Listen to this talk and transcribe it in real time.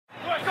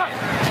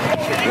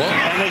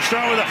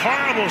start with a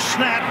horrible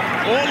snap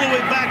all the way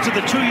back to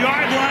the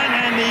 2-yard line,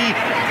 and the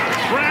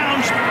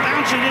Browns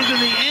bounce it into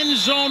the end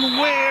zone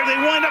where they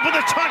wind up with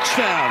a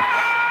touchdown.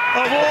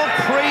 Of all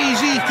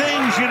crazy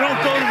things, you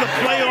don't go to the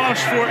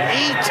playoffs for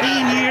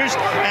 18 years,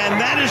 and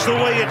that is the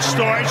way it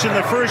starts in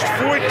the first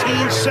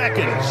 14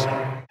 seconds.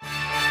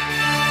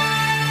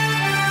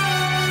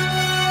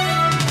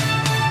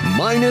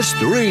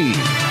 -3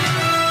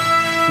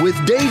 with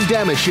Dave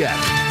Dameshek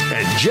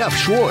and Jeff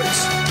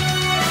Schwartz.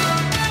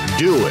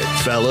 Do it,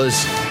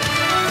 fellas.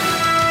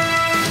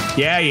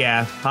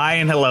 Yeah. Hi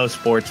and hello,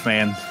 sports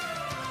fans.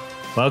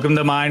 Welcome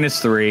to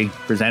 -3,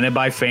 presented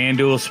by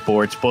FanDuel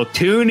Sportsbook.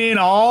 Tune in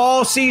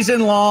all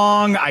season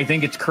long. I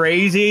think it's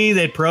crazy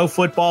that pro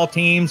football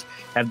teams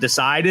have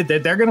decided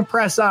that they're going to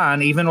press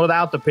on even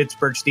without the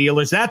Pittsburgh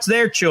Steelers. That's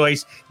their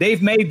choice.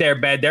 They've made their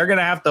bed. They're going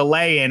to have to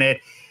lay in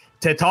it.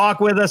 To talk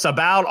with us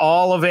about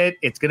all of it,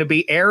 it's going to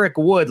be Eric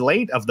Wood,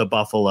 late of the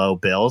Buffalo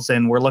Bills,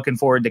 and we're looking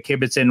forward to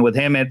kibitzing with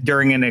him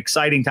during an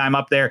exciting time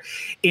up there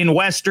in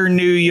Western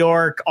New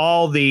York.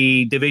 All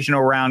the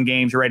divisional round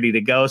games ready to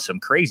go. Some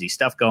crazy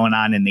stuff going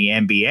on in the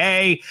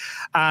NBA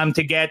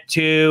to get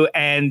to,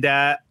 and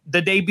the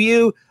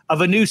debut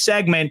of a new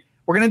segment.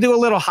 We're going to do a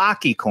little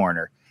hockey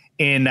corner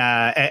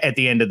at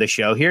the end of the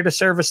show, here to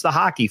service the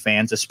hockey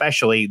fans,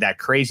 especially that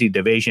crazy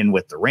division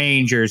with the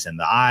Rangers and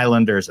the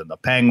Islanders and the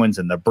Penguins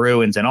and the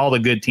Bruins and all the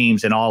good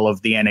teams in all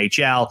of the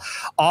NHL,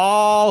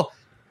 all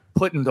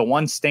put into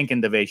one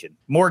stinking division.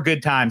 More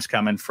good times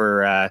coming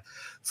for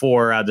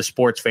the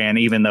sports fan,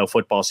 even though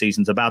football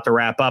season's about to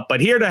wrap up.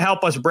 But here to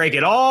help us break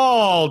it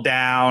all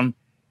down,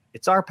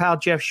 it's our pal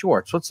Jeff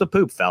Schwartz. What's the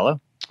poop,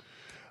 fella?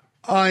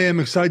 I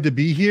am excited to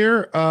be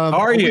here.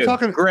 Are you?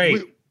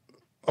 Great.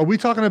 Are we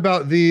talking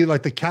about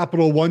the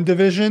Capital One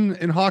division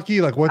in hockey?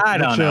 Like what? I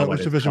don't know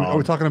which division are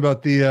we talking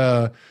about?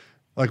 The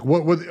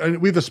what?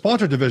 We have the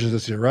sponsored divisions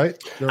this year, right?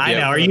 I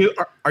know.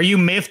 Are you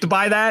miffed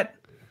by that?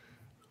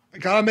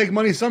 Gotta make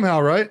money somehow,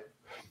 right?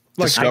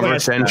 Discover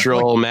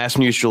Central, Mass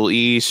Mutual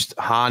East,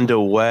 Honda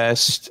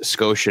West,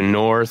 Scotia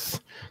North.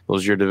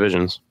 Those are your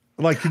divisions.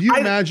 Could you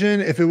imagine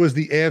if it was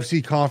the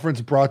AFC conference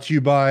brought to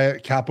you by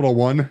Capital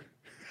One?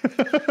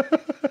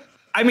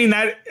 I mean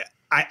that.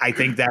 I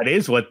think that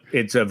is what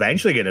it's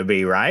eventually going to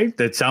be, right?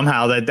 That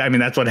somehow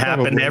that's what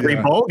happened to every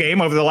bowl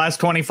game over the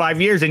last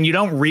 25 years, and you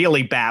don't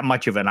really bat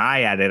much of an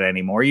eye at it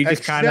anymore. You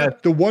just kind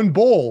of the one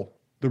bowl,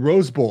 the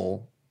Rose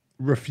Bowl,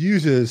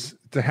 refuses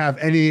to have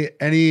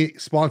any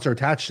sponsor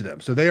attached to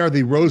them. So they are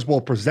the Rose Bowl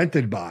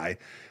presented by,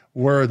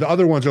 where the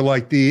other ones are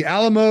like the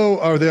Alamo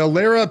or the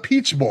Alara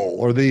Peach Bowl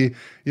or the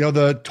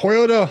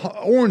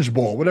Toyota Orange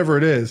Bowl, whatever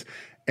it is.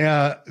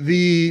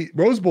 The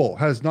Rose Bowl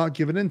has not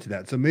given in to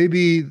that. So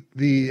maybe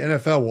the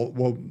NFL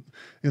will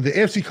the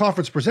AFC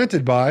conference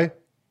presented by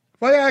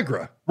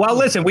Viagra. Well,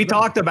 listen, we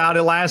talked about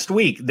it last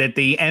week that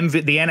the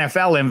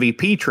NFL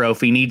MVP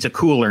trophy needs a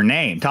cooler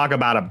name. Talk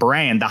about a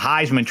brand. The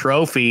Heisman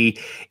Trophy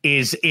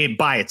is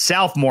by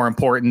itself more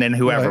important than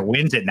whoever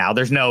wins it now.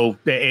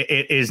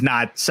 It is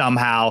not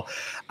somehow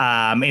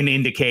an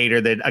indicator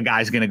that a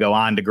guy's going to go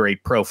on to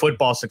great pro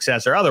football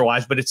success or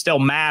otherwise, but it still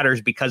matters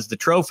because the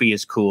trophy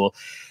is cool.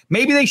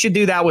 Maybe they should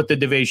do that with the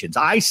divisions.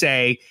 I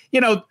say,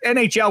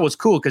 NHL was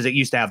cool because it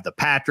used to have the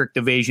Patrick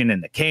division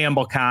and the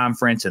Campbell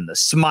Conference and the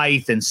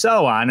Smythe and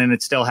so on. And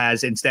it still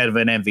has, instead of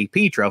an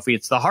MVP trophy,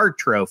 it's the Hart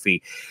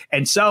Trophy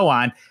and so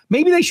on.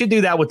 Maybe they should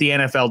do that with the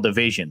NFL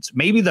divisions.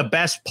 Maybe the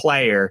best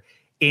player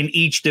in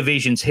each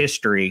division's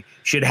history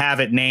should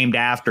have it named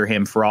after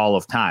him for all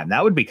of time.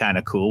 That would be kind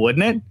of cool,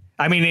 wouldn't it?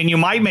 I mean, and you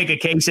might make a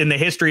case in the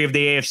history of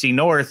the AFC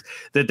North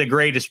that the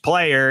greatest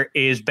player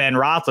is Ben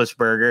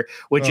Roethlisberger,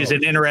 which is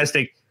an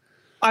interesting...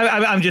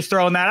 I'm just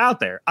throwing that out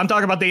there. I'm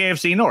talking about the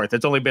AFC North.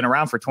 It's only been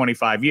around for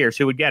 25 years.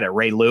 Who would get it?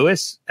 Ray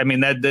Lewis? I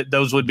mean,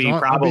 those would be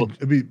probably...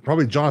 It'd be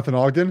probably Jonathan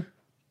Ogden.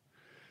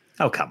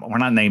 Oh, come on. We're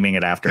not naming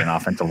it after an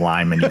offensive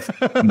lineman, you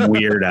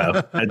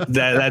weirdo.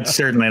 That's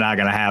certainly not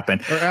going to happen.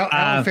 Or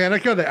Alan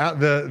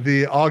Faneca,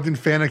 the Ogden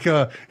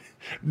Faneca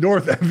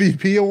North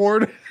MVP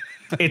award.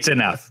 It's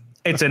enough.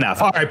 It's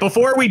enough. All right,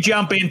 before we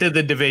jump into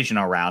the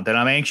divisional round, and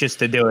I'm anxious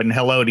to do it, and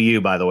hello to you,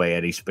 by the way,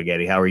 Eddie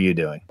Spaghetti. How are you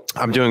doing?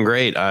 I'm doing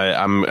great.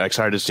 I'm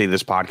excited to see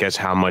this podcast,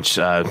 how much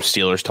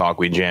Steelers talk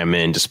we jam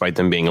in, despite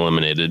them being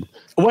eliminated.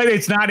 What,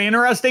 it's not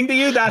interesting to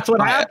you? That's what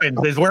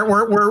happens. Is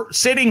we're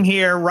sitting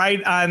here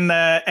right on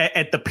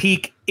at the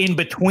peak in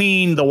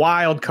between the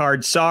wild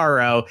card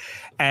sorrow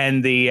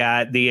and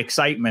the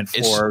excitement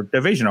for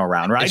divisional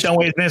round, right?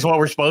 Isn't this what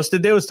we're supposed to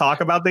do? Is talk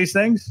about these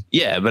things?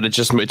 Yeah, but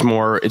this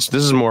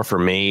is more for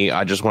me.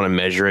 I just want to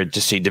measure it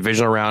to see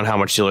divisional round, how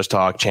much Steelers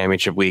talk,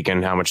 championship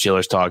weekend, how much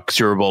Steelers talk,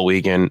 Super Bowl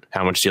weekend,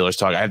 how much Steelers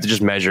talk. I have to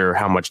just measure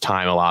how much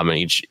time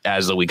allotment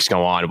as the weeks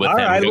go on with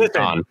them going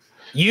on.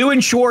 You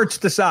and Schwartz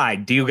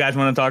decide. Do you guys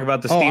want to talk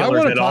about the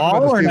Steelers at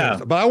all, or no?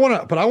 But I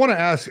want to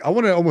ask. I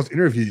want to almost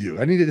interview you.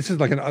 This is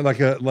like an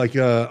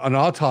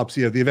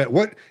autopsy of the event.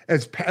 What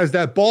as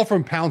that ball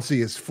from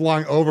Pouncey is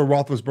flying over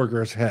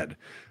Roethlisberger's head?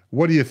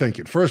 What are you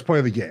thinking? First play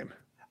of the game.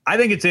 I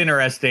think it's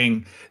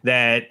interesting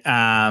that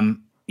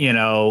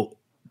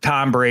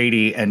Tom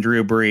Brady and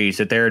Drew Brees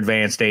at their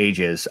advanced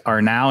ages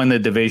are now in the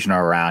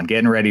divisional round,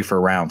 getting ready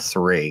for round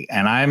 3.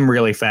 And I'm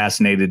really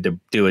fascinated to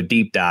do a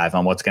deep dive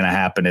on what's going to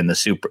happen in the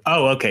Super.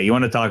 Oh, okay. You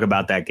want to talk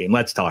about that game?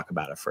 Let's talk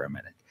about it for a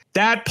minute.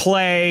 That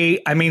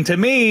play, I mean, to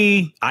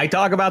me, I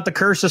talk about the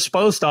curse of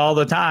Spost all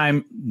the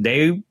time.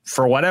 They,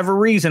 for whatever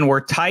reason, were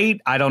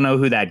tight. I don't know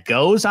who that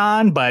goes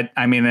on, but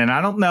I mean, and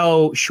I don't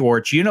know,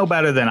 Schwartz, you know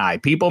better than I.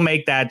 People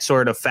make that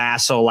sort of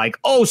facile, like,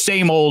 oh,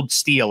 same old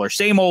Steeler,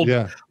 same old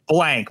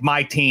blank,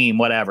 my team,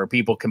 whatever.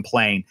 People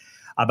complain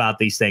about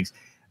these things.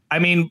 I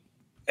mean,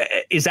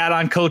 is that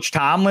on Coach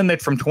Tomlin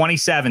that from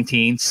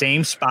 2017,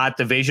 same spot,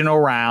 divisional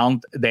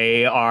round,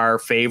 they are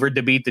favored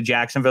to beat the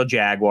Jacksonville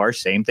Jaguars,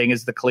 same thing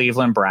as the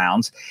Cleveland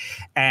Browns,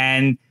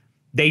 and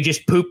they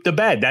just pooped the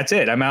bed. That's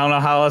it. I mean, I don't know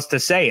how else to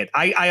say it.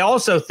 I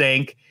also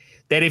think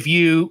that if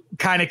you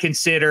kind of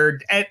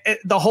considered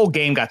the whole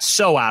game got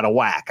so out of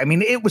whack. I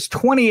mean, it was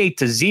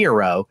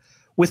 28-0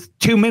 with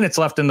 2 minutes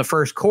left in the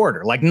first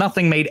quarter. Like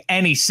nothing made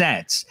any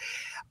sense.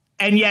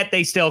 And yet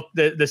they still,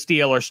 the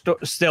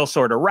Steelers still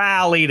sort of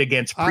rallied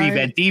against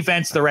prevent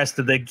defense the rest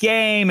of the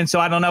game. And so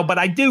I don't know, but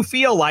I do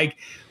feel like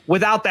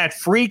without that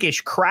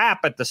freakish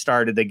crap at the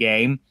start of the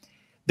game,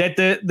 that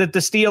the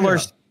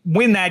Steelers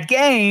win that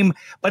game.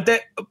 But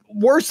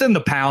worse than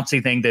the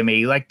Pouncey thing to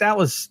me, like that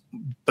was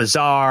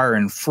bizarre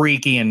and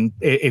freaky. And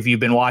if you've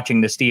been watching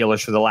the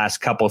Steelers for the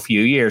last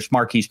few years,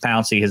 Marquise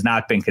Pouncey has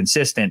not been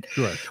consistent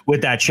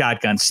with that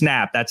shotgun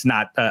snap. That's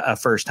not a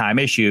first time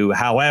issue.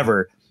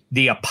 However,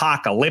 the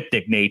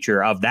apocalyptic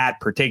nature of that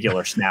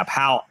particular snap.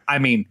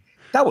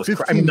 That was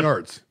 15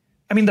 yards.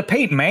 The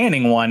Peyton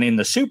Manning one in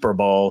the Super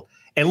Bowl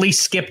at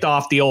least skipped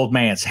off the old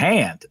man's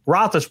hand.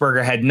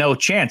 Roethlisberger had no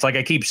chance. Like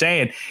I keep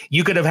saying,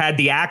 you could have had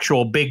the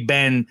actual Big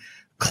Ben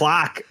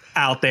clock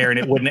out there and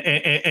it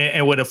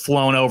would have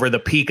flown over the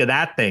peak of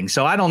that thing.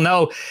 So I don't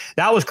know.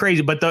 That was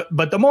crazy. But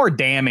the more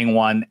damning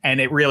one,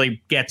 and it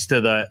really gets to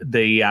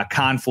the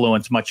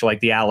confluence, much like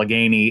the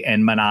Allegheny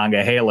and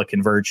Monongahela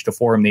converged to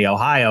form the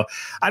Ohio.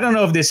 I don't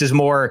know if this is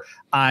more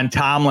on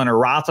Tomlin or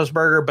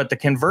Roethlisberger, but the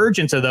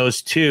convergence of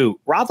those two,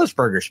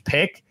 Roethlisberger's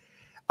pick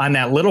on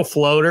that little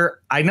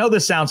floater, I know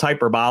this sounds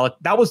hyperbolic.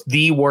 That was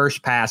the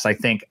worst pass, I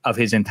think, of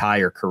his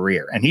entire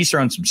career. And he's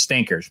thrown some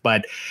stinkers.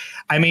 But,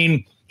 I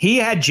mean, he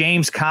had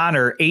James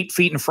Conner 8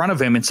 feet in front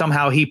of him, and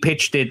somehow he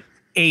pitched it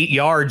 8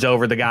 yards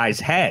over the guy's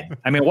head.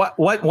 I mean,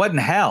 what in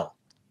hell?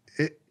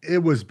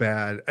 It was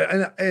bad.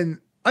 And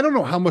I don't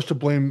know how much to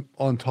blame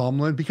on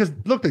Tomlin because,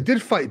 look, they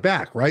did fight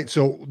back, right?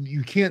 So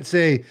you can't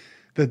say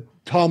that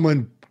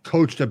Tomlin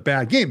coached a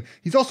bad game.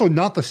 He's also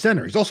not the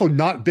center. He's also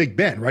not Big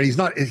Ben, right?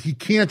 He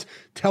can't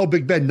tell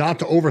Big Ben not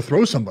to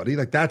overthrow somebody.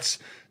 Like that's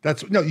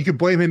no, you could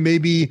blame him.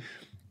 Maybe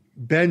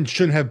Ben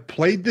shouldn't have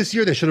played this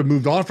year. They should have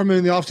moved on from him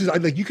in the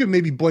offseason. You could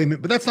maybe blame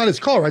it, but that's not his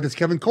call, right? That's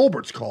Kevin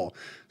Colbert's call.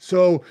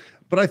 So,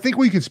 but I think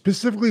we can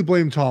specifically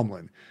blame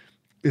Tomlin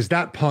is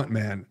that punt,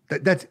 man.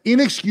 That's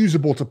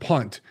inexcusable to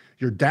punt.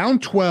 You're down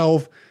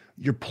 12.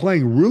 You're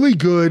playing really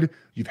good.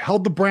 You've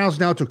held the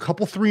Browns now to a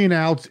couple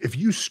 3-and-outs. If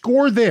you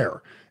score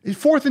there,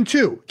 it's 4th and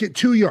 2, get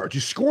 2 yards. You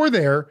score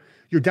there,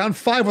 you're down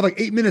 5 with like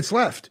 8 minutes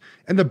left.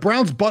 And the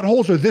Browns'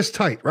 buttholes are this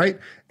tight, right?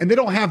 And they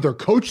don't have their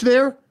coach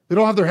there. They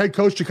don't have their head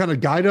coach to kind of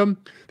guide them.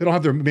 They don't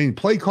have their main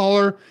play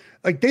caller.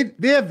 Like they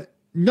have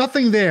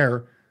nothing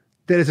there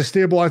that is a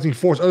stabilizing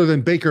force other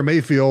than Baker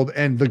Mayfield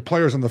and the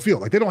players on the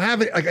field. Like they don't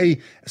have it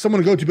like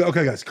someone to go to be,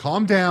 okay, guys,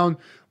 calm down.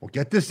 We'll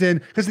get this in.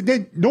 Because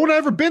no one had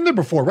ever been there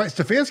before, right?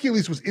 Stefanski at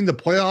least was in the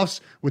playoffs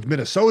with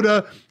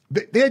Minnesota.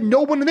 They had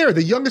no one in there.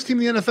 The youngest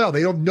team in the NFL.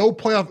 They have no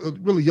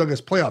really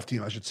youngest playoff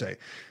team, I should say.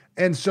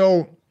 And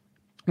so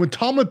when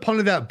Tomlin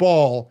punted that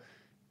ball,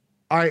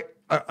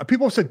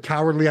 people have said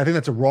cowardly. I think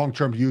that's a wrong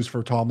term to use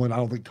for Tomlin. I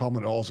don't think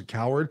Tomlin at all is a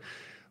coward.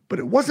 But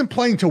it wasn't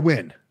playing to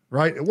win,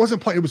 right? It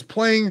wasn't playing. It was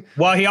playing.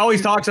 Well, he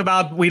always talks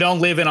about we don't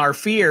live in our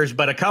fears,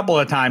 but a couple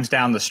of times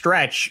down the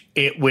stretch,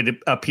 it would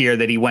appear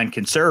that he went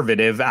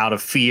conservative out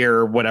of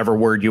fear, whatever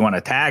word you want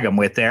to tag him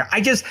with there.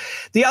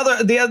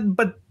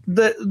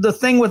 The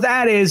thing with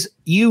that is,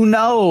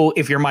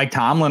 if you're Mike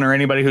Tomlin or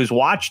anybody who's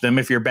watched them,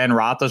 if you're Ben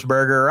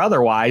Roethlisberger or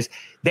otherwise,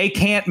 they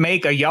can't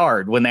make a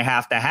yard when they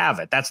have to have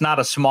it. That's not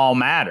a small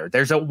matter.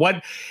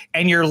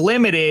 And you're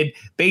limited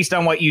based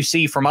on what you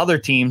see from other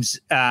teams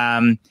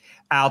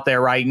out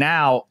there right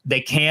now.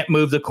 They can't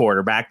move the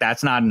quarterback.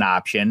 That's not an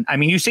option. I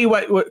mean, you see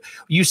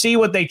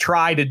what they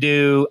try to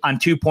do on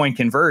 2-point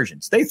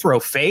conversions. They throw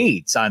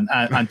fades on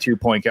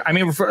 2-point. I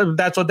mean,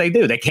 that's what they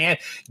do. They can't.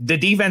 The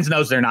defense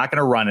knows they're not going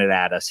to run it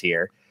at us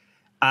here.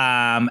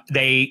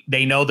 They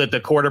know that the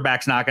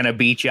quarterback's not going to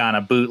beat you on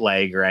a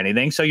bootleg or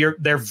anything. So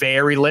they're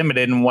very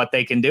limited in what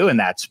they can do in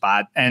that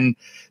spot. And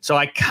so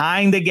I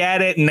kind of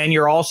get it. And then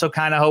you're also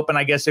kind of hoping,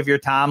 I guess, if you're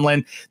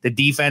Tomlin, the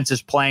defense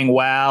is playing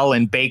well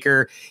and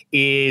Baker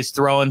is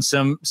throwing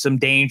some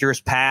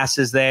dangerous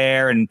passes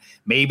there and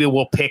maybe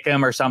we'll pick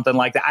him or something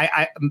like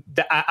that.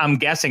 I'm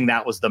guessing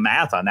that was the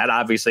math on that.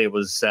 Obviously it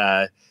was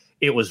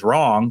it was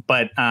wrong,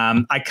 but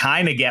I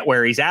kind of get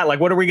where he's at. Like,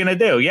 what are we going to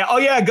do? Yeah. Oh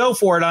yeah. Go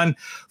for it on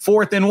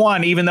 4th and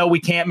 1, even though we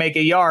can't make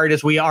a yard,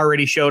 as we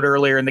already showed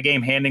earlier in the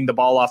game, handing the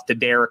ball off to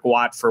Derek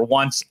Watt for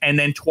once and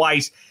then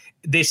twice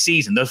this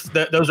season.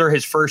 Those are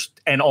his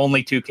first and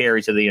only 2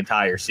 carries of the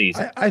entire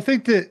season. I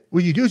think that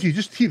what you do is you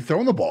just keep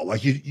throwing the ball.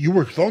 Like you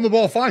were throwing the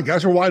ball fine.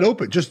 Guys are wide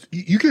open. Just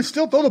you can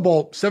still throw the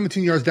ball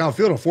 17 yards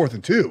downfield on 4th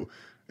and 2.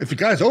 If the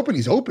guy's open,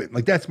 he's open.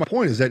 Like, that's my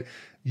point, is that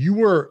you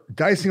were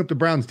dicing up the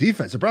Browns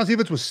defense. The Browns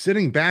defense was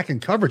sitting back in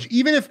coverage.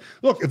 Even if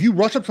you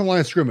rush up to the line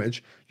of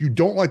scrimmage, you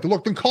don't like the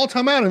look, then call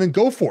timeout and then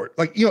go for it.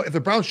 Like, if the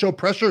Browns show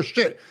pressure,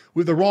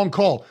 with the wrong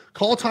call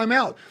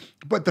timeout.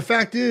 But the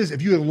fact is,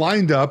 if you had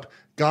lined up,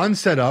 gone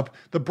set up,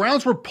 the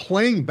Browns were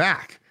playing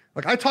back.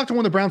 Like, I talked to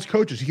one of the Browns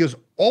coaches. He goes,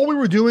 all we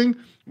were doing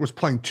was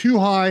playing too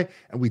high,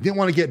 and we didn't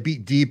want to get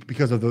beat deep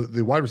because of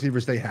the wide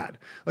receivers they had.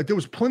 Like, there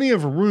was plenty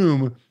of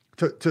room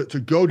to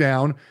go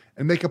down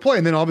and make a play.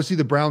 And then obviously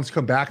the Browns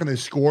come back and they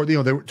scored. They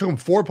took them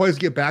 4 plays to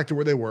get back to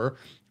where they were,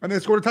 and they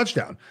scored a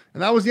touchdown.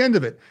 And that was the end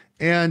of it.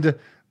 And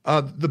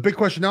the big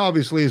question now,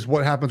 obviously, is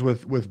what happens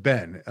with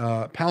Ben.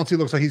 Pouncey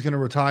looks like he's going to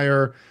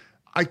retire.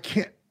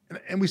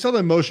 And we saw the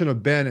emotion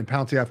of Ben and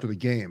Pouncey after the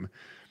game.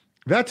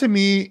 That, to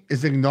me,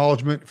 is an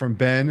acknowledgement from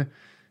Ben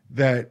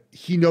that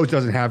he knows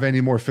doesn't have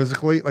any more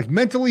physically. Like,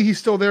 mentally, he's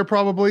still there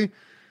probably,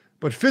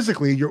 but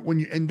physically,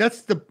 and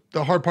that's the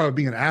hard part of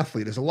being an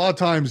athlete, is a lot of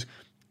times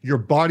your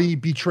body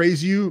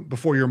betrays you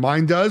before your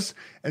mind does.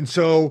 And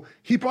so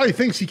he probably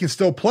thinks he can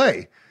still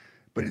play.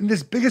 But in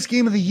this biggest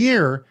game of the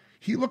year,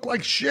 he looked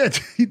like shit.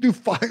 He threw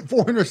 4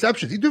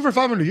 interceptions. He threw for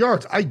 500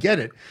 yards. I get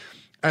it.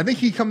 I think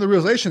he come to the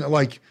realization that,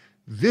 like,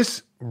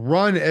 this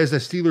run as a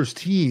Steelers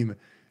team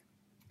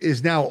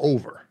is now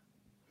over.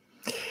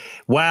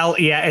 Well,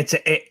 yeah,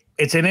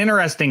 it's an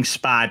interesting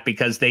spot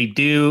because they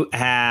do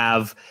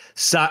have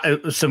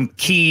some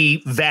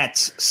key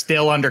vets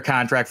still under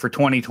contract for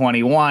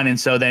 2021. And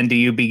so then do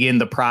you begin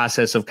the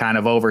process of kind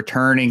of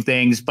overturning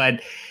things?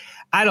 But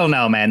I don't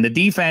know, man. The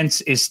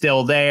defense is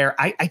still there.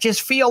 I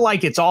just feel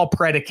like it's all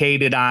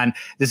predicated on,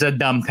 this is a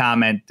dumb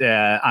comment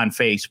on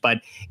Face, but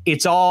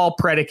it's all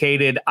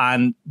predicated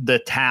on the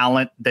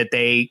talent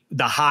the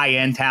high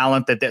end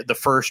talent that the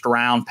first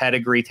round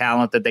pedigree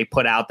talent that they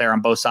put out there on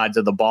both sides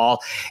of the ball.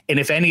 And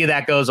if any of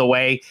that goes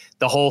away,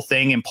 the whole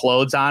thing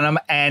implodes on them.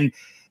 And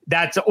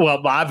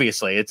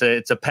obviously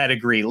it's a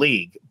pedigree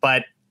league,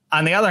 but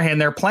on the other hand,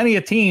 there are plenty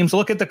of teams.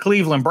 Look at the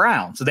Cleveland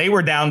Browns. They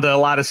were down to a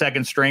lot of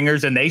second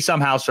stringers, and they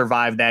somehow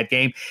survived that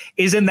game.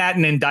 Isn't that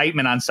an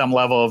indictment on some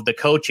level of the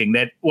coaching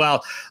that,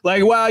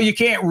 you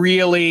can't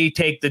really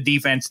take the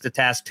defense to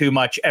task too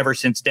much ever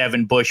since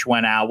Devin Bush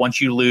went out.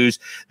 Once you lose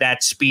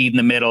that speed in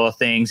the middle of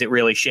things, it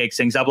really shakes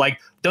things up. Like,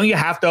 don't you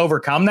have to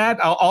overcome that?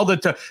 All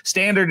the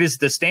standard is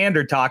the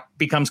standard talk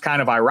becomes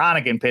kind of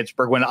ironic in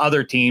Pittsburgh when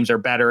other teams are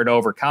better at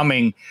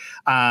overcoming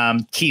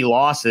key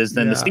losses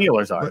than the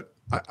Steelers are.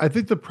 I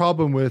think the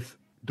problem with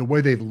the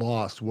way they've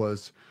lost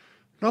was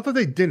not that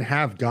they didn't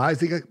have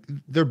guys.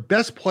 Their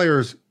best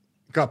players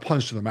got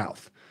punched in the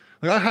mouth.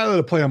 Like, I highlighted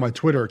a play on my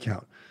Twitter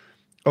account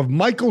of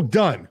Michael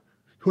Dunn,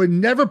 who had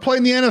never played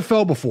in the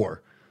NFL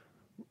before,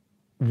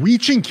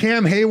 reaching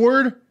Cam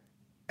Hayward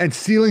and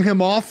sealing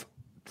him off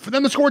for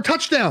them to score a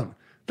touchdown.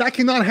 That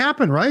cannot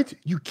happen, right?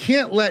 You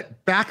can't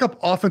let backup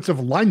offensive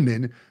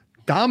linemen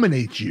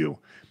dominate you.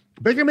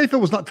 Baker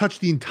Mayfield was not touched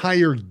the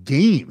entire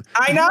game.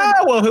 I know.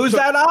 Well, who's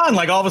that on?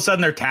 Like, all of a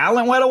sudden their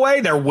talent went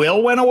away? Their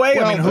will went away?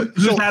 Well, I mean,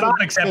 who's that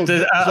on except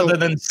other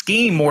than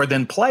scheme more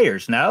than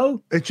players?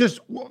 No? I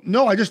just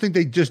think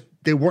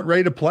they weren't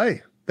ready to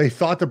play. They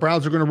thought the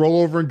Browns were going to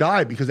roll over and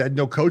die because they had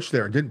no coach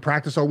there and didn't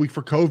practice all week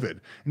for COVID.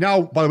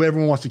 Now, by the way,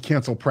 everyone wants to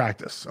cancel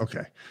practice.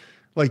 Okay.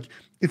 Like,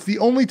 it's the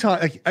only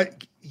time.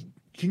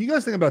 Can you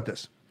guys think about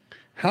this?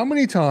 How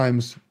many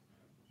times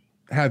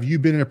have you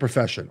been in a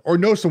profession or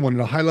know someone in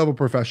a high level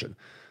profession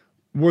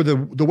where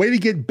the way to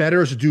get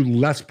better is to do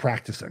less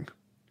practicing?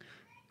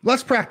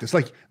 Less practice.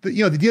 Like,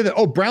 the idea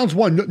that, Browns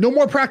won. No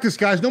more practice,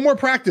 guys. No more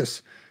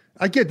practice.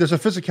 I get there's a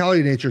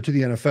physicality nature to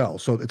the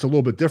NFL, so it's a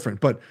little bit different,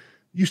 but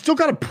you still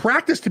got to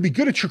practice to be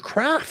good at your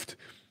craft.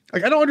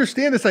 Like, I don't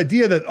understand this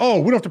idea that, we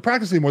don't have to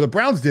practice anymore. The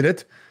Browns did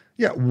it.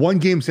 Yeah, 1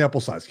 game sample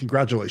size.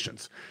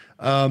 Congratulations.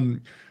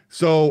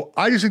 So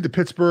I just think that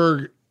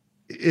Pittsburgh,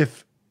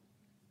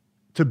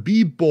 to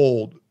be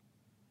bold,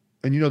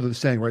 and the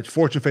saying, right?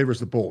 Fortune favors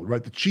the bold,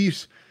 right? The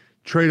Chiefs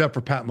trade up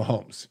for Pat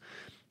Mahomes.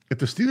 If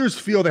the Steelers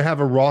feel they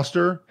have a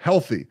roster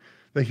healthy,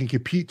 they can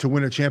compete to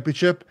win a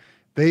championship,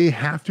 they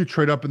have to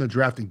trade up in the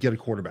draft and get a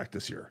quarterback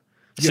this year.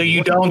 So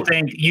you don't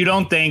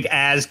think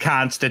as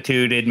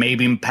constituted,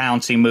 maybe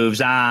Pouncey moves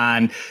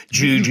on,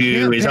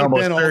 Juju is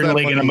almost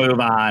certainly going to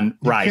move on.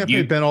 Right. You can't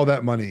pay Ben all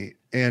that money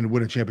and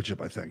win a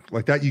championship, I think.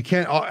 Like that, you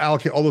can't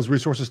allocate all those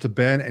resources to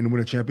Ben and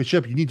win a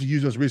championship. You need to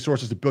use those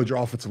resources to build your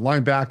offensive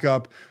line back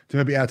up, to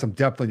maybe add some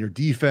depth on your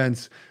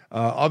defense.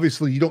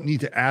 Obviously, you don't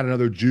need to add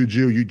another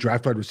Juju. You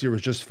draft wide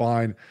receivers just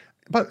fine.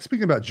 But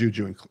speaking about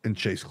Juju and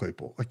Chase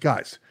Claypool, like,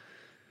 guys,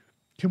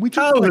 can we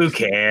just... who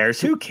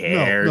cares? Who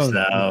cares,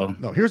 though?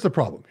 No, here's the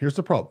problem.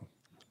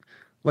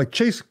 Like,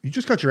 Chase, you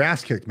just got your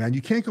ass kicked, man.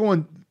 You can't go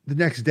on the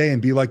next day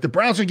and be like, the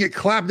Browns are going to get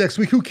clapped next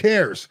week. Who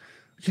cares?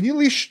 Can you at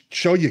least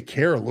show you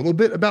care a little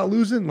bit about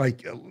losing?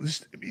 Like, at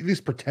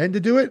least pretend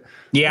to do it?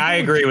 Yeah, I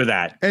agree with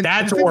that. And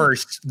that's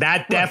worse.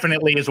 That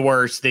definitely is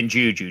worse than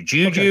Juju.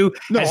 Juju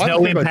has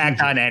no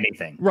impact on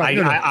anything. Right.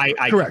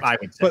 Correct. I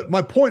would say.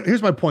 But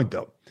here's my point,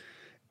 though.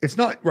 It's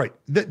not right.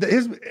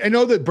 I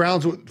know that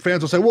Browns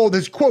fans will say, well,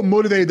 this quote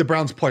motivated the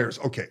Browns players.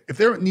 Okay. If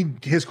they don't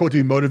need his quote to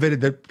be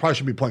motivated, they probably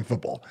should be playing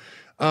football.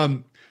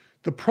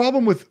 The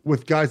problem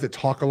with guys that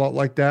talk a lot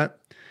like that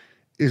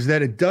is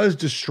that it does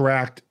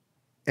distract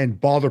and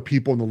bother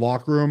people in the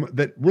locker room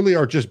that really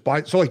are just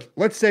so like,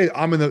 let's say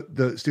I'm in the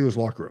Steelers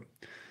locker room.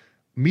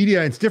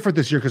 Media, it's different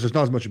this year because there's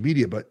not as much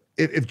media, but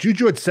if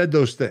Juju had said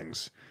those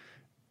things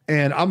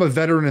and I'm a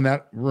veteran in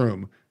that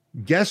room,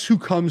 guess who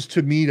comes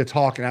to me to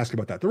talk and ask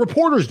about that? The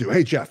reporters do.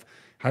 Hey, Jeff,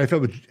 how do you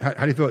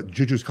feel about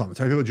Juju's comments?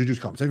 How do you feel about Juju's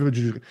comments? How do you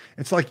feel about Juju's?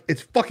 It's like,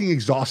 it's fucking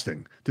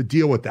exhausting to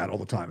deal with that all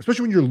the time,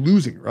 especially when you're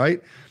losing,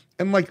 right?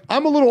 And like,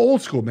 I'm a little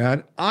old school,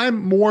 man.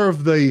 I'm more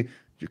of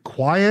you're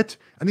quiet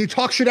and then you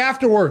talk shit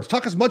afterwards.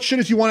 Talk as much shit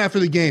as you want after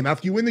the game.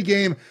 After you win the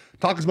game,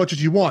 talk as much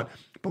as you want.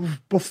 But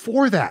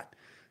before that,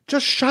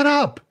 just shut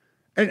up.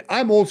 And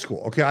I'm old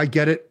school. Okay, I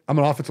get it. I'm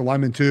an offensive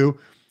lineman too.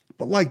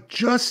 But like,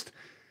 just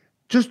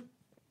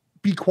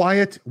be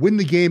quiet, win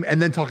the game,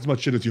 and then talk as much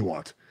shit as you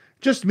want.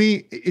 Just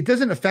me. It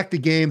doesn't affect the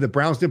game. The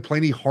Browns didn't play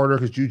any harder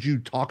because Juju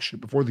talked shit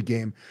before the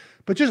game.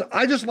 But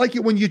I just like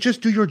it when you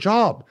just do your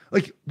job.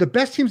 Like the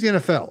best teams in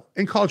the NFL,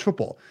 in college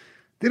football,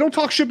 they don't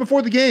talk shit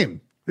before the game.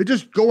 They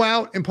just go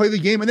out and play the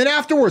game, and then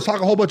afterwards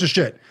talk a whole bunch of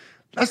shit.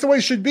 That's the way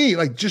it should be.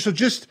 Like,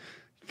 just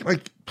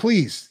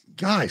please,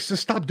 guys,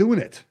 just stop doing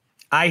it.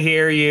 I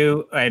hear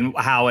you and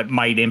how it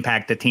might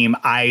impact the team.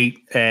 I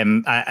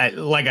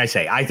like I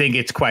say, I think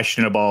it's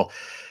questionable.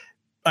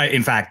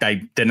 In fact,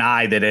 I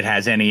deny that it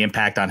has any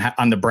impact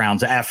on the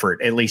Browns'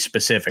 effort, at least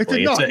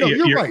specifically.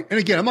 You're right. And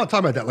again, I'm not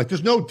talking about that. Like,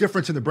 there's no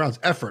difference in the Browns'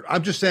 effort.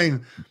 I'm just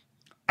saying,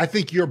 I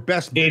think you're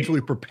best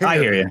mentally prepared. I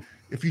hear you.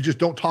 If you just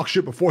don't talk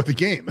shit before the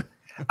game.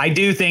 I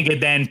do think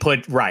it then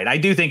I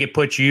do think it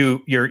puts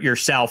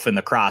yourself in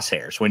the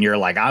crosshairs when you're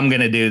like, I'm going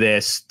to do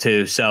this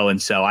to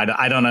so-and-so.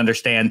 I don't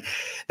understand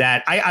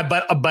that.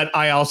 But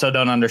I also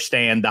don't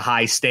understand the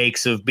high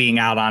stakes of being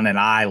out on an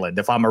island.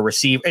 If I'm a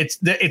receiver,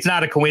 it's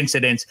not a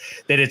coincidence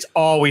that it's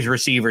always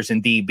receivers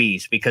and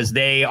DBs because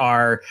they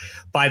are,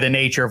 by the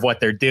nature of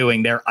what they're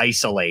doing, they're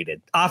isolated.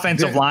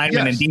 Offensive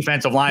linemen and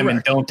defensive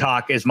linemen don't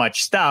talk as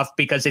much stuff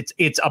because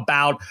it's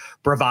about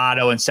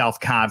bravado and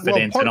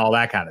self-confidence and all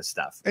that kind of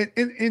stuff.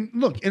 And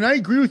look, and I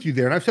agree with you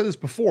there. And I've said this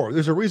before.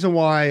 There's a reason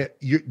why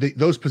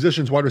those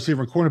positions, wide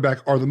receiver and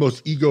cornerback, are the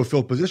most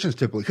ego-filled positions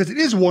typically because it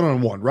is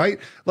one-on-one, right?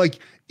 Like,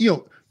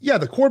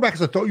 the quarterback has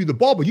to throw you the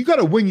ball, but you got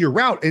to win your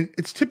route. And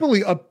it's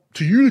typically up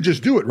to you to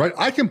just do it, right?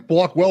 I can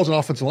block well as an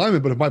offensive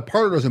lineman, but if my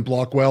partner doesn't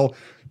block well,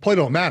 play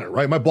don't matter,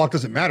 right? My block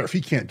doesn't matter if he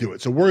can't do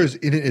it. So we're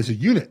in it as a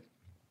unit.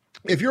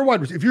 If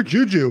you're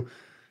Juju,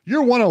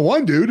 you're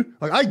one-on-one, dude.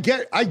 Like I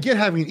get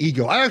having an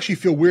ego. I actually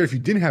feel weird if you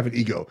didn't have an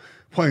ego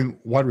playing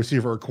wide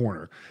receiver or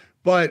corner.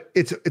 But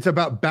it's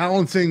about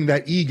balancing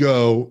that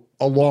ego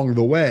along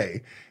the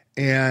way.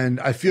 And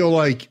I feel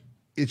like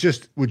it's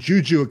just with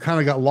Juju, it kind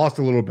of got lost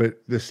a little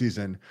bit this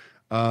season.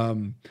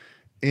 And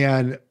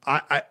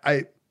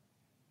I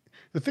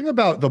the thing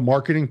about the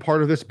marketing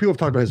part of this, people have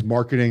talked about his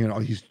marketing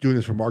and he's doing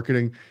this for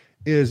marketing,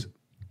 is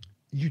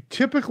you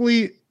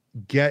typically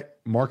get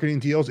marketing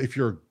deals if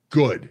you're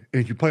good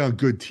and if you play on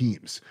good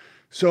teams.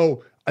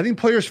 So I think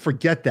players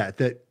forget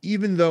that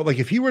even though, like,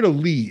 if he were to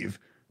leave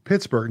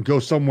Pittsburgh and go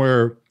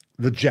somewhere,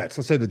 the Jets,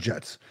 let's say the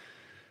Jets,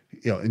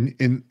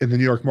 in the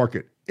New York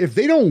market, if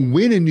they don't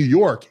win in New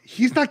York,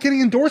 he's not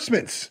getting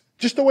endorsements,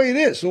 just the way it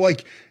is. So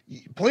like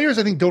players,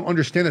 I think, don't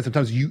understand that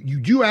sometimes you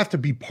do have to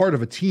be part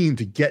of a team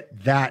to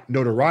get that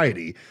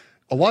notoriety.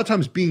 A lot of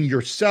times being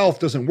yourself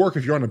doesn't work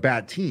if you're on a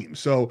bad team.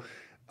 So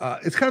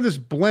it's kind of this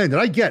blend,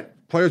 and I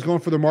get players going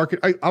for their market.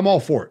 I'm all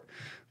for it.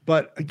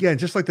 But again,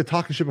 just like the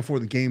talking shit before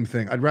the game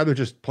thing, I'd rather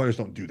just players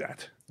don't do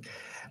that.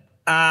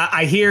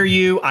 I hear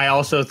you. I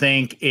also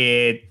think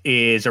it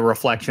is a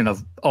reflection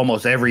of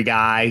almost every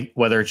guy,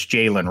 whether it's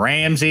Jalen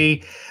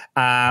Ramsey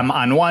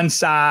on one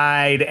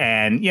side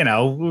and,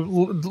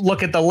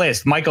 look at the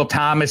list. Michael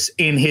Thomas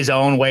in his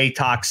own way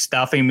talks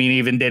stuff. I mean,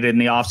 even did it in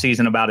the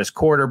offseason about his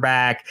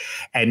quarterback,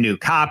 and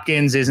Nuke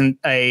Hopkins isn't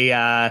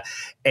a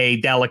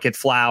delicate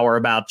flower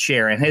about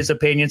sharing his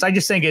opinions. I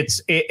just think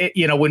it's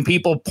when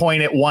people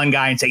point at one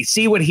guy and say,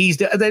 see what he's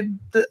doing,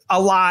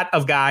 a lot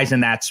of guys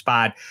in that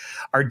spot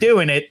are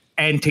doing it.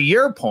 And to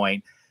your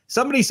point,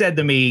 somebody said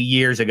to me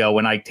years ago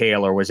when Ike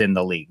Taylor was in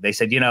the league, they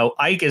said,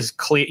 Ike is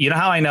clear. You know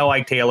how I know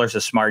Ike Taylor's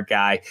a smart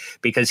guy?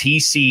 Because he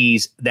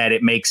sees that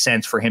it makes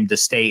sense for him to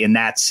stay in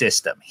that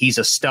system. He's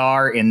a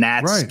star in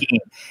that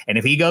scheme. And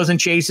if he goes and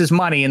chases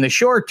money in the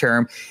short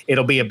term,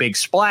 it'll be a big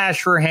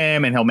splash for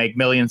him and he'll make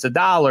millions of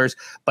dollars.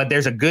 But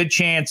there's a good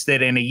chance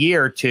that in a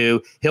year or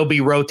two, he'll be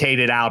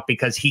rotated out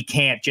because he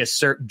can't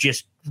just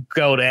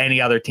go to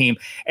any other team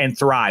and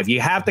thrive.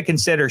 You have to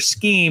consider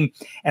scheme.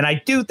 And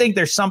I do think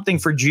there's something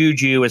for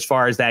Juju as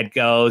far as that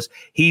goes.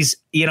 He's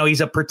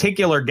a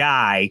particular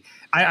guy.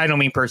 I don't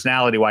mean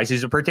personality wise.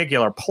 He's a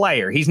particular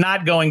player. He's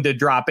not going to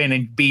drop in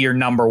and be your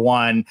number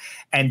one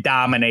and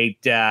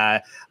dominate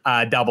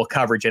double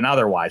coverage and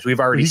otherwise. We've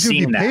already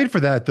seen that. Paid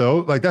for that though.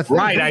 Like that's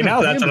right. I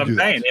know. That's what I'm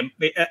saying.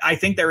 I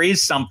think there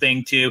is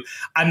something to.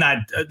 I'm not.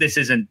 This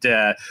isn't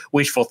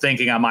wishful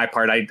thinking on my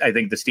part. I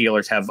think the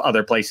Steelers have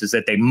other places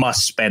that they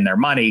must spend their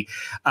money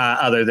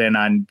other than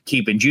on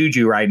keeping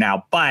Juju right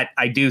now. But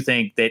I do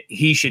think that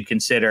he should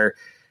consider.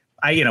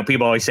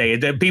 People always say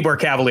that people are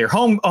cavalier.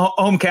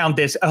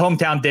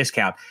 Hometown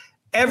discount.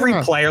 Every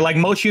player, like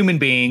most human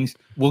beings,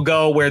 will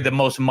go where the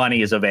most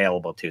money is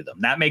available to them.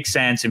 That makes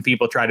sense, and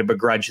people try to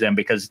begrudge them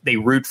because they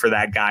root for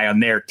that guy on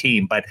their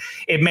team. But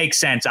it makes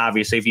sense,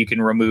 obviously, if you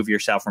can remove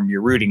yourself from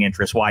your rooting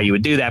interest, why you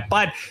would do that.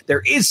 But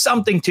there is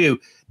something to.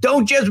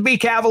 Don't just be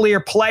cavalier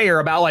player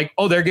about like,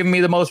 oh, they're giving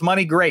me the most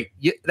money. Great.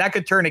 That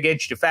could turn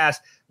against you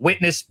fast.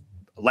 Witness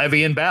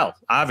Levy and Bell,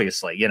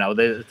 obviously,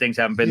 the things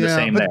haven't been the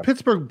same there.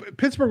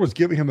 Pittsburgh was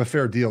giving him a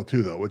fair deal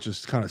too, though, which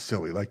is kind of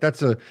silly. Like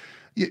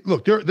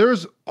look,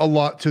 there's a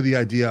lot to the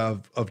idea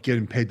of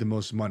getting paid the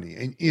most money,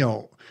 and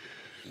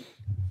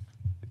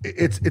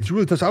it's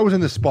really tough. I was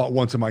in this spot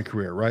once in my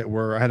career, right,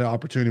 where I had an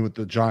opportunity with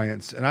the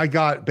Giants, and I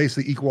got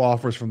basically equal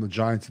offers from the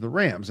Giants and the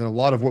Rams. And a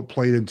lot of what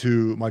played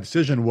into my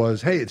decision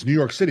was, hey, it's New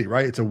York City,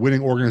 right? It's a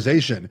winning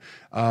organization.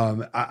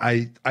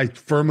 I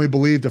firmly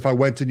believed if I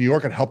went to New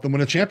York, I'd help them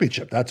win a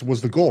championship. That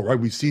was the goal, right?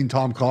 We've seen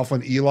Tom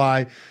Coughlin,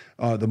 Eli,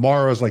 the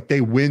Maras, like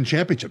they win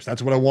championships.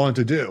 That's what I wanted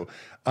to do.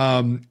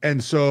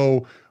 And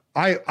so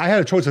I had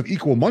a choice of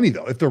equal money,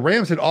 though. If the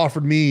Rams had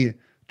offered me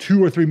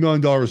 $2 or $3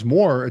 million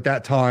more at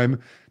that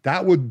time,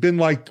 that would have been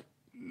like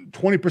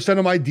 20%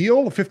 of my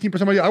deal,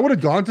 15% of my deal. I would have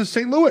gone to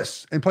St.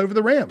 Louis and played for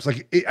the Rams.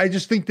 I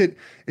just think that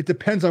it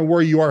depends on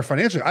where you are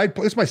financially.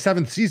 It's my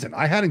 7th season.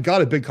 I hadn't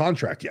got a big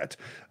contract yet.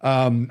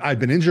 I'd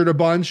been injured a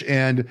bunch,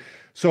 and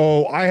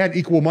so I had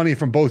equal money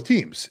from both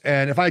teams.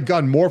 And if I had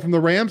gotten more from the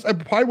Rams, I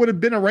probably would have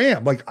been a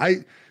Ram.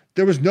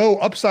 There was no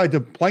upside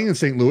to playing in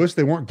St. Louis.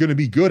 They weren't going to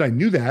be good. I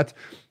knew that.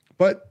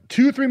 But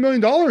 $2-3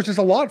 million is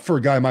a lot for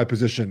a guy in my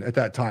position at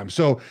that time.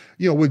 So,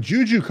 with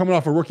Juju coming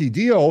off a rookie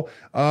deal,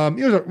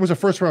 it was a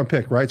first-round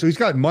pick, right? So he's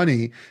got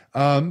money,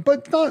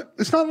 but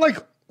it's not like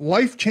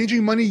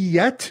life-changing money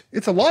yet.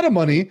 It's a lot of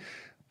money,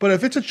 but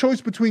if it's a choice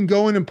between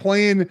going and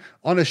playing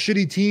on a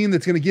shitty team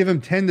that's going to give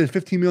him $10 to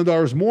 $15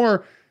 million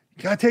more,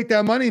 you got to take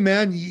that money,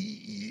 man.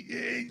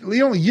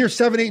 Year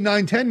 7, 8,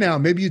 9, 10 now.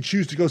 Maybe you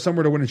choose to go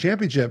somewhere to win a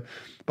championship.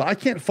 But I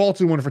can't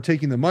fault anyone for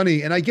taking the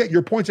money. And I get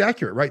your point's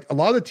accurate, right? A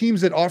lot of the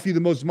teams that offer you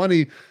the most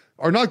money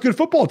are not good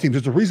football teams.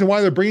 There's a reason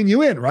why they're bringing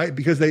you in, right?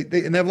 Because they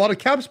have a lot of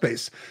cap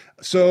space.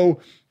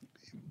 So,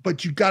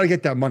 but you got to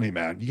get that money,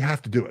 man. You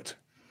have to do it.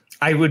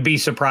 I would be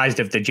surprised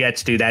if the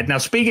Jets do that. Now,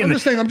 speaking, I'm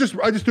just saying,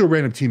 I just threw a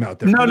random team out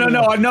there. No.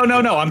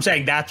 I'm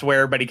saying that's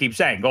where everybody keeps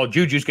saying, well,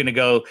 Juju's going to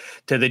go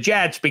to the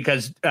Jets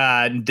because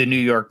the New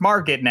York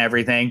market and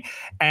everything.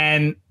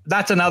 And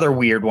that's another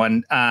weird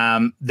one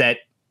that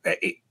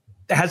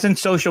hasn't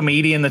social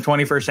media in the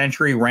 21st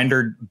century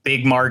rendered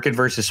big market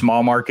versus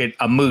small market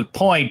a moot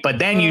point. But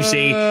then you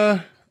see,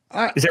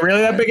 is it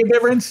really that big a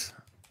difference?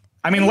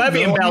 I mean,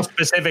 Levy and Bell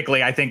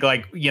specifically, I think,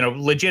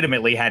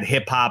 legitimately had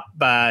hip hop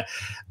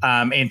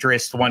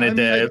interest, wanted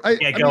to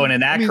get going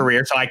in that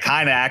career. So I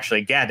kind of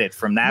actually get it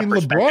from that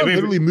perspective. LeBron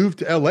literally moved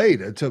to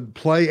LA to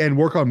play and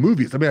work on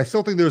movies. I mean, I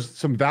still think there's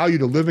some value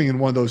to living in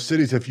one of those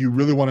cities if you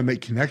really want to make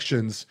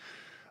connections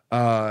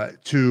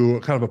to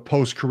kind of a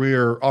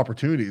post-career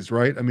opportunities,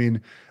 right? I mean,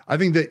 I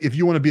think that if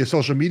you want to be a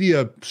social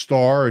media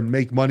star and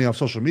make money off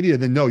social media,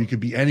 then no, you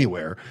could be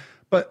anywhere.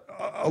 But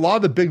a lot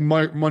of the big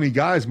money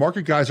guys,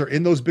 market guys, are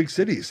in those big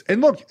cities.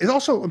 And look, it's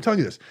also, I'm telling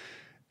you this,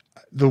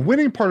 the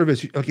winning part of it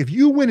is, like, if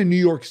you win in New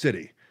York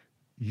City,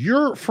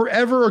 you're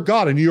forever a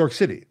god in New York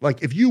City.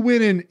 Like, if you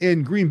win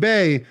in Green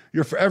Bay,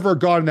 you're forever a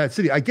god in that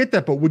city. I get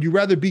that, but would you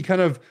rather be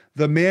kind of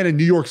the man in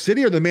New York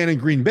City or the man in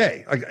Green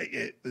Bay?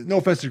 Like, no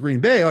offense to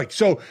Green Bay. Like,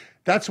 so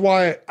that's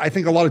why I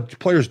think a lot of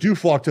players do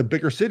flock to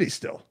bigger cities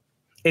still.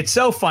 It's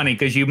so funny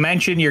because you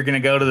mentioned you're going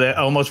to go to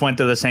almost went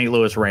to the St.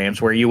 Louis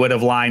Rams, where you would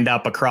have lined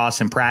up across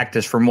in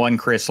practice from one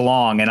Chris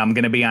Long. And I'm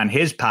going to be on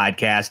his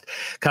podcast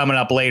coming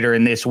up later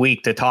in this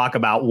week to talk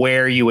about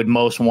where you would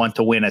most want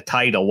to win a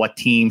title, what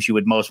teams you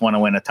would most want to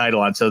win a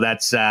title on. So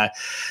that's a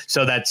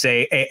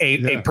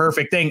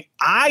perfect thing.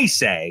 I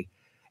say,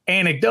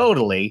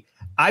 anecdotally,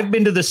 I've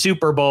been to the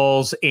Super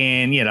Bowls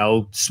in,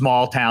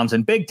 small towns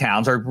and big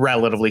towns, or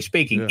relatively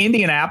speaking. Yeah.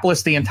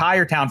 Indianapolis, the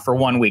entire town for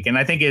 1 week. And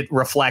I think it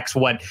reflects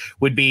what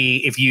would be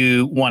if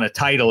you won a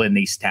title in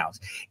these towns.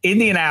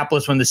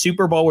 Indianapolis, when the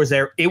Super Bowl was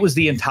there, it was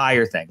the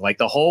entire thing. Like,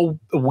 the whole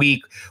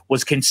week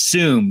was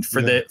consumed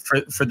for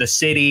the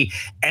city.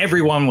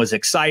 Everyone was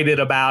excited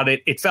about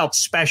it. It felt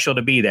special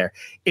to be there.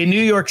 In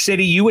New York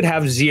City, you would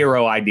have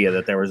zero idea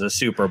that there was a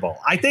Super Bowl.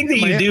 I think that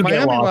you do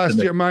get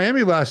lost.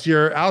 Miami last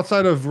year,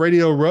 outside of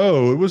Radio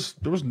Row,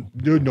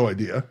 you had no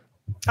idea.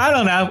 I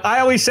don't know. I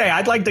always say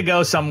I'd like to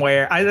go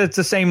somewhere. It's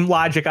the same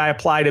logic I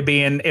apply to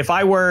being, if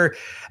I were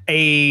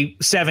a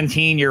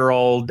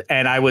 17-year-old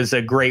and I was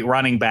a great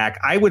running back,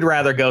 I would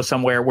rather go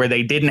somewhere where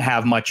they didn't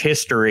have much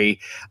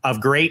history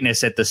of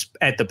greatness at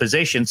the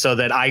position, so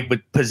that I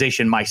would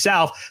position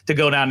myself to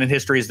go down in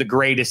history as the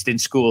greatest in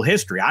school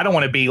history. I don't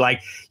want to be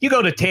like, you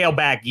go to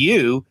tailback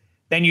U,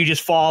 then you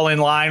just fall in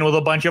line with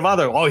a bunch of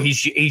other. Oh,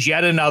 he's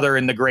yet another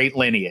in the great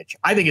lineage.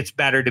 I think it's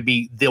better to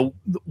be the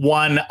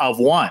one of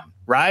one,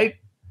 right?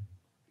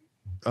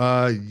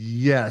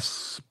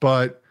 Yes,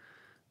 but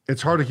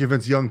it's hard to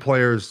convince young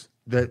players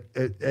that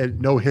at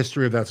no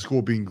history of that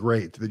school being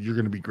great, that you're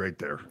going to be great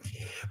there.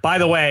 By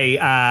the way,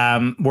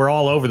 we're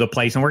all over the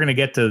place, and we're going to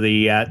get to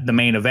the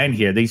main event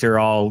here. These are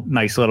all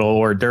nice little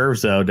hors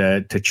d'oeuvres, though,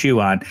 to chew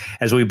on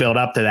as we build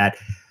up to that.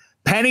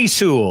 Penei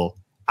Sewell.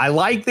 I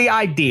like the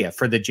idea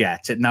for the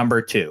Jets at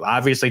number 2.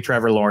 Obviously,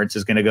 Trevor Lawrence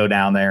is going to go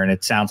down there, and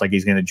it sounds like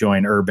he's going to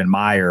join Urban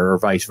Meyer or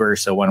vice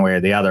versa, one way or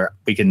the other.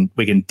 We can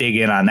dig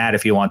in on that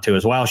if you want to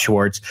as well,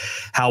 Schwartz,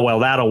 how well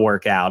that'll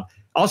work out.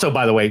 Also,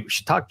 by the way, we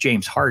should talk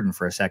James Harden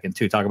for a second,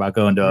 too. Talk about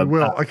going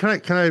to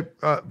Can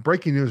I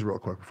breaking news real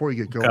quick before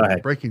you get going? Go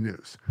ahead. Breaking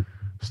news.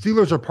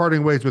 Steelers are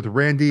parting ways with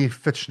Randy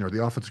Fichtner,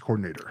 the offensive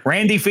coordinator.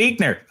 Randy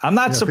Fichtner. I'm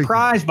not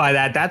surprised by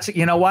that. That's,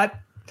 you know what?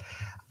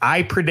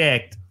 I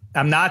predict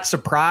I'm not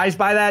surprised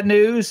by that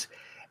news.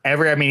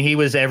 He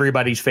was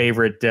everybody's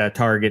favorite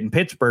target in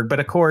Pittsburgh, but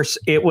of course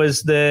it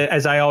was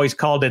as I always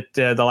called it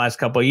the last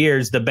couple of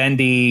years, the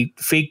Bendy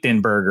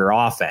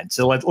Fichtenberger offense.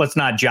 So let's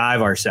not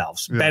jive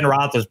ourselves. Yeah. Ben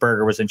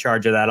Roethlisberger was in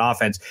charge of that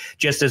offense,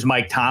 just as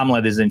Mike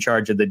Tomlin is in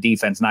charge of the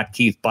defense, not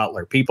Keith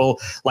Butler.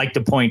 People like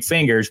to point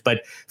fingers,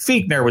 but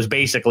Fichtner was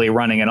basically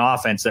running an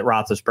offense that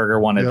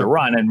Roethlisberger wanted to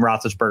run, and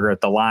Roethlisberger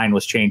at the line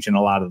was changing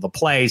a lot of the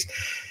plays.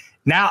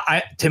 Now,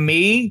 to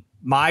me,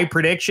 my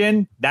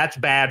prediction, that's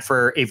bad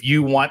for if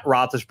you want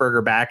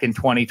Roethlisberger back in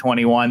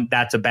 2021.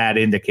 That's a bad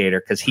indicator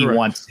because he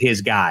wants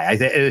his guy.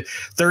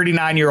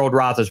 39-year-old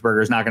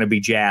Roethlisberger is not going to be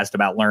jazzed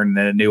about learning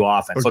a new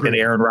offense. Look at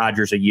Aaron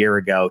Rodgers a year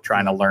ago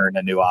trying to learn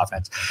a new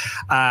offense.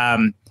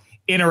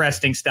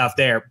 Interesting stuff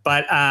there.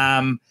 But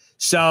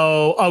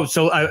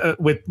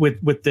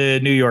with the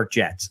New York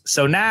Jets.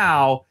 So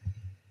now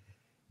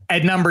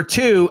at number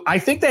 2, I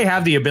think they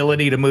have the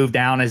ability to move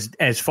down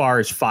as far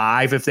as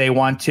 5 if they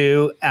want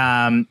to.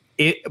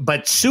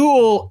 But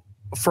Sewell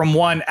from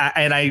one,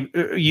 and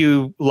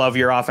you love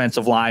your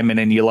offensive lineman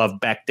and you love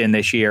Becton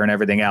this year and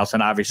everything else,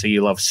 and obviously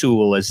you love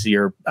Sewell as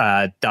your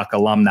Duck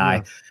alumni.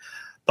 Yeah.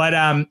 But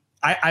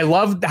I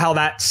love how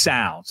that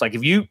sounds. Like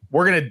we're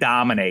going to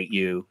dominate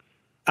you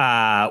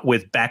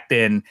with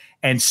Becton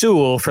and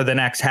Sewell for the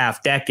next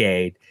half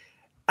decade.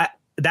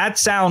 That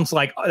sounds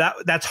like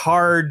that's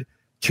hard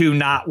to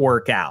not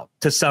work out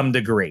to some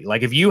degree.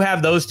 Like if you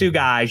have those two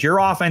guys, your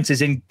offense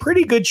is in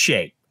pretty good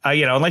shape.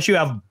 Unless you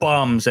have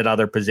bums at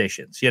other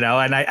positions, and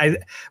I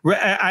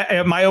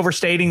am I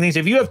overstating things?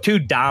 If you have 2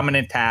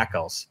 dominant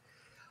tackles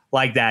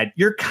like that,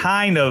 you're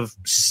kind of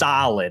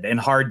solid and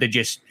hard to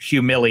just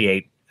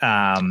humiliate.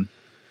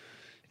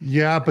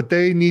 Yeah, but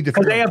they need to.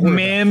 They have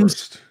Mims.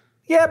 First.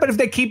 Yeah, but if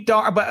they keep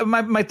but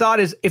my thought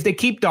is if they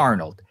keep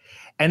Darnold,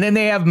 and then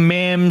they have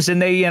Mims,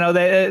 and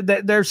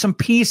there's some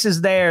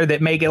pieces there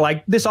that make it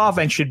like this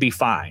offense should be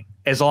fine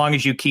as long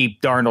as you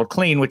keep Darnold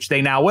clean, which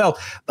they now will.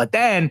 But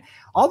then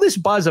all this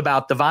buzz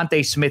about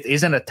Devontae Smith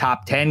isn't a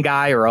top 10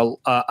 guy or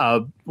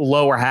a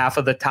lower half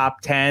of the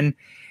top 10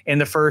 in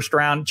the first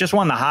round. Just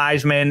won the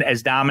Heisman,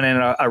 as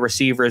dominant a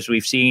receiver as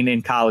we've seen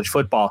in college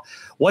football.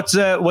 What's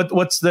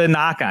the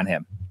knock on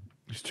him?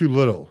 He's too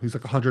little. He's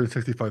like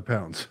 165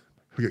 pounds.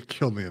 He'll get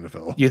killed in the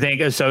NFL. You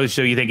think so?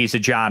 So you think he's a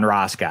John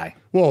Ross guy?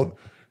 Well,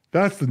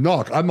 that's the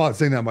knock. I'm not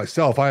saying that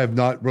myself. I have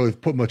not really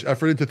put much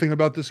effort into thinking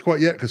about this quite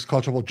yet because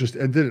college football just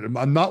ended.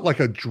 I'm not like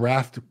a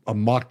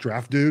mock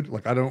draft dude.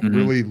 Like I don't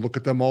really look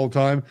at them all the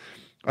time.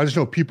 I just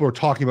know people are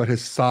talking about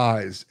his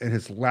size and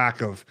his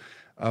lack of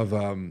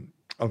kind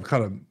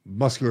of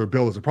muscular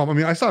build as a problem.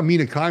 I mean, I saw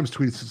Mina Kimes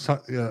tweet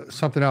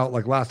something out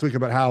like last week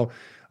about how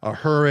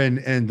her and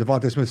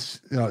Devontae Smith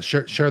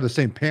share the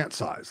same pant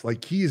size.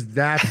 Like he's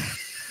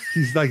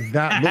like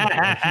that little.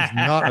 Like, he's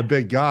not a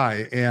big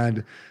guy,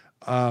 and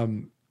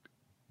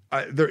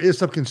there is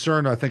some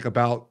concern, I think,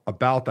 about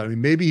that. I mean,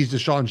 maybe he's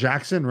Deshaun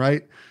Jackson,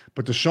 right?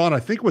 But Deshaun,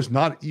 I think, was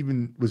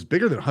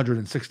bigger than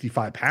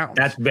 165 pounds.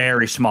 That's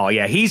very small.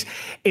 Yeah,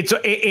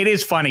 it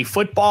is funny.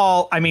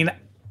 Football, I mean,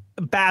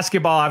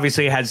 basketball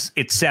obviously has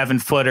its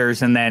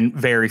 7-footers, and then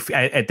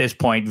at this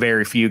point,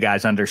 very few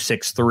guys under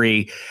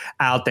 6'3"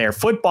 out there.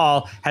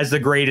 Football has the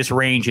greatest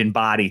range in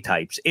body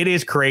types. It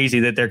is crazy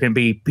that there can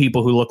be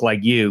people who look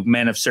like you,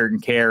 men of certain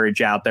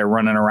carriage out there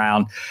running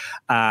around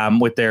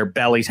with their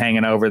bellies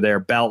hanging over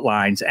their belt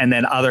lines, and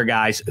then other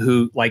guys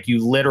who, like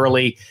you,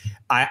 literally,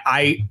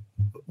 I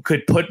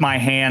could put my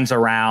hands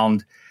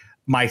around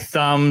my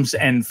thumbs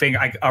and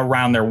finger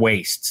around their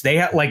waists. They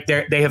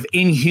have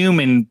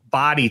inhuman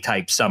body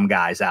types. Some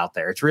guys out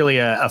there. It's really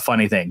a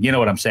funny thing. You know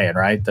what I'm saying,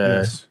 right?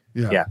 Yes.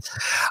 Yeah.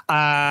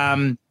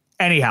 And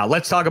Anyhow,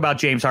 let's talk about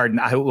James Harden,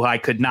 who I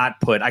couldn't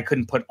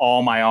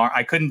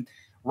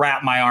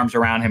wrap my arms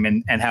around him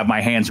and have my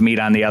hands meet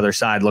on the other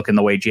side looking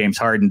the way James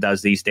Harden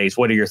does these days.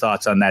 What are your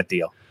thoughts on that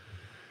deal?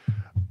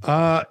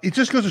 It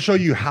just goes to show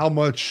you how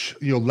much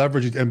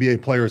leverage these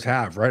NBA players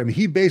have, right? I mean,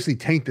 he basically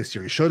tanked this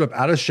year. He showed up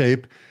out of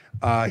shape.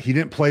 He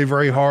didn't play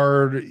very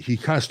hard. He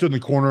kind of stood in the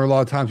corner a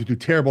lot of times. He threw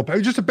terrible. He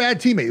was just a bad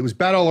teammate. It was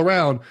bad all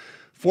around.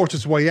 Forced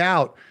his way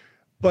out.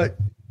 But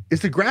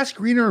is the grass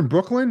greener in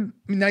Brooklyn?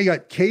 I mean, now you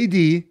got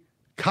KD,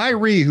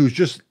 Kyrie, who's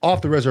just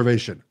off the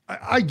reservation.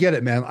 I get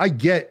it, man. I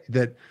get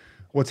that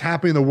what's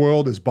happening in the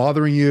world is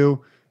bothering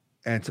you.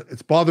 And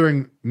it's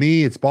bothering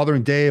me. It's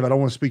bothering Dave. I don't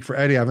want to speak for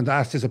Eddie. I haven't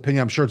asked his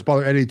opinion. I'm sure it's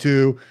bothering Eddie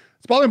too.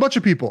 It's bothering a bunch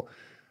of people.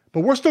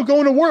 But we're still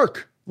going to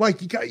work.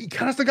 Like, you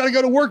kind of still got to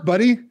go to work,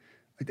 buddy.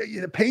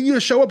 They're paying you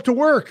to show up to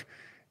work.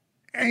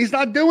 And he's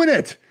not doing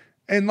it.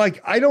 And, like,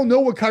 I don't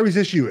know what Kyrie's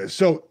issue is.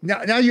 So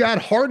now you add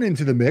Harden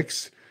into the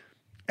mix.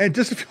 And it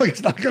doesn't feel like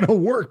it's not going to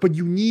work. But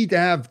you need to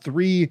have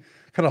 3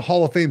 kind of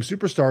Hall of Fame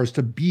superstars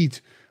to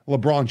beat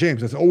LeBron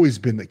James. That's always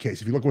been the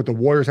case. If you look at what the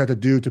Warriors had to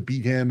do to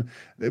beat him,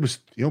 it was,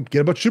 get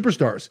a bunch of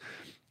superstars.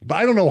 But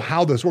I don't know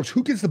how this works.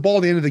 Who gets the ball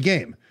at the end of the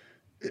game?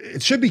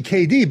 It should be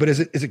KD, but is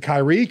it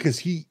Kyrie? Because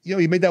he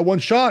made that one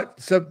shot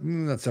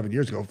not 7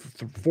 years ago,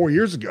 4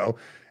 years ago.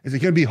 Is it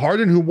going to be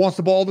Harden who wants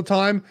the ball all the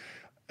time?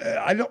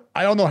 I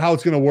don't know how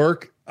it's going to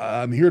work.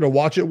 I'm here to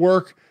watch it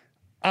work.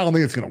 I don't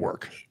think it's going to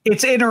work.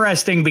 It's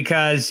interesting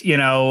because,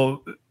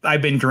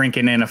 I've been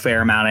drinking in a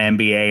fair amount of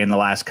NBA in the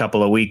last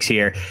couple of weeks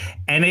here.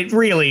 And it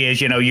really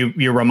is,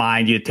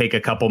 you take a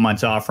couple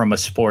months off from a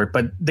sport.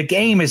 But the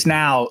game is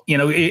now,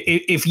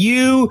 if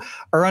you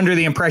are under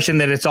the impression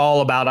that it's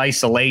all about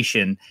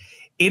isolation,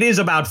 it is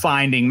about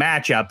finding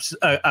matchups,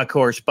 of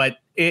course. But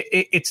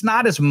it's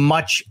not as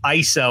much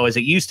ISO as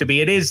it used to be.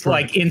 It is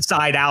like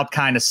inside out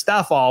kind of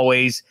stuff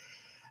always.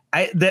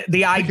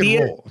 The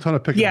idea, a ton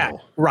of pick and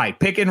roll. Right,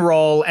 pick and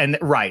roll, and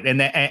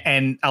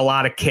a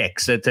lot of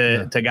kicks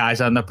to guys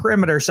on the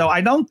perimeter. So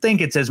I don't think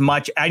it's as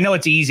much. I know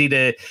it's easy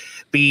to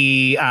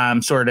be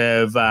sort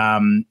of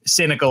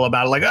cynical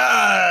about it, like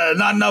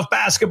not enough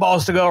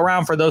basketballs to go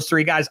around for those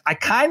 3 guys. I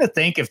kind of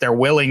think if they're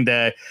willing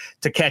to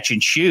catch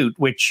and shoot,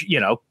 which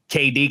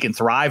KD can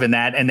thrive in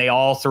that, and they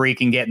all 3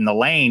 can get in the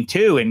lane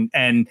too,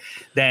 and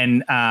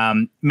then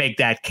make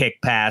that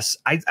kick pass.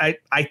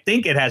 I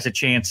think it has a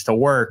chance to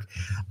work.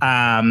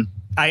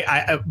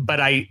 But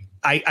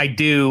I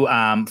do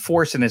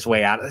forcing his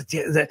way out.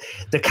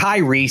 The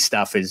Kyrie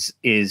stuff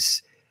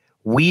is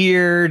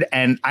weird,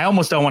 and I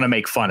almost don't want to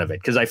make fun of it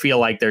because I feel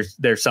like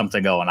there's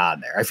something going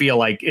on there. I feel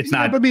like it's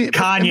not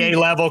Kanye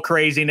level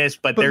craziness,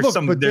 but there's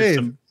some.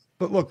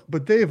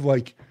 But Dave,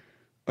 like,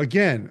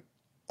 again,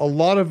 a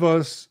lot of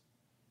us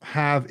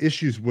have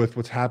issues with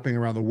what's happening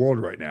around the world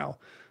right now.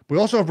 We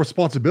also have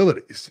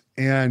responsibilities,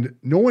 and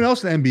no one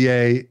else in the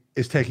NBA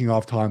is taking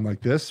off time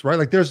like this, right?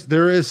 Like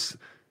there is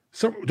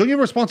some. Don't you have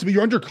a responsibility?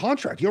 You're under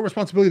contract. You have a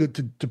responsibility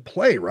to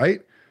play,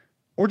 right?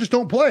 Or just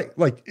don't play.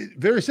 Like,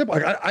 very simple.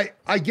 Like,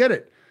 I get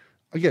it.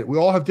 I get it. We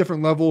all have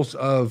different levels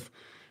of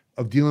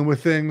dealing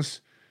with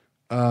things.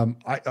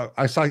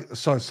 I saw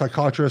a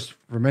psychiatrist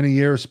for many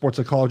years, sports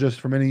psychologist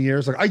for many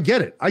years. Like, I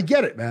get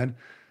it, man.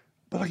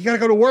 But like, you got to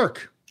go to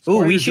work.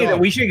 Oh, we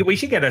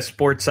should get a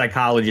sports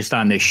psychologist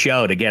on this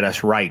show to get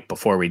us right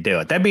before we do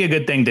it. That'd be a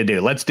good thing to do.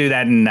 Let's do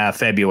that in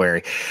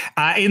February.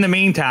 In the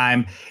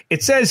meantime,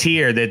 it says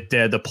here that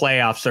the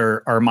playoffs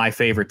are my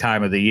favorite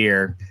time of the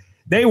year.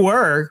 They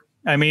were.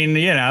 I mean,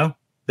 are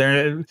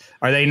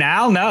they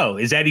now? No.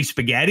 Is Eddie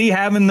Spaghetti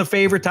having the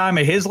favorite time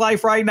of his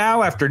life right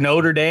now after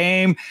Notre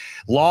Dame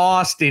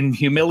lost in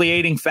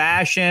humiliating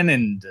fashion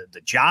and the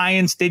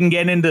Giants didn't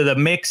get into the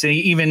mix,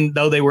 even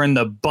though they were in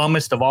the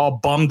bummest of all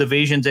bum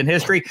divisions in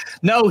history?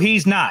 No,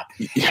 he's not.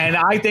 And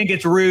I think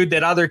it's rude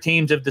that other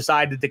teams have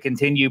decided to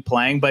continue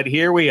playing, but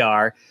here we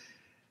are.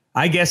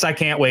 I guess I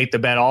can't wait to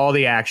bet all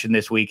the action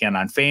this weekend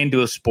on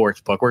FanDuel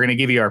Sportsbook. We're going to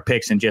give you our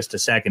picks in just a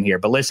second here,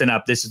 but listen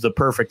up. This is the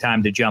perfect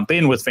time to jump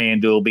in with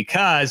FanDuel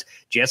because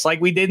just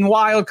like we did in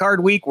Wild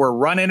Card Week, we're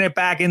running it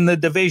back in the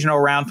divisional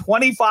round.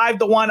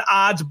 25-1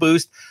 odds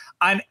boost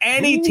on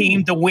any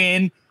team to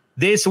win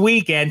this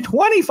weekend.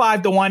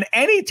 25-1,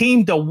 any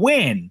team to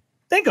win.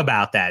 Think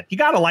about that. You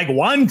got to like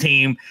one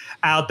team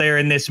out there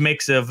in this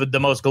mix of the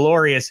most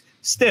glorious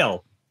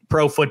still.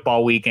 Pro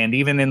football weekend,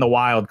 even in the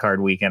wild card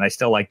weekend. I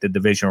still like the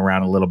divisional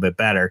round a little bit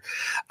better.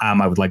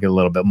 I would like it a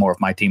little bit more if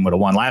my team would have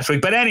won last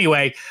week. But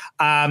anyway,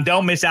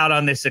 don't miss out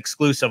on this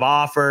exclusive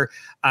offer.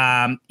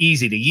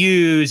 Easy to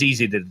use,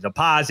 easy to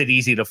deposit,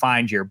 easy to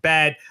find your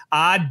bet.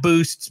 Odd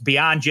boosts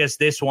beyond just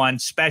this one.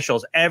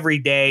 Specials every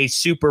day.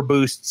 Super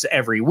boosts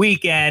every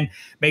weekend.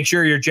 Make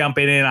sure you're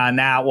jumping in on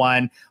that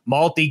one.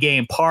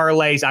 Multi-game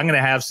parlays. I'm going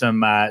to have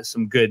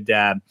some good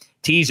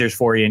teasers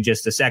for you in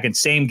just a second.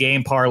 Same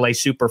game parlay,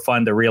 super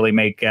fun to really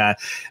make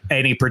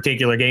any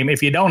particular game.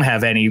 If you don't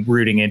have any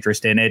rooting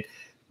interest in it,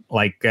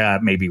 like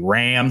maybe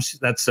Rams.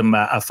 That's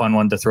a fun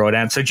one to throw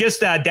down. So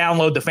just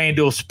download the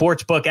FanDuel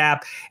Sportsbook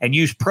app and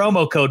use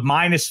promo code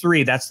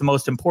 -3. That's the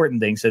most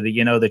important thing, so that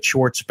you know that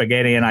Schwartz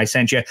Spaghetti and I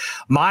sent you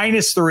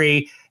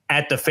 -3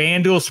 at the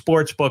FanDuel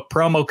Sportsbook,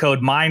 promo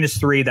code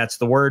 -3. That's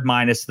the word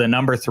minus the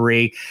number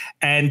 3.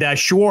 And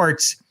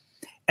Schwartz,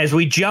 as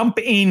we jump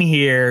in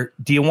here,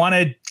 do you want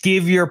to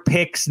give your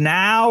picks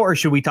now, or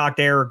should we talk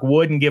to Eric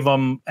Wood and give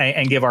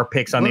our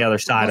picks on the other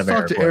side of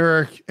Eric? Let's talk to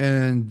Eric,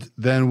 and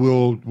then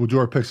we'll do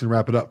our picks and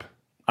wrap it up.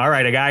 All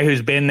right, a guy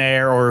who's been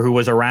there or who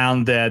was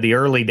around the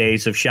early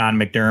days of Sean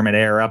McDermott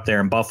era up there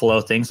in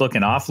Buffalo. Things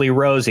looking awfully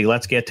rosy.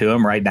 Let's get to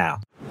him right now.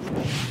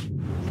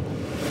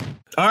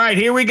 All right,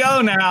 here we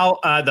go now.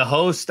 The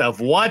host of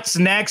What's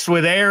Next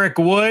with Eric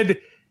Wood.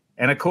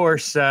 And, of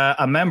course,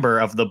 a member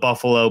of the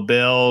Buffalo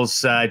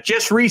Bills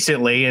just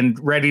recently, and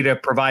ready to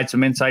provide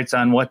some insights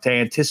on what to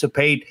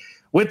anticipate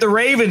with the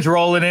Ravens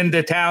rolling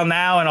into town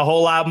now and a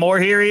whole lot more.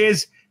 Here he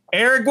is,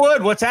 Eric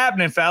Wood. What's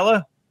happening,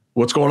 fella?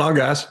 What's going on,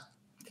 guys?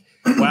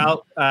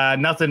 Well,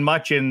 nothing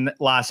much in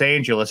Los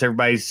Angeles.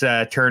 Everybody's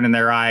turning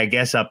their eye, I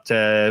guess, up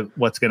to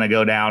what's going to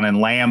go down in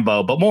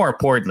Lambeau. But more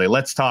importantly,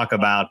 let's talk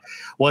about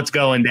what's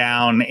going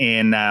down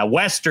in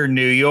Western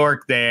New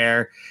York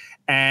there.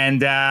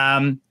 And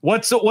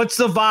what's the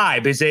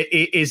vibe?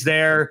 Is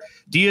there?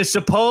 Do you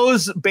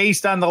suppose,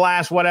 based on the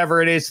last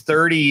whatever it is,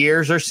 30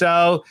 years or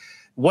so,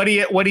 what do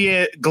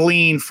you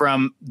glean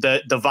from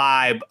the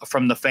vibe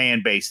from the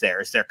fan base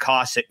there? Is there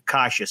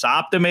cautious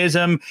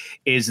optimism?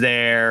 Is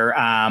there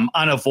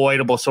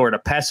unavoidable sort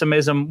of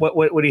pessimism?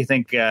 What do you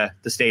think the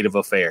state of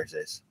affairs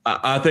is?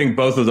 I think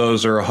both of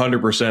those are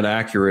 100%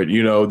 accurate.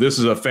 You know, this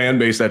is a fan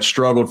base that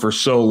struggled for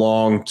so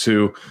long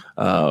to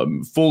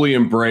fully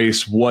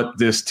embrace what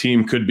this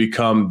team could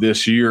become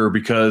this year,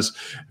 because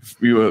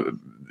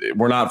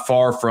we're not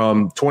far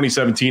from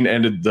 2017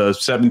 ended the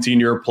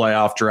 17-year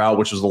playoff drought,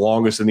 which was the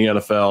longest in the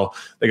NFL.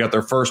 They got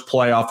their first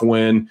playoff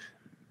win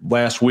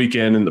last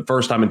weekend, and the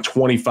first time in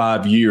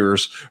 25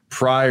 years.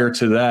 Prior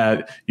to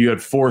that, you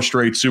had 4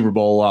 straight Super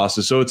Bowl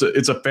losses. So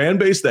it's a fan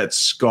base that's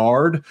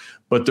scarred,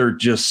 but they're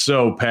just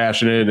so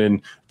passionate.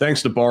 And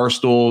thanks to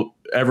Barstool,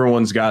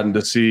 everyone's gotten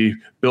to see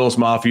Bills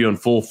Mafia in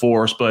full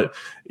force. But,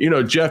 you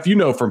know, Jeff, you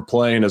know from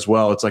playing as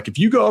well, it's like if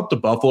you go up to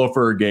Buffalo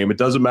for a game, it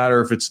doesn't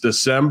matter if it's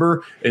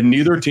December and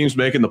neither team's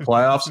making the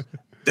playoffs.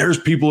 There's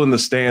people in the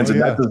stands,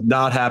 and that does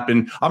not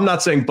happen. I'm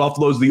not saying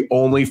Buffalo's the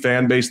only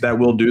fan base that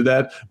will do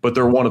that, but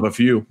they're one of a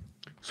few.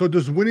 So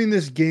does winning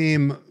this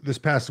game this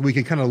past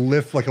weekend kind of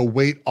lift like a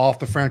weight off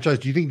the franchise?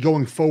 Do you think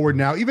going forward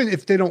now, even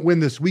if they don't win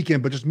this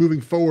weekend, but just moving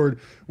forward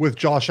with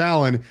Josh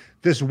Allen,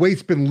 this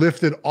weight's been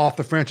lifted off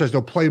the franchise?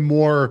 They'll play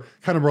more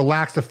kind of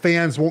relaxed. The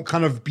fans won't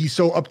kind of be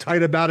so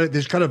uptight about it.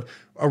 There's kind of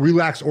a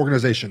relaxed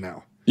organization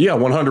now. Yeah,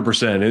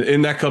 100%.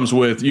 And that comes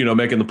with, you know,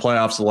 making the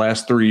playoffs the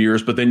last 3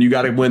 years, but then you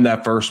got to win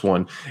that first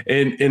one.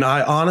 And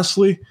I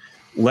honestly,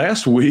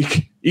 last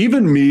week,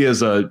 even me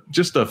as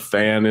just a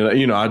fan, and,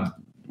 you know, I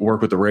work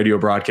with the radio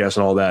broadcast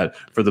and all that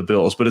for the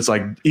Bills, but it's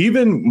like,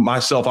 even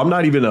myself, I'm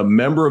not even a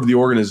member of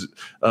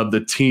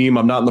the team.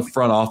 I'm not in the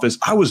front office.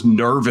 I was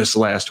nervous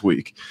last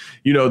week.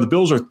 You know, the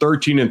Bills are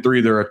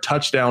 13-3. They're a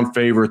touchdown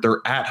favorite.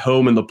 They're at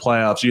home in the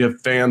playoffs. You have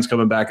fans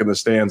coming back in the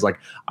stands. Like,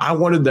 I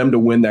wanted them to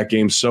win that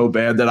game so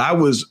bad that I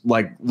was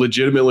like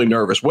legitimately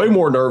nervous, way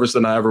more nervous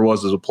than I ever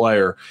was as a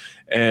player.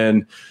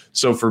 And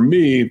so for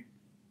me,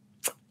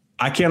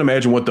 I can't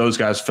imagine what those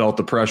guys felt,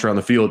 the pressure on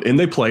the field, and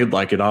they played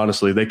like it,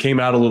 honestly. They came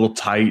out a little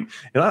tight.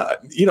 And,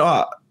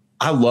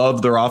 I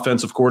love their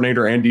offensive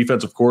coordinator and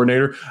defensive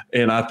coordinator,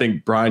 and I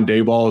think Brian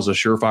Daboll is a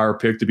surefire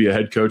pick to be a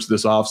head coach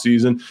this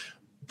offseason.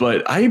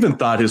 But I even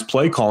thought his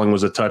play calling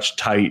was a touch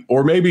tight.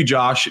 Or maybe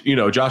Josh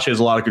has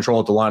a lot of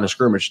control at the line of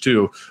scrimmage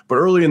too. But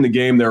early in the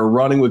game, they were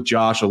running with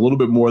Josh a little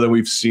bit more than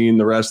we've seen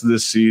the rest of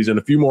this season.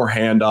 A few more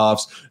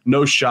handoffs,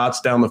 no shots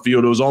down the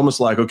field. It was almost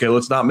like, okay,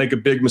 let's not make a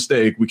big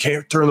mistake. We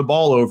can't turn the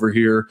ball over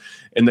here.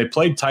 And they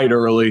played tight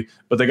early,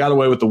 but they got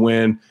away with the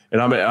win.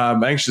 And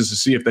I'm anxious to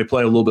see if they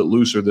play a little bit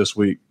looser this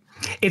week.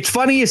 It's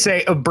funny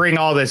you bring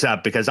all this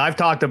up, because I've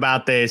talked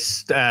about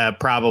this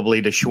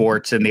probably to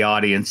Schwartz and the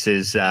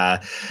audience's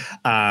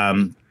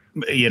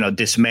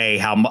dismay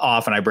how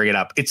often I bring it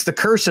up. It's the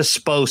curse of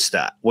supposed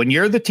to. When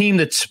you're the team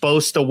that's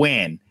supposed to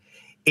win,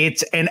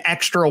 it's an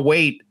extra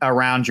weight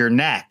around your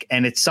neck,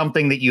 and it's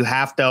something that you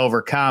have to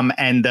overcome.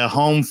 And the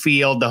home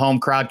field, the home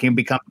crowd can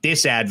become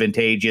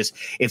disadvantageous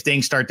if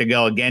things start to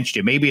go against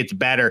you. Maybe it's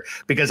better,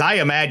 because I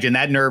imagine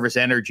that nervous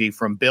energy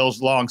from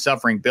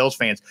long-suffering Bills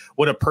fans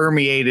would have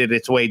permeated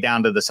its way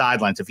down to the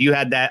sidelines if you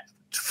had that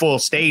full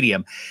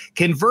stadium.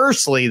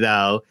 Conversely,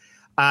 though,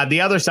 the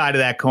other side of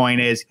that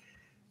coin is,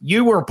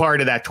 you were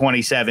part of that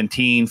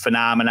 2017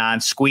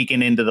 phenomenon,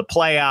 squeaking into the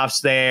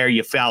playoffs there.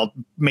 You felt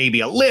maybe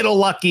a little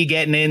lucky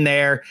getting in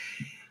there.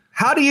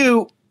 How do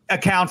you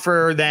account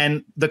for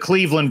then the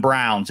Cleveland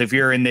Browns if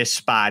you're in this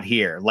spot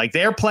here? Like,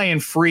 they're playing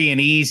free and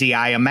easy,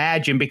 I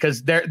imagine,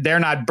 because they're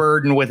not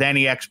burdened with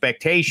any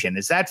expectation.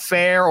 Is that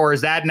fair, or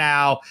is that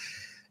now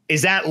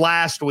Is that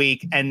last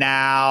week? And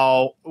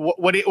now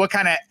what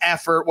kind of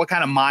effort, what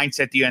kind of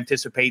mindset do you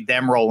anticipate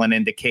them rolling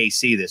into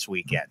KC this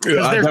weekend?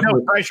 Because there's no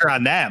pressure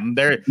on them.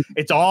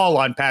 It's all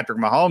on Patrick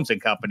Mahomes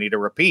and company to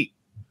repeat.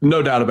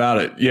 No doubt about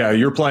it. Yeah,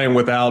 you're playing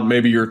without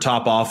maybe your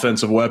top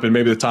offensive weapon,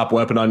 maybe the top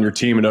weapon on your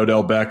team in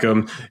Odell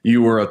Beckham.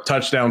 You were a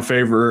touchdown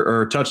favorite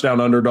or touchdown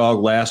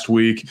underdog last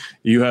week.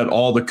 You had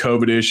all the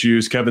COVID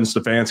issues. Kevin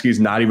Stefanski's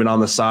not even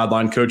on the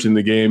sideline coaching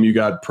the game. You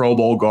got Pro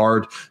Bowl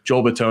guard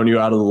Joel Bitonio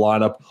out of the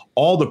lineup.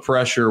 All the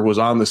pressure was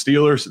on the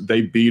Steelers.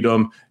 They beat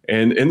them,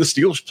 and the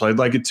Steelers played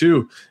like it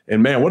too.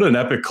 And, man, what an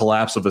epic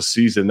collapse of a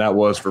season that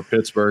was for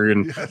Pittsburgh.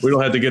 And we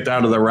don't have to get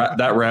down to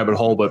that rabbit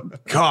hole,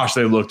 but, gosh,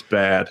 they looked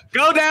bad.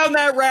 Go down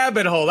that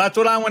rabbit hole. That's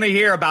what I want to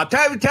hear about.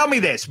 Tell me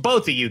this.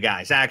 Both of you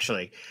guys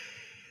actually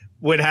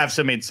would have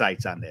some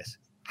insights on this.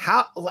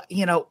 How,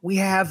 we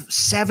have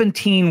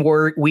 17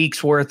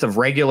 weeks worth of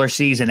regular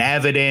season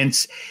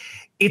evidence.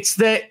 It's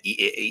the,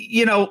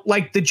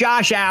 like the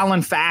Josh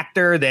Allen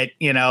factor that,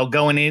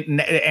 going in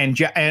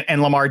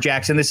and Lamar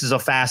Jackson, this is a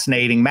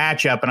fascinating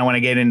matchup. And I want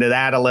to get into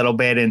that a little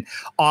bit and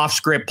off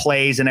script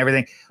plays and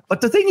everything.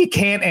 But the thing you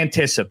can't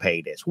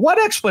anticipate is what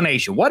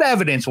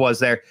evidence was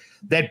there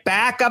that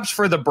backups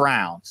for the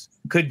Browns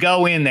could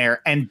go in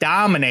there and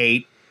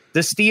dominate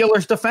the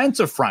Steelers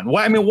defensive front?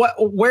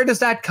 Where does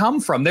that come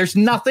from? There's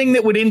nothing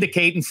that would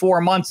indicate in 4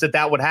 months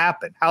that would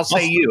happen. How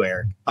say you,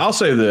 Eric? I'll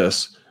say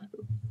this.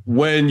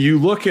 When you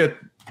look at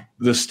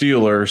the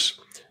Steelers,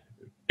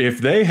 if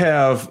they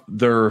have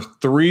their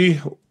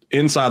 3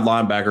 inside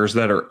linebackers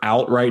that are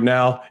out right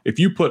now, if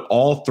you put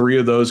all 3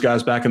 of those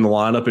guys back in the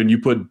lineup and you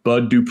put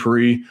Bud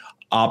Dupree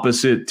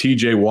opposite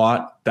TJ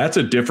Watt, that's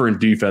a different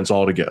defense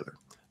altogether.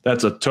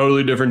 That's a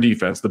totally different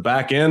defense. The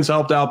back end's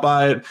helped out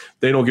by it.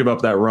 They don't give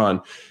up that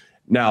run.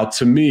 Now,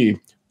 to me,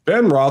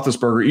 Ben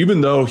Roethlisberger,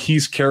 even though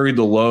he's carried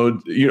the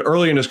load,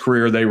 early in his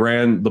career, they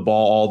ran the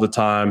ball all the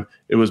time.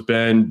 It was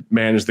Ben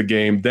managed the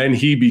game. Then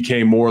he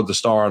became more of the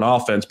star on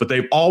offense, but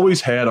they've always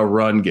had a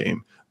run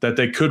game that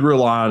they could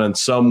rely on in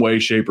some way,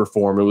 shape, or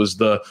form. It was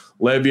the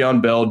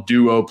Le'Veon Bell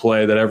duo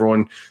play that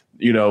everyone,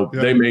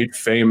 they made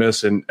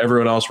famous, and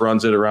everyone else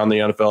runs it around the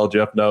NFL.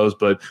 Jeff knows,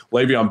 but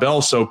Le'Veon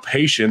Bell's so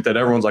patient that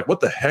everyone's like, what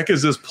the heck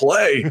is this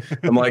play?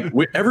 I'm like,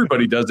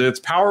 everybody does it.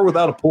 It's power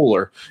without a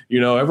puller.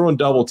 Everyone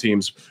double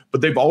teams, but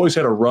they've always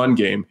had a run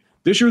game.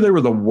 This year, they were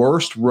the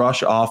worst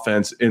rush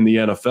offense in the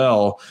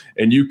NFL,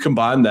 and you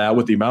combine that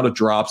with the amount of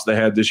drops they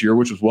had this year,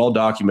 which was well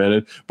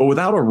documented, but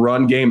without a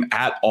run game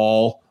at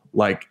all,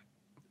 like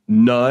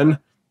none.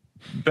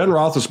 Ben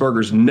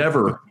Roethlisberger's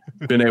never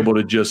been able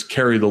to just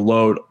carry the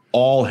load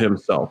all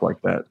himself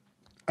like that.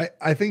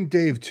 I think,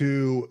 Dave,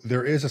 too,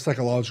 there is a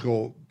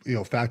psychological,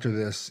 factor to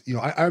this.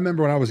 I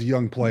remember when I was a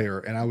young player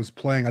and I was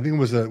playing, I think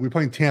we were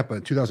playing Tampa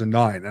in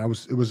 2009, and it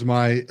was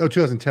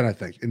 2010, I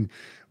think. And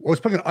I was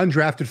playing an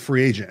undrafted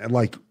free agent at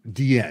like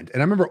D end.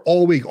 And I remember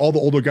all week, all the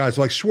older guys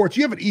were like, Schwartz,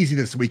 you have it easy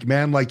this week,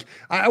 man. Like,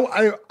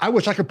 I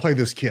wish I could play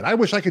this kid. I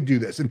wish I could do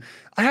this. And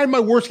I had my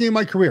worst game of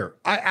my career.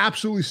 I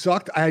absolutely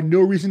sucked. I had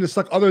no reason to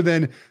suck other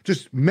than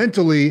just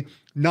mentally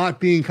not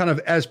being kind of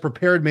as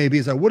prepared maybe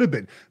as I would have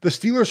been. The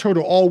Steelers hurt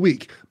all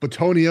week.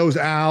 Bitonio's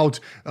out.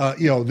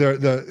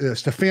 The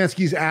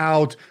Stefanski's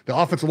out. The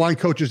offensive line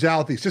coach is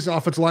out. The assistant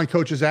offensive line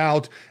coach is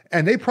out.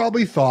 And they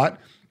probably thought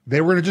they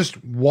were going to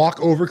just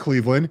walk over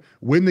Cleveland,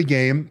 win the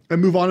game,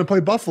 and move on and play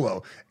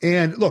Buffalo.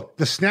 And look,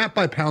 the snap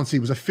by Pouncey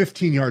was a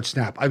 15-yard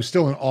snap. I was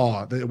still in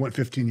awe that it went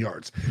 15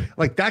 yards.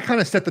 Like, that kind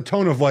of set the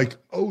tone of like,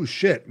 oh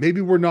shit, maybe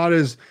we're not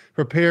as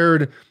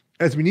prepared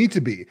as we need to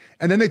be.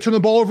 And then they turn the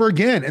ball over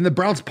again, and the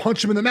Browns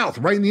punch him in the mouth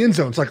right in the end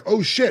zone. It's like,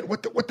 oh shit,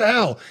 what the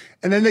hell?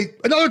 And then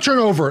another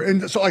turnover.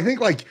 And so I think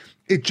like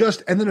it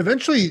just, and then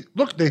eventually,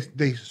 look,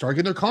 they start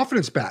getting their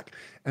confidence back.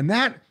 And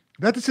that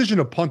decision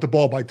to punt the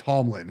ball by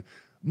Tomlin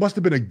must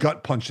have been a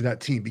gut punch to that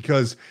team,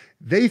 because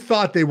they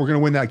thought they were going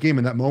to win that game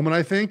in that moment,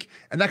 I think.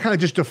 And that kind of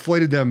just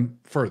deflated them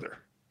further.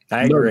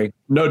 I agree.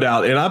 No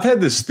doubt. And I've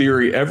had this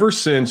theory ever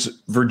since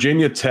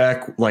Virginia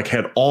Tech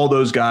had all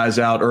those guys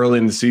out early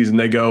in the season.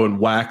 They go and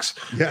wax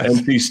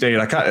NC State.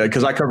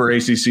 Because I cover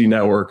ACC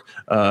Network,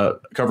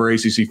 cover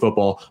ACC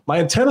football. My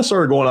antenna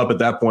started going up at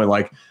that point.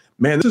 Like,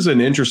 man, this is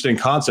an interesting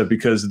concept,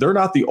 because they're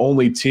not the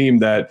only team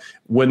that,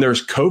 when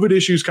there's COVID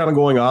issues kind of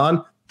going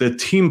on, the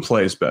team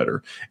plays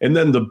better. And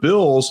then the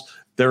Bills,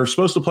 they're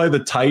supposed to play the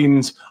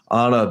Titans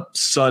on a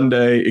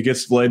Sunday. It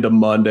gets delayed to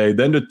Monday,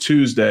 then to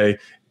Tuesday.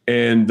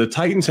 And the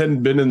Titans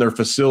hadn't been in their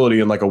facility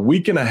in like a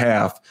week and a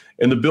half,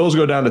 and the Bills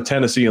go down to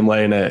Tennessee and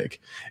lay an egg.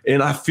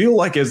 And I feel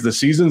like as the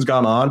season's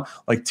gone on,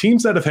 like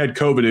teams that have had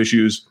COVID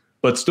issues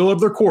but still have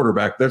their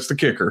quarterback, that's the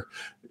kicker.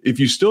 If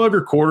you still have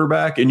your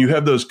quarterback and you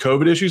have those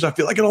COVID issues, I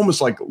feel like it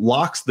almost like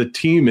locks the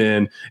team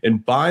in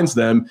and binds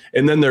them.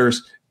 And then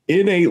there's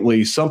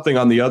innately something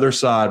on the other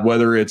side,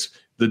 whether it's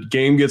the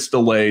game gets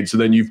delayed, so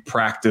then you've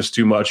practiced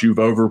too much, you've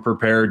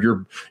over-prepared,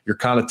 you're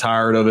kind of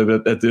tired of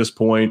it at this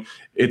point.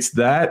 It's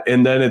that,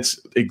 and then it's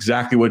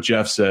exactly what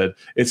Jeff said.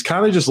 It's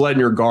kind of just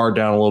letting your guard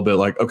down a little bit,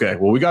 like, okay,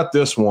 well, we got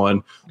this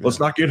one. Let's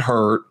not get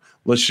hurt.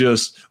 Let's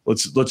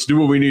do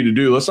what we need to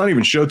do. Let's not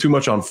even show too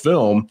much on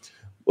film.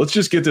 let's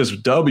just get this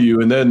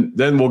W, and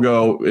then we'll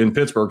go, in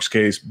Pittsburgh's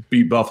case,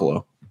 beat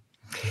Buffalo.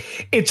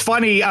 It's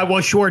funny.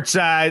 Well, Schwartz,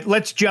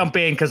 let's jump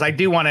in because I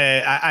do want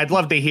to. I'd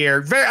love to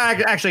hear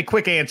actually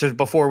quick answers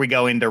before we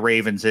go into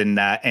Ravens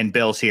and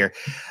Bills here.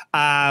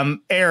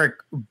 Eric,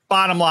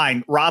 bottom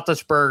line,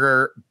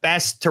 Roethlisberger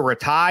best to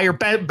retire,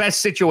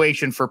 best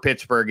situation for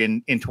Pittsburgh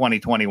in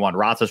 2021.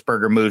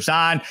 Roethlisberger moves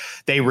on.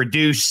 They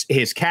reduce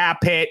his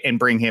cap hit and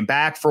bring him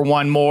back for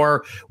one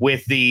more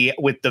with the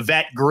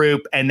vet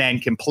group, and then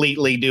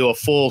completely do a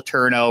full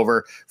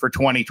turnover for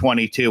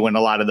 2022 when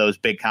a lot of those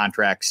big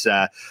contracts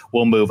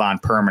will move on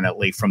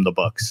permanently from the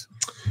books.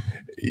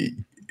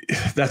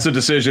 That's a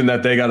decision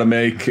that they got to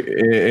make.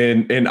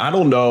 And I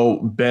don't know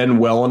Ben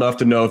well enough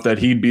to know if that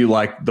he'd be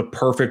like the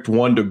perfect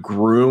one to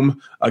groom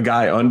a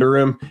guy under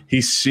him.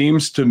 He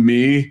seems to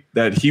me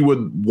that he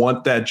would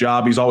want that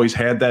job. He's always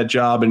had that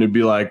job, and it'd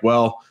be like,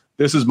 well,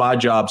 this is my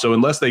job. So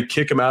unless they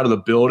kick him out of the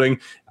building,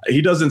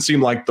 he doesn't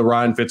seem like the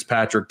Ryan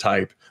Fitzpatrick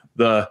type.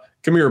 The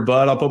come here,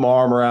 bud, I'll put my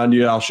arm around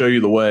you, I'll show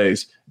you the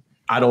ways.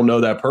 I don't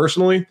know that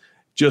personally.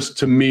 Just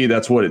to me,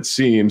 that's what it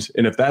seems.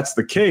 And if that's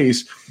the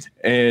case,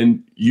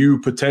 and you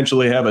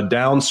potentially have a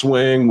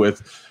downswing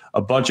with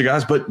a bunch of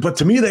guys, but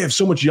to me, they have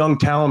so much young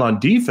talent on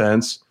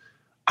defense.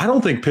 I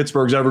don't think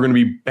Pittsburgh's ever going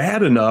to be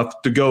bad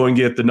enough to go and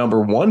get the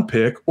number 1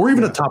 pick or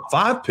even a top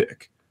 5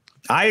 pick.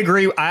 I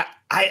agree. I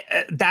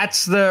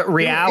that's the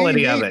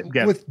reality of it.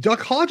 Yeah. With Duck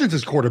Hodgins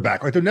as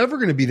quarterback, like they're never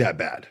going to be that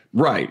bad.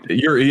 Right.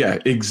 Yeah,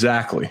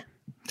 exactly.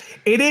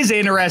 It is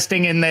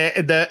interesting in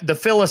the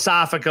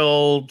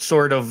philosophical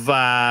sort of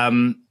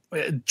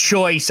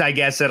choice, I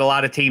guess, that a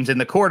lot of teams in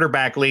the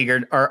quarterback league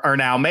are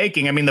now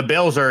making. I mean, the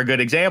Bills are a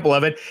good example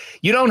of it.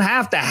 You don't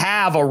have to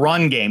have a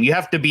run game. You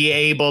have to be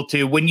able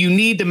to, when you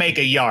need to make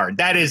a yard,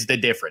 that is the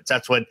difference.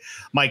 That's what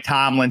Mike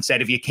Tomlin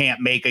said. If you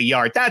can't make a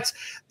yard, that's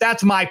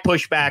my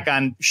pushback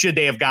on should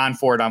they have gone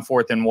for it on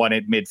 4th and 1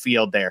 at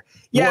midfield there.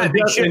 Yeah,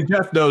 well, and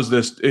Jeff knows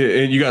this,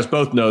 and you guys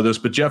both know this,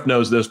 but Jeff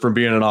knows this from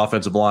being an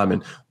offensive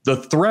lineman. The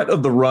threat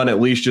of the run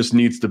at least just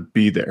needs to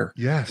be there.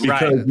 Yes.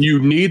 Because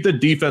you need the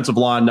defensive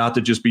line not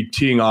to just be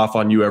teeing off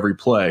on you every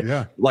play.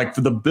 Yeah. Like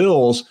the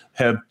Bills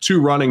have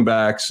 2 running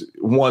backs,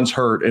 one's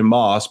hurt in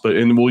Moss,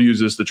 and we'll use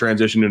this to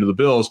transition into the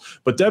Bills.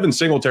 But Devin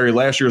Singletary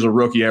last year as a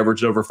rookie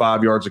averaged over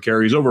 5 yards a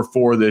carry. He's over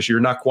 4 this year,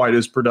 not quite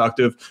as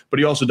productive, but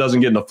he also doesn't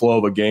get in the flow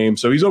of a game.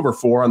 So he's over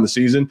 4 on the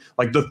season.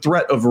 Like the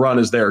threat of run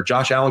is there.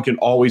 Josh Allen can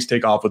always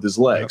take off with his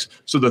legs.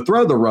 Yep. So the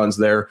threat of the run's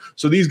there.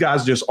 So these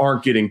guys just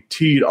aren't getting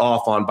teed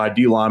off on by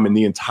D linemen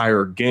the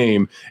entire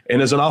game.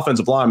 And as an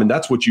offensive lineman,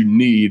 that's what you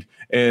need.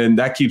 And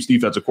that keeps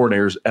defensive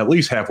coordinators at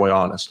least halfway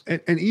honest.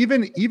 And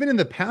even in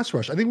the pass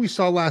rush, I think we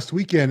saw last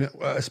weekend,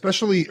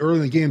 especially early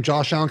in the game,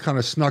 Josh Allen kind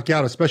of snuck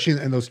out,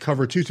 especially in those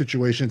cover 2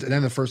 situations. And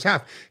then the first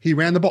half, he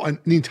ran the ball. And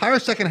the entire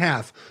second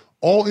half,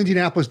 all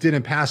Indianapolis did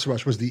in pass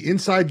rush was the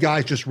inside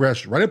guys just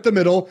rushed right up the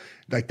middle.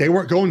 Like they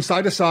weren't going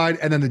side to side.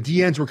 And then the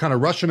D ends were kind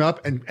of rushing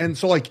up. And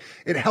so like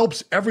it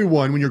helps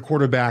everyone when your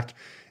quarterback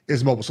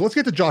is mobile. So let's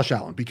get to Josh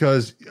Allen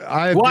because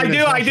I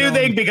do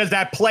think because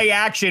that play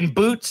action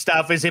boot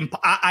stuff is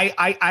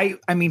I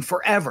mean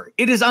forever.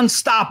 It is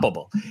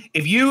unstoppable.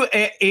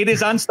 It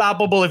is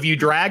unstoppable if you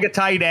drag a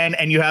tight end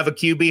and you have a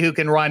QB who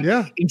can run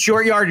in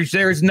short yardage.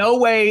 There is no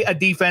way a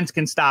defense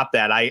can stop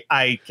that.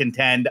 I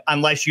contend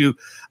unless you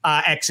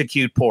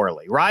execute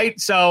poorly, right?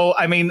 So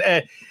I mean.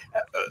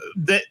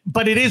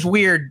 But it is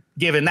weird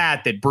given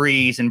that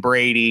Breeze and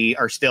Brady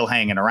are still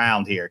hanging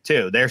around here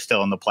too. They're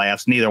still in the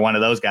playoffs. Neither one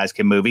of those guys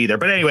can move either.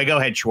 But anyway, go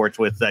ahead, Schwartz,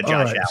 with Josh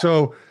Allen.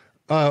 So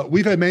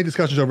we've had many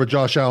discussions over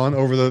Josh Allen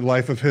over the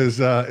life of his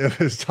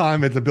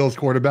time at the Bills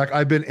quarterback.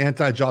 I've been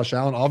anti-Josh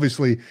Allen.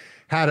 Obviously,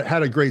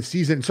 had a great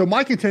season. So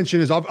my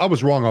contention is I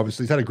was wrong.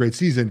 Obviously, he's had a great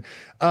season.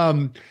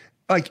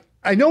 Like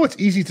I know it's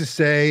easy to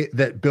say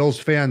that Bills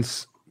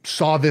fans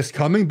saw this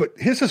coming, but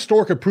his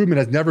historic improvement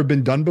has never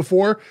been done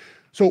before.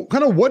 So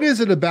kind of what is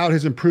it about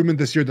his improvement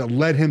this year that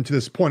led him to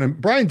this point? And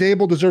Brian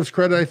Dable deserves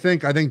credit, I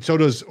think. I think so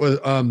does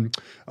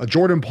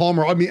Jordan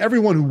Palmer. I mean,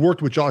 everyone who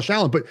worked with Josh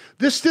Allen. But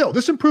this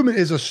improvement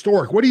is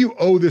historic. What do you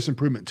owe this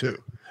improvement to?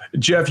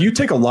 Jeff, you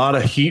take a lot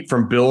of heat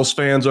from Bills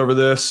fans over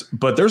this,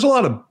 but there's a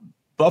lot of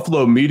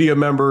Buffalo media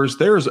members.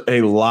 There's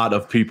a lot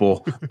of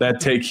people that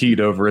take heat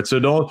over it. So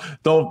don't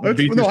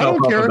beat yourself I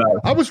don't up care. about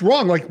it. I was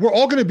wrong. Like we're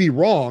all going to be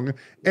wrong.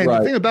 And the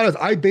thing about it is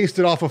I based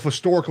it off of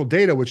historical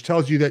data, which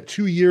tells you that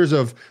 2 years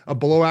of a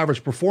below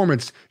average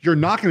performance, you're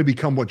not going to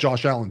become what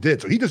Josh Allen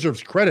did. So he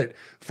deserves credit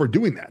for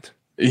doing that.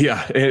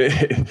 Yeah.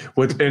 And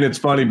it's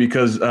funny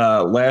because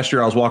last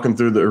year I was walking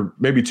through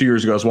maybe 2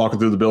 years ago, I was walking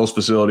through the Bills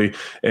facility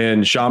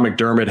and Sean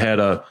McDermott had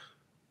a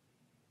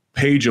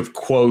page of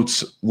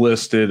quotes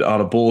listed on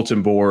a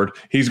bulletin board.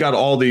 He's got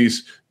all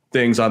these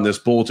things on this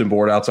bulletin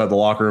board outside the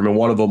locker room. And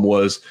one of them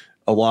was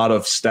a lot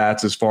of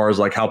stats as far as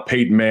like how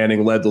Peyton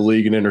Manning led the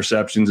league in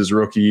interceptions his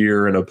rookie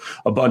year and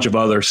a bunch of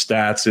other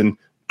stats. And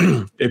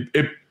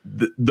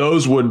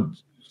those would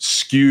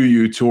skew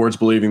you towards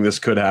believing this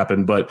could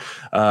happen. But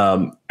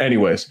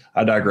anyways,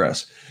 I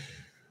digress.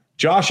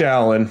 Josh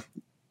Allen,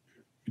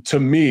 to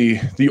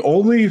me, the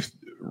only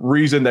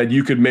reason that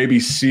you could maybe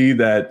see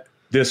that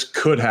this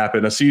could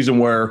happen? A season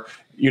where,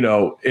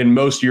 in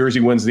most years he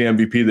wins the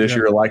MVP this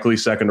year, likely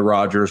second to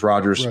Rodgers.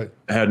 Rodgers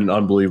had an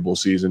unbelievable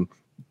season.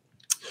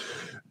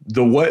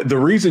 The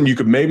reason you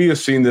could maybe have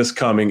seen this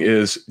coming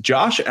is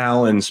Josh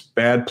Allen's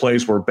bad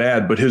plays were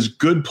bad, but his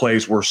good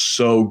plays were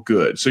so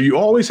good. So you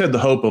always had the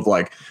hope of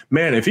like,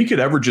 man, if he could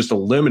ever just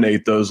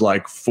eliminate those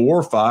like 4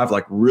 or 5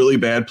 like really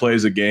bad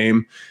plays a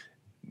game,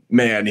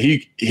 man,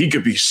 he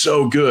could be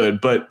so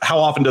good. But how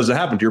often does it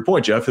happen? To your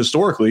point, Jeff,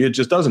 historically, it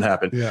just doesn't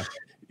happen. Yeah.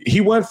 He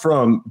went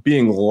from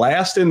being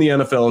last in the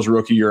NFL his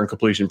rookie year in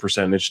completion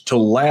percentage to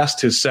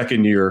last his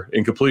second year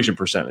in completion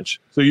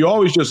percentage. So you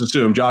always just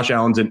assume Josh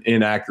Allen's an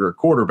inaccurate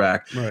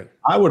quarterback. Right.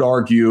 I would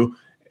argue,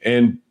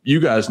 and you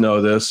guys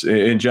know this,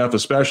 and Jeff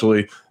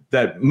especially,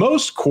 that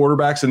most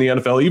quarterbacks in the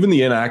NFL, even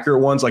the inaccurate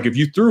ones, like if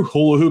you threw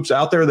hula hoops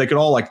out there, they could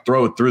all like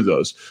throw it through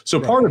those. So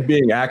part of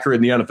being accurate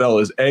in the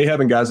NFL is A,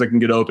 having guys that can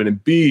get open,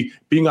 and B,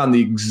 being on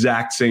the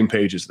exact same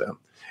page as them.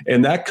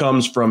 And that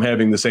comes from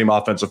having the same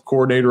offensive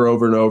coordinator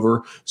over and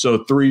over.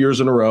 So 3 years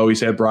in a row,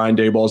 he's had Brian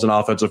Daboll as an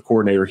offensive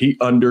coordinator. He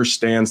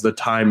understands the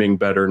timing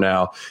better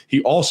now.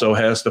 He also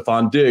has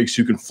Stephon Diggs,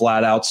 who can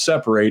flat out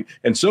separate.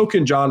 And so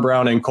can John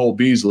Brown and Cole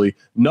Beasley.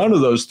 None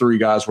of those 3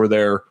 guys were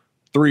there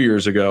 3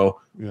 years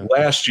ago. Yeah.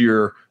 Last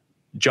year,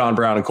 John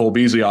Brown and Cole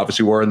Beasley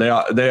obviously were. And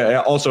they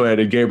also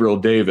added Gabriel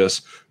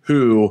Davis,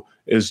 who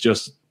is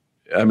just,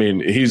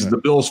 he's the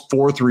Bills'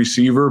 4th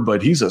receiver,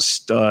 but he's a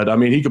stud.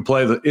 He could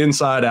play the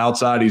inside,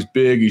 outside. He's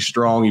big, he's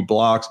strong, he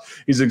blocks.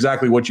 He's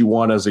exactly what you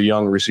want as a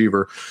young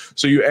receiver.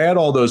 So you add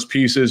all those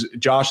pieces.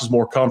 Josh is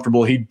more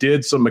comfortable. He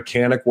did some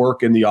mechanic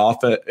work in the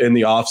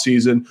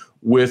offseason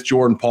with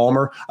Jordan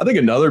Palmer. I think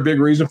another big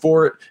reason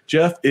for it,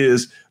 Jeff,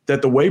 is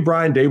that the way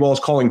Brian Daboll is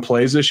calling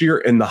plays this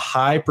year and the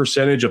high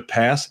percentage of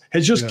pass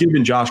has just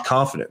given Josh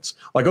confidence.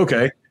 Like,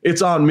 okay,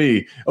 it's on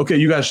me. Okay,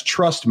 you guys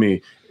trust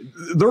me.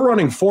 They're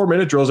running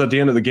 4-minute drills at the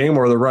end of the game,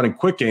 or they're running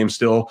quick games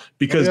still,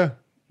 because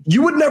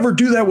you would never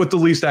do that with the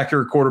least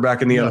accurate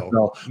quarterback in the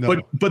NFL.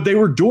 No. But they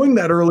were doing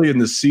that early in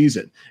the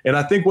season. And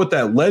I think what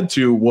that led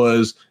to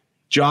was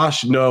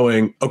Josh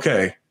knowing,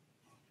 okay,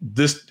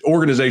 this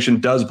organization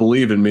does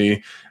believe in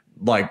me.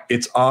 Like,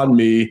 it's on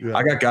me. Yeah.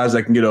 I got guys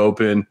that can get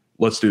open.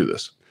 Let's do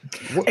this.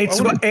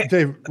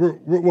 Dave,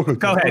 real quick.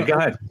 Go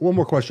ahead. One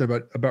more question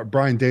about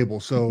Brian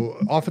Daboll. So,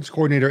 offense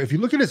coordinator, if you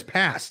look at his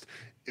past,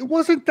 it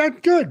wasn't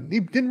that good. He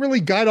didn't really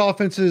guide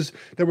offenses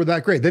that were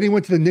that great. Then he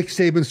went to the Nick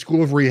Saban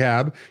School of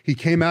Rehab. He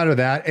came out of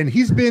that, and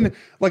he's been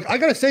like, I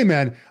gotta say,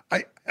 man,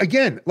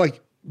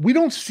 we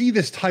don't see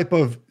this type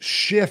of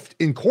shift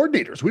in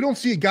coordinators. We don't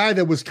see a guy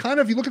that was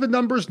kind of, you look at the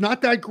numbers,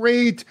 not that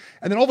great,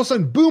 and then all of a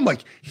sudden, boom,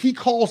 like he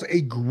calls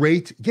a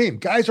great game.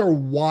 Guys are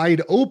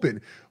wide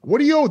open. What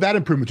do you owe that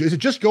improvement to? Is it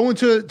just going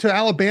to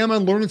Alabama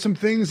and learning some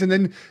things, and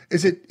then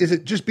is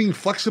it just being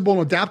flexible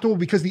and adaptable?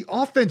 Because the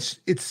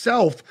offense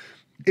itself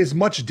is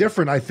much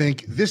different, I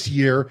think, this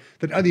year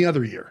than any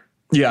other year.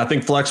 Yeah, I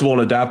think flexible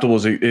and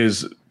adaptable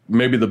is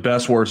maybe the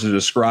best words to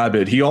describe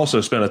it. He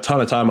also spent a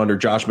ton of time under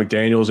Josh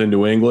McDaniels in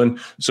New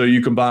England. So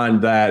you combine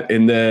that.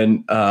 And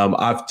then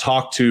I've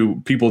talked to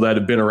people that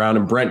have been around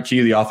him. Brent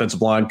Key, the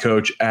offensive line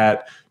coach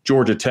at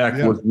Georgia Tech,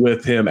 was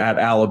with him at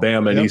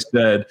Alabama. And he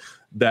said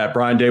that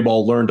Brian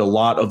Daboll learned a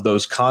lot of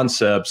those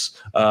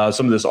concepts,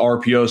 some of this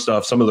RPO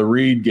stuff, some of the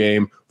read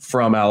game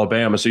from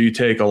Alabama. So you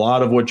take a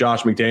lot of what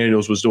Josh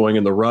McDaniels was doing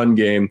in the run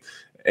game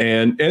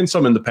and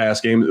some in the pass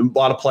game, a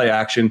lot of play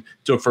action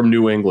took from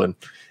New England.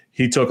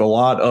 He took a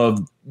lot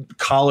of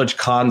college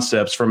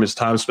concepts from his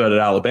time spent at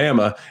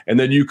Alabama, and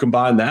then you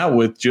combine that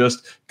with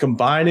just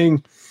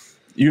combining,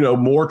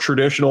 more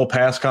traditional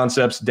pass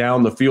concepts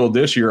down the field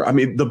this year.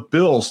 The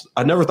Bills,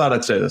 I never thought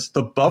I'd say this,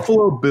 the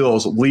Buffalo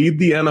Bills lead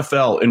the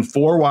NFL in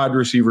 4 wide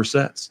receiver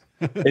sets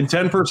and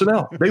 10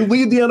 personnel. They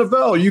lead the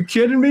NFL. Are you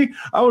kidding me?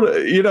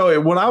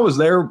 When I was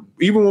there,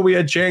 even when we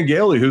had Chan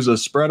Gailey, who's a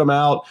spread them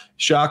out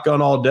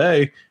shotgun all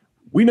day,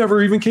 we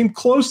never even came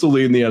close to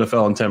leading the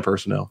NFL in 10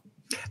 personnel.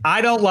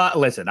 I don't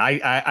listen.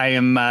 I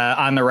am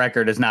on the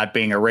record as not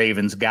being a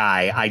Ravens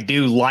guy. I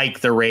do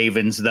like the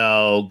Ravens,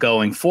 though,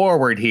 going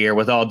forward here.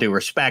 With all due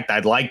respect,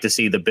 I'd like to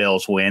see the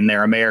Bills win.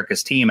 They're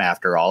America's team,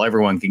 after all.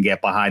 Everyone can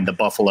get behind the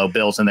Buffalo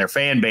Bills and their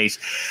fan base.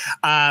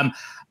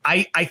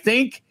 I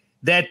think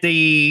that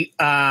the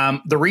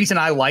reason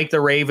I like the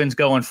Ravens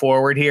going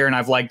forward here, and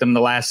I've liked them the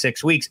last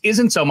 6 weeks,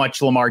 isn't so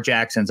much Lamar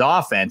Jackson's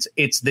offense.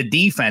 It's the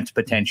defense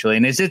potentially.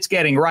 And as it's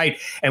getting right,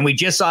 and we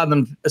just saw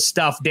them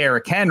stuff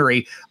Derrick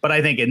Henry, but I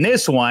think in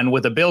this one,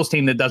 with a Bills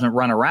team that doesn't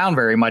run around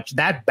very much,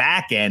 that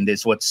back end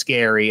is what's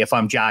scary if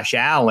I'm Josh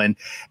Allen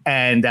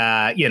and,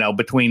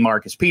 between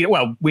Marcus Peters.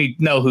 Well, we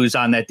know who's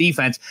on that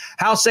defense.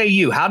 How say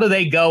you? How do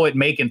they go at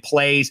making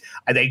plays?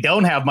 They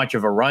don't have much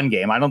of a run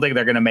game. I don't think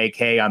they're going to make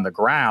hay on the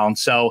ground.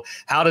 So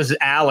how does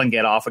Allen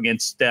get off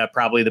against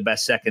probably the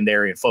best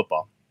secondary in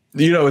football?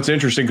 It's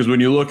interesting because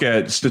when you look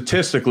at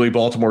statistically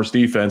Baltimore's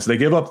defense, they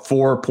give up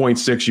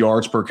 4.6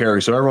 yards per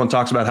carry. So everyone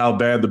talks about how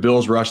bad the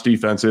Bills' rush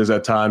defense is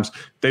at times.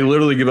 They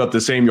literally give up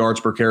the same yards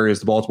per carry as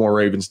the Baltimore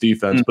Ravens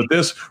defense. But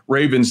this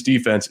Ravens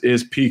defense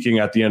is peaking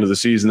at the end of the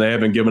season. They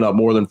haven't given up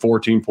more than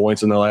 14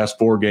 points in their last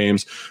 4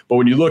 games. But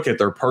when you look at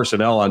their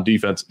personnel on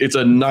defense, it's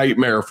a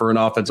nightmare for an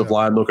offensive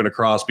line looking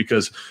across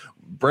because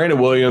Brandon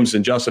Williams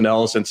and Justin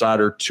Ellis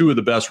inside are 2 of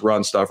the best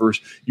run stuffers.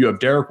 You have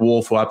Derek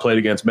Wolfe, who I played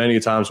against many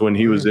times when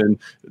he was in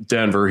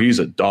Denver. He's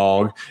a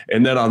dog.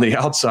 And then on the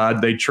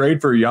outside, they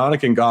trade for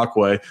Yannick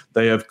Ngakoue.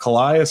 They have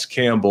Calais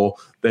Campbell.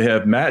 They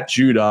have Matt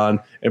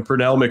Judon and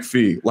Pernell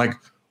McPhee. Like,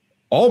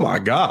 oh my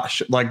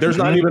gosh, like there's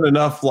not even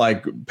enough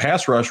like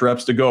pass rush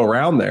reps to go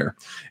around there.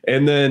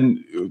 And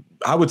then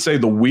I would say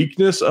the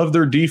weakness of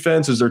their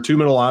defense is their 2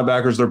 middle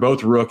linebackers. They're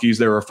both rookies.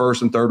 They were a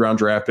 1st and 3rd round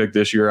draft pick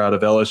this year out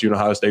of LSU and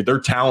Ohio State. They're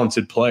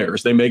talented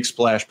players. They make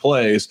splash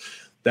plays.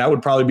 That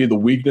would probably be the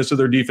weakness of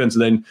their defense.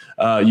 And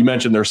then you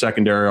mentioned their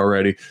secondary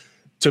already.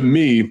 To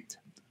me,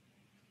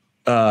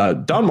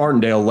 Don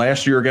Martindale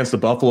last year against the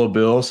Buffalo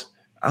Bills,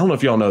 I don't know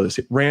if y'all know this,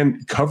 it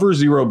ran cover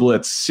 0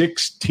 blitz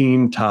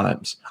 16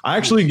 times. I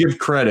actually give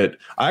credit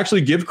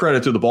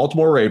to the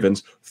Baltimore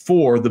Ravens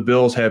for the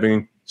Bills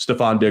having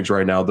Stephon Diggs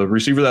right now, the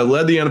receiver that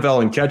led the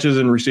NFL in catches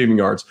and receiving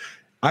yards.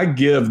 I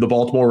give the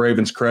Baltimore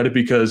Ravens credit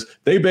because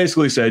they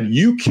basically said,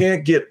 you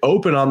can't get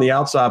open on the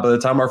outside by the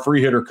time our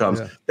free hitter comes.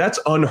 Yeah. That's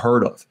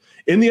unheard of.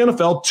 In the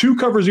NFL, 2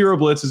 cover 0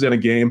 blitzes in a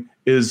game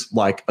is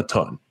like a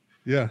ton.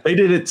 Yeah. They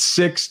did it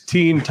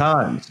 16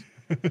 times.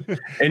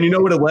 And you know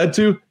what it led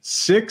to?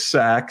 6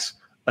 sacks,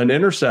 an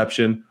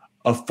interception,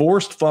 a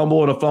forced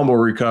fumble and a fumble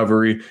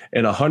recovery,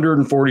 and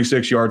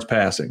 146 yards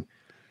passing.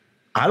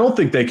 I don't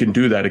think they can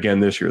do that again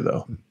this year,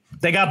 though.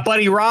 They got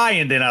Buddy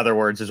Ryan, in other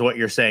words, is what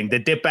you're saying. They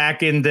dip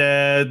back in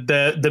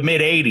the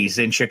mid-'80s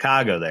in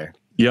Chicago there.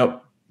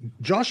 Yep.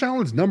 Josh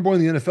Allen's number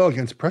 1 in the NFL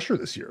against pressure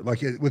this year,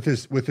 like with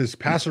his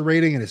passer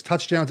rating and his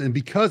touchdowns, and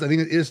because I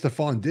think it is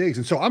Stephon Diggs.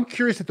 And so I'm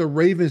curious if the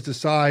Ravens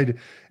decide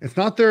it's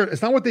not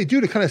what they do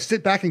to kind of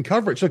sit back in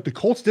coverage. Like the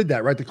Colts did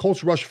that, right? The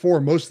Colts rushed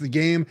 4 most of the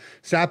game,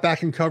 sat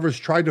back in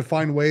coverage, tried to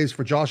find ways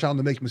for Josh Allen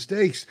to make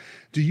mistakes.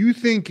 Do you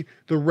think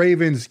the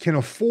Ravens can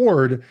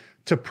afford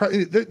to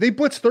they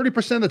blitz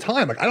 30% of the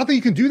time? Like I don't think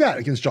you can do that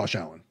against Josh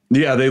Allen.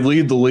 Yeah, they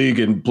lead the league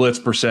in blitz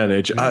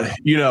percentage.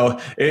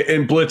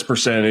 In blitz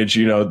percentage,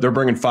 they're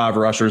bringing 5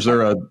 rushers.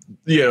 They're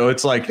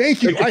it's like.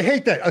 Thank you. I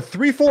hate that. A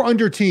 3-4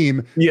 under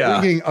team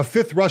bringing a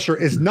 5th rusher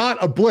is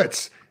not a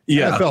blitz.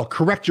 Yeah. NFL,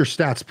 correct your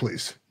stats,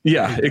 please.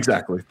 Yeah,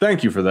 exactly.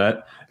 Thank you for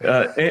that.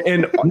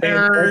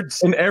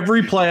 And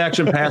every play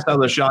action pass out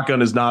of the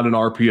shotgun is not an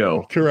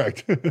RPO.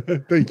 Correct.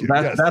 Thank you.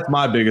 That's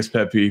my biggest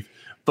pet peeve.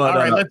 But all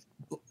right, let's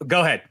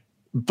go ahead.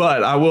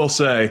 But I will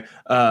say,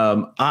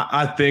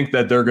 I think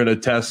that they're going to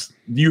test.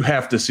 You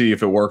have to see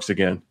if it works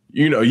again.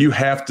 You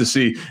have to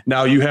see.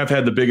 Now, you have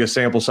had the biggest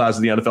sample size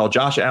of the NFL.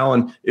 Josh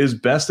Allen is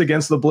best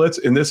against the blitz,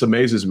 and this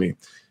amazes me.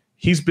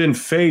 He's been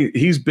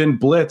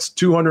blitzed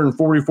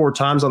 244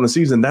 times on the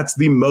season. That's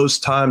the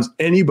most times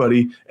any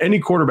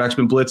quarterback's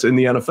been blitzed in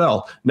the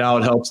NFL. Now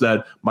it helps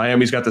that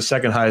Miami's got the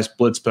 2nd highest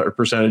blitz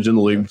percentage in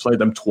the league. We played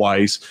them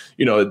twice.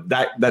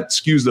 That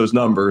skews those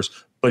numbers.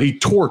 But he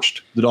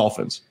torched the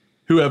Dolphins,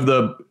 who have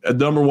the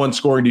number 1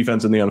 scoring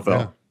defense in the NFL.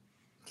 Yeah.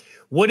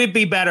 Would it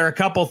be better? A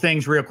couple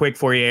things real quick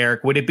for you,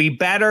 Eric. Would it be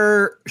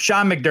better?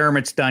 Sean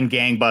McDermott's done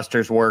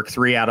gangbusters work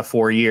 3 out of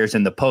 4 years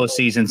in the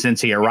postseason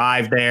since he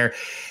arrived there.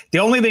 The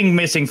only thing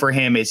missing for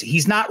him is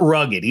he's not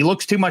rugged. He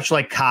looks too much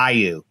like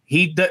Caillou.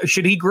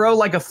 Should he grow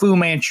like a Fu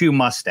Manchu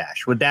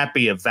mustache? Would that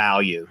be of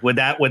value? Would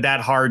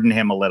that harden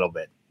him a little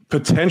bit?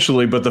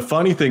 Potentially, but the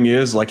funny thing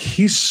is, like,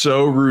 he's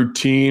so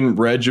routine,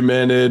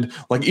 regimented.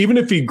 Like, even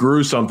if he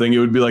grew something, it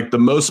would be like the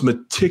most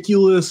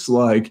meticulous.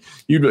 Like,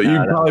 you'd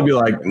probably be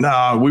like,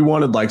 nah, we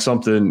wanted like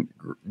something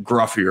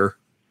gruffier.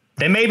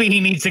 Then maybe he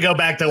needs to go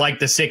back to like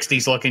the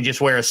 60s look and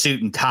just wear a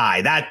suit and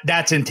tie.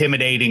 That's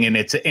intimidating in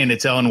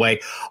its own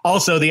way.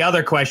 Also, the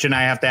other question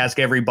I have to ask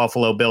every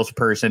Buffalo Bills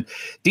person: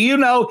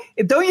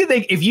 don't you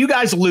think if you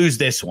guys lose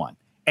this one,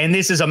 and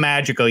this is a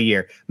magical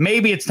year,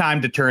 maybe it's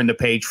time to turn the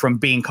page from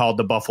being called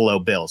the Buffalo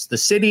Bills? The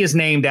city is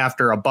named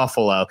after a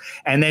buffalo,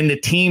 and then the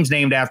team's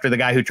named after the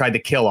guy who tried to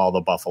kill all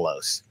the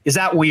buffaloes. Is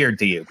that weird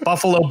to you?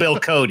 Buffalo Bill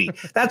Cody.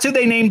 That's who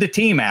they named the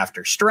team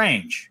after.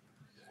 Strange.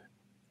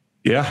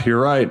 Yeah, you're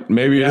right.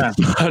 Maybe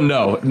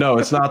no,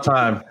 it's not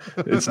time.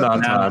 It's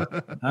not time.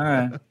 All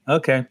right.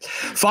 Okay.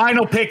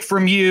 Final pick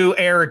from you,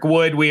 Eric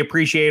Wood. We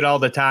appreciate all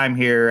the time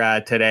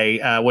here today.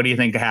 What do you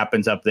think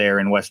happens up there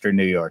in Western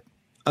New York?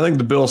 I think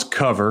the Bills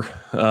cover.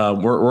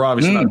 We're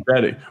obviously not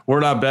betting. We're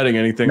not betting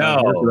anything.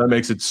 No. That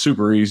makes it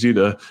super easy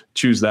to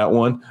choose that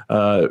one.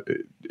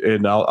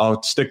 And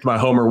I'll stick to my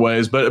homer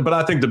ways. But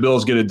I think the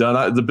Bills get it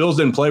done. The Bills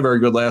didn't play very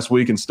good last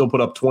week and still put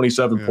up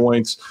 27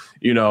 points.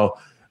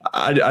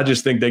 I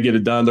just think they get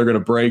it done. They're going to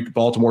break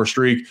Baltimore's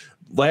streak.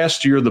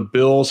 Last year, the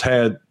Bills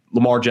had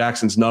Lamar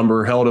Jackson's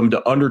number, held him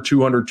to under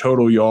 200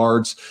 total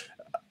yards.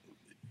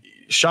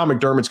 Sean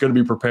McDermott's going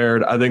to be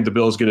prepared. I think the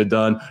Bills get it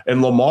done. And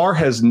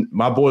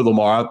my boy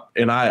Lamar,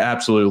 and I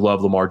absolutely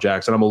love Lamar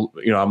Jackson. I'm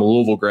a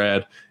Louisville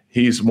grad.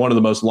 He's one of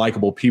the most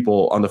likable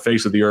people on the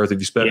face of the earth if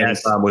you spend any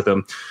time with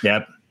him.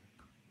 Yep.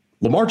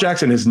 Lamar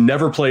Jackson has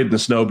never played in the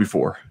snow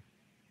before,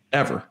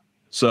 ever.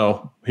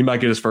 So he might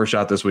get his first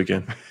shot this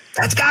weekend.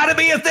 That's got to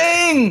be a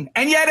thing.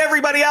 And yet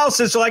everybody else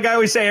is, like I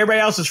always say,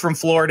 everybody else is from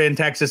Florida and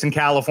Texas and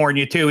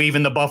California too.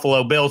 Even the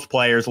Buffalo Bills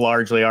players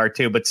largely are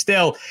too. But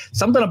still,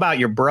 something about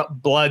your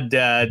blood,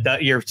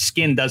 your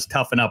skin does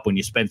toughen up when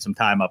you spend some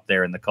time up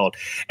there in the cold.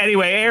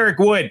 Anyway, Eric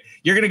Wood,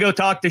 you're going to go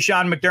talk to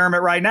Sean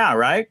McDermott right now,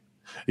 right?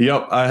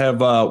 Yep, I have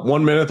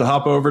 1 minute to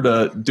hop over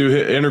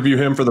to interview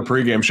him for the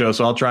pregame show,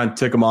 so I'll try and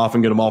tick him off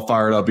and get him all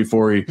fired up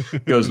before he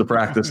goes to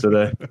practice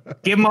today.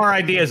 Give him our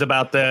ideas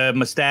about the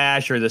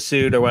mustache or the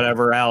suit or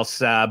whatever else,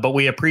 but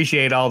we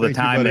appreciate all the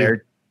time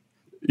there.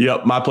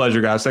 Yep, my pleasure,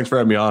 guys. Thanks for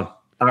having me on.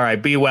 All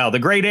right, be well. The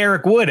great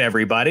Eric Wood,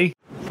 everybody.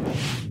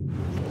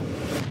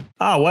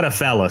 Oh, what a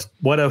fella.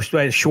 What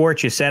a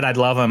Schwartz, you said I'd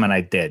love him, and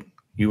I did.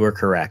 You were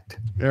correct.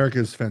 Eric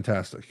is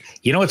fantastic.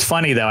 You know what's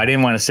funny, though? I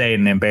didn't want to say it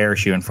and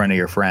embarrass you in front of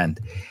your friend.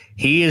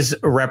 He is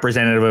a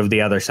representative of the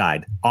other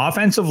side.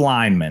 Offensive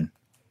linemen,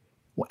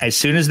 as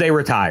soon as they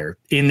retire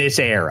in this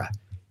era,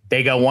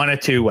 they go one of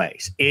two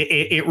ways.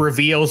 It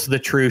reveals the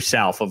true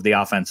self of the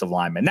offensive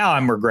lineman. Now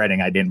I'm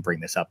regretting I didn't bring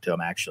this up to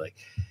him, actually.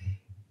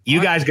 You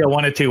guys go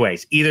one of two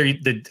ways. Either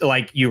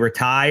you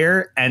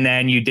retire and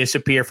then you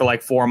disappear for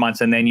like 4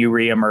 months and then you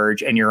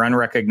reemerge and you're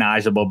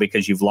unrecognizable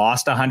because you've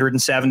lost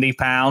 170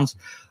 pounds,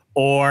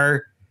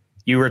 or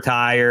you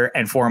retire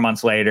and 4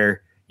 months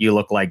later you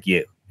look like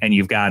you and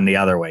you've gone the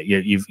other way.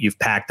 You've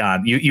packed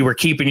on. You were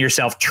keeping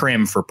yourself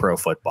trim for pro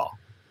football.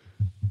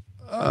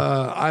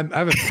 I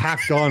haven't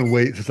packed on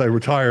weight since I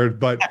retired,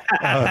 but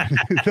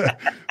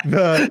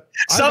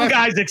some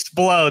guys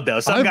explode though.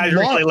 Some guys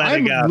really let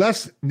it go.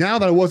 Less now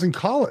that I was in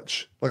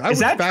college. Like I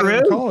was fatter true?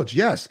 in college.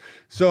 Yes.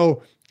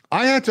 So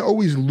I had to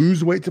always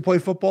lose weight to play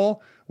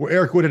football, where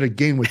Eric Wood had to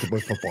gain weight to play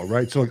football,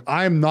 right? So like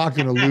I'm not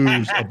going to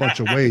lose a bunch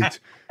of weight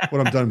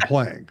when I'm done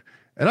playing.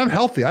 And I'm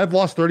healthy. I've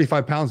lost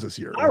 35 pounds this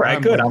year. All right,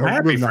 good. I'm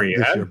happy for you.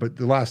 This year, but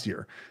the last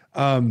year.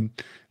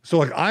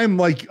 So I'm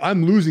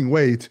losing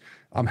weight.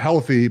 I'm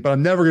healthy, but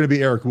I'm never going to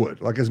be Eric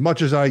Wood. Like as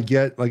much as I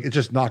get, like it's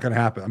just not going to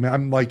happen. I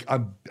mean, I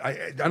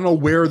don't know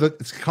where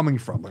that it's coming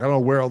from. Like I don't know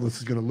where all this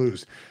is going to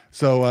lose.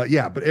 So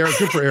but Eric,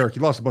 good for Eric. He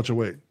lost a bunch of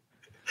weight.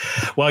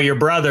 Well, your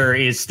brother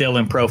is still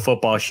in pro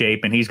football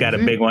shape, and he's got a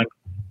big one.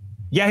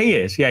 Yeah, he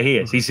is.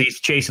 He's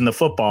chasing the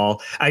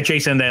football.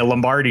 Chasing the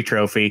Lombardi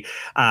Trophy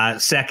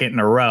second in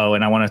a row,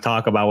 and I want to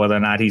talk about whether or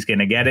not he's going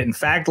to get it. In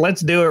fact,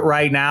 let's do it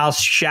right now,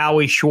 shall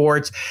we,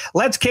 Schwartz?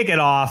 Let's kick it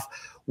off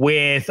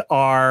with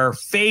our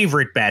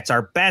favorite bets,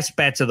 our best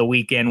bets of the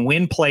weekend,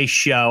 win, play,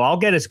 show. I'll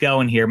get us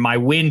going here. My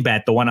win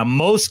bet, the one I'm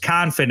most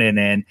confident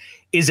in,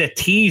 is a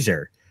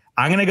teaser.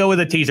 I'm going to go with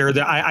a teaser.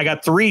 I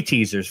got 3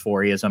 teasers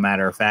for you, as a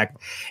matter of fact,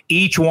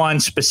 each one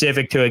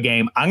specific to a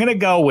game. I'm going to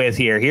go with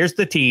here's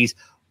the tease,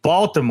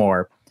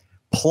 Baltimore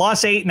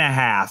plus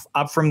 8.5,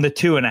 up from the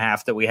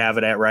 2.5 that we have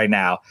it at right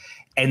now.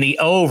 And the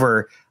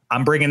over,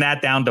 I'm bringing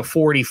that down to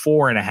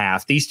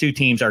 44.5. These two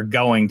teams are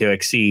going to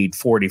exceed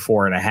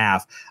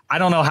 44.5. I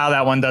don't know how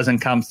that one doesn't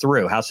come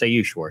through. How say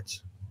you,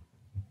 Schwartz?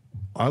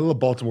 I love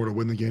Baltimore to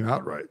win the game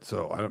outright.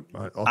 So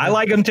I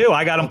like them too.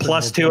 I got them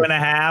plus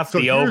 2.5. So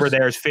the over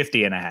there is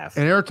 50.5.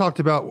 And Eric talked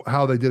about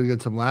how they did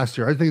against them last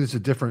year. I think it's a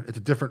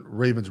different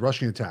Ravens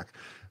rushing attack.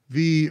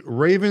 The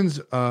Ravens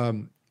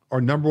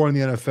are number 1 in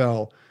the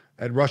NFL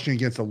at rushing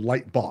against a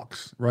light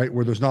box, right?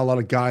 Where there's not a lot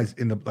of guys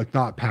in the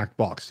not packed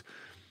box.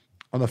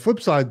 On the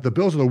flip side, the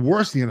Bills are the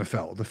worst in the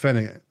NFL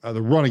defending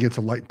the run against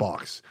a light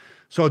box.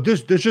 So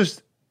there's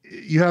just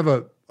you have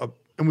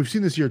and we've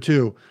seen this year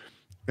too,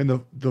 in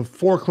the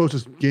 4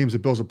 closest games the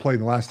Bills have played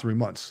in the last 3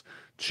 months: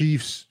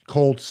 Chiefs,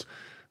 Colts,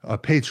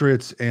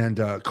 Patriots, and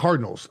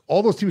Cardinals.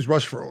 All those teams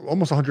rush for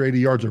almost 180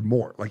 yards or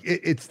more. Like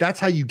that's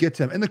how you get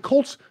to them. And the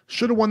Colts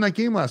should have won that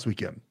game last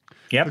weekend.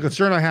 Yep. The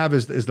concern I have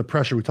is the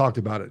pressure. We talked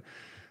about it.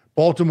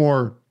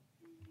 Baltimore,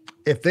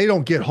 if they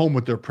don't get home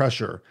with their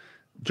pressure,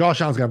 Josh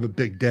Allen's going to have a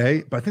big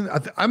day, but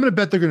I'm going to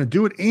bet they're going to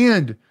do it.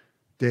 And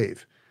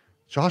Dave,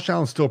 Josh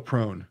Allen's still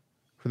prone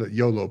for that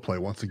YOLO play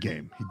once a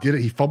game. He did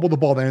it. He fumbled the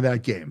ball at the end of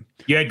that game.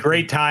 You had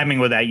great timing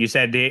with that. You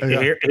said,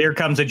 here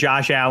comes a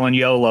Josh Allen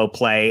YOLO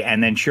play.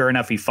 And then sure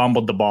enough, he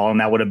fumbled the ball, and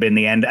that would have been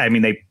the end. I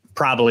mean, they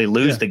probably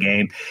lose the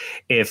game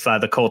if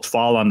the Colts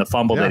fall on the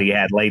fumble that he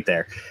had late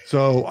there.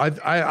 So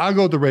I'll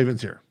go with the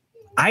Ravens here.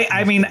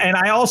 I mean, and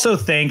I also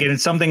think, and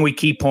it's something we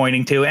keep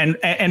pointing to,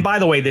 and by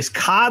the way, this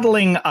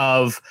coddling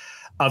of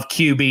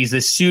QBs,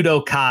 this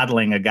pseudo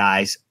coddling of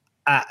guys,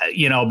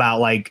 about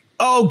like,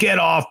 oh, get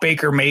off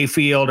Baker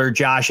Mayfield or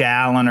Josh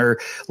Allen or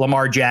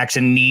Lamar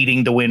Jackson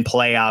needing to win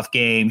playoff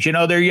games.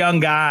 They're young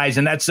guys,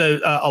 and that's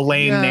a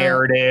lame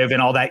narrative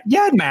and all that.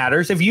 Yeah, it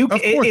matters. If you,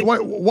 of course.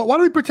 Why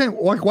do we pretend?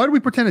 Why do we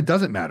pretend it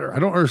doesn't matter? I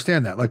don't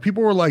understand that. Like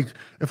people were like,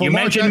 if you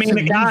mentioned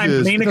Mina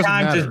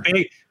Kimes is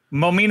big.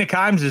 Momina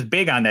Kimes is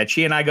big on that.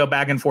 She and I go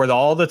back and forth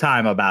all the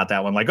time about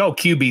that one. Like, oh,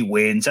 QB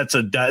wins.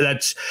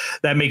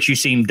 That makes you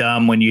seem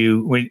dumb when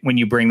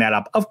you bring that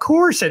up. Of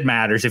course, it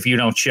matters if you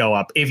don't show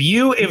up. If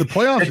the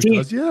playoffs, the team,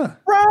 does, yeah,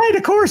 right.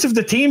 Of course, if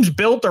the team's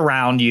built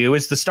around you,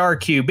 it's the star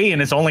QB,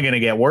 and it's only going to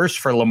get worse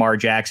for Lamar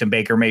Jackson,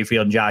 Baker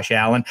Mayfield, and Josh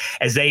Allen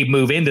as they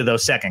move into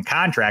those second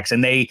contracts,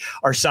 and they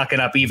are sucking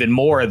up even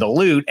more of the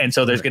loot, and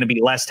so there's going to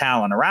be less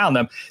talent around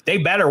them. They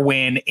better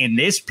win in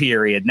this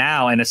period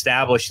now and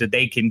establish that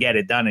they can get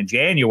it done in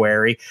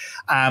January.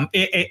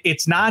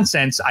 It's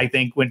nonsense, I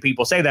think, when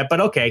people say that. But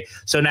okay,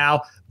 so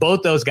now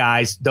both those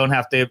guys don't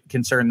have to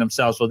concern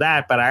themselves with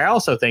that. But I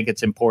also think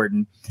it's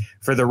important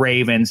for the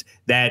Ravens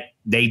that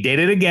they did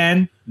it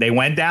again. They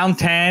went down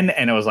 10,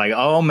 and it was like,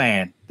 oh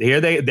man,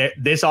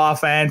 this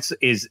offense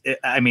is.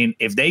 I mean,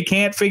 if they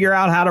can't figure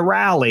out how to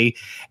rally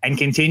and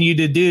continue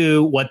to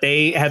do what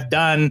they have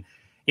done,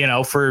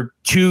 for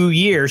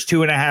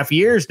 2.5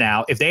 years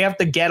now, if they have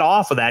to get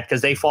off of that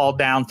because they fall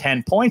down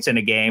 10 points in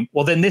a game,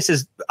 well, then this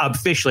is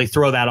officially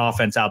throw that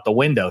offense out the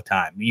window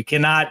time. You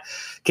cannot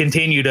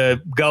continue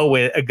to go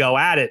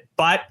at it.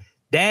 But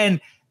then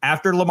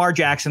after Lamar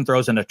Jackson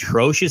throws an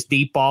atrocious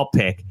deep ball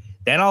pick,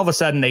 then all of a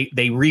sudden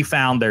they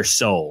refound their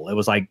soul. It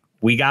was like,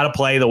 we got to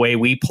play the way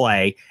we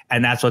play.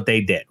 And that's what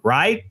they did.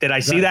 Right. Did I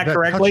see that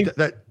correctly?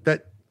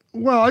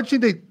 Well, actually,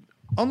 they,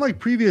 unlike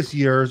previous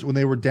years when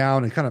they were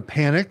down and kind of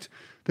panicked,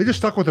 they just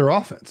stuck with their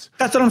offense.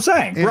 That's what I'm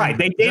saying. And right.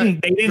 They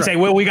didn't say,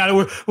 well, we got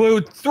to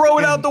throw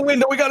it out the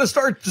window. We got to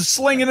start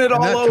slinging it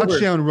all over. That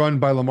touchdown run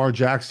by Lamar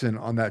Jackson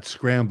on that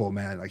scramble,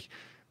 man, like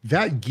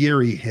that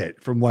Geary hit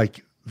from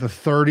like the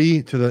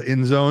 30 to the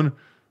end zone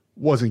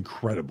was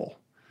incredible.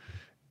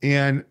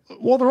 And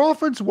while their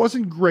offense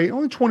wasn't great,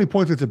 only 20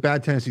 points against a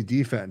bad Tennessee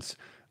defense,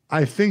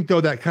 I think, though,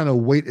 that kind of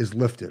weight is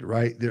lifted,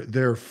 right?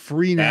 They're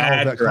free now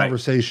of that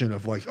conversation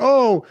of like,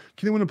 oh,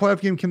 can they win a playoff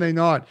game? Can they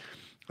not?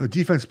 The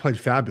defense played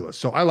fabulous.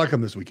 So I like them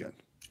this weekend.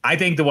 I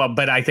think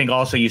but I think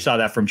also you saw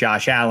that from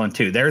Josh Allen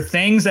too. There are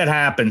things that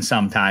happen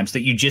sometimes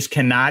that you just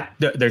cannot.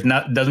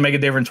 Doesn't make a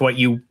difference what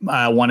you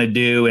want to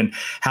do and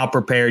how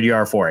prepared you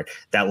are for it.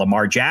 That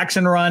Lamar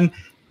Jackson run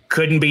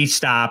couldn't be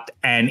stopped,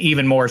 and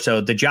even more so,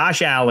 the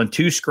Josh Allen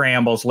 2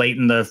 scrambles late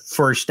in the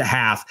first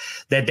half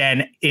that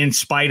then, in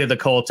spite of the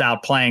Colts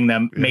outplaying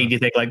them, made you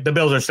think like the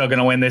Bills are still going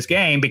to win this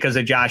game because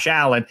of Josh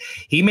Allen.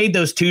 He made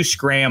those 2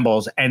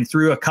 scrambles and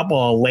threw a couple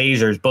of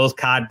lasers, both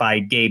caught by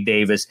Gabe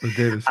Davis.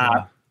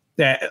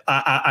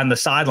 On the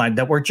sideline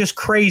that were just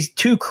crazy,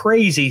 2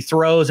 crazy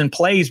throws and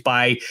plays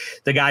by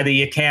the guy that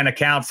you can't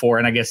account for.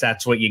 And I guess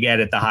that's what you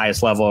get at the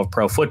highest level of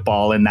pro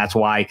football. And that's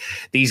why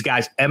these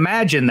guys,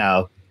 imagine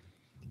though,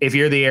 if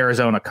you're the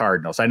Arizona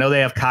Cardinals, I know they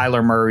have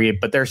Kyler Murray,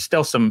 but there's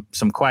still some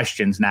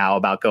questions now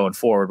about going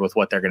forward with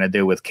what they're going to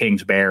do with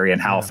Kingsbury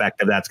and how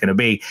effective that's going to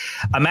be.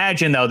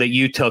 Imagine, though, that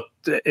you took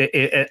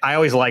I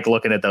always like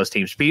looking at those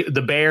teams.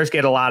 The Bears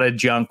get a lot of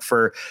junk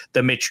for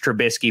the Mitch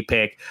Trubisky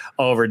pick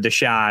over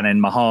Deshaun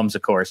and Mahomes,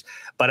 of course.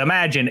 But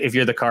imagine if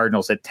you're the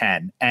Cardinals at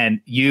 10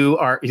 and you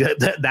are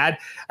that.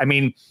 I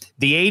mean,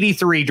 the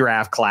 83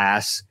 draft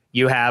class.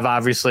 You have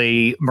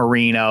obviously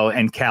Marino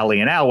and Kelly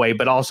and Elway,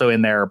 but also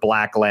in there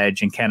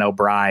Blackledge and Ken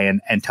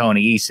O'Brien and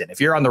Tony Eason. If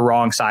you're on the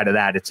wrong side of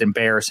that, it's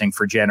embarrassing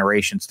for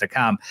generations to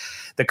come.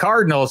 The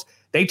Cardinals,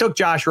 they took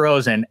Josh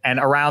Rosen, and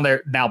around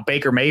there now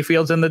Baker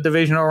Mayfield's in the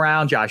divisional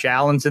round, Josh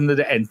Allen's and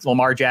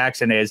Lamar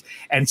Jackson is,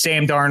 and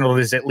Sam Darnold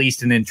is at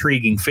least an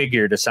intriguing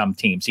figure to some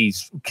teams.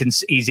 He's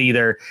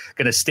either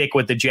going to stick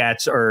with the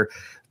Jets or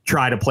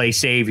try to play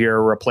savior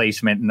or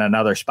replacement in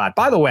another spot.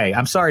 By the way,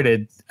 I'm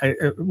sorry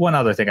one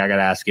other thing I got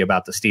to ask you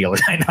about the Steelers.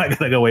 I know I got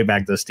to go way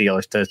back to the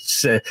Steelers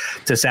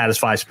to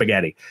satisfy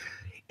spaghetti.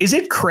 Is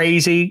it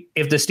crazy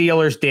if the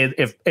Steelers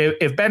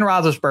if Ben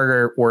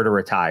Roethlisberger were to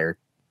retire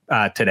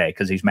today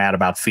because he's mad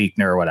about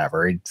Fichtner or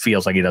whatever, he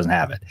feels like he doesn't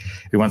have it.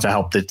 He wants to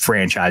help the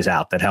franchise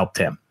out that helped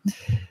him.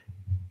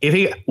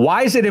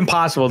 Why is it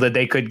impossible that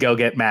they could go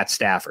get Matt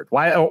Stafford?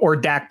 Why or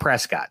Dak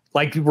Prescott?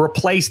 Like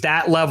replace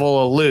that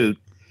level of loot.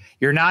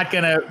 You're not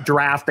going to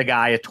draft a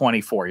guy at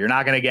 24. You're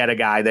not going to get a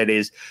guy that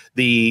is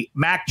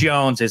Mac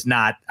Jones is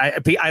not.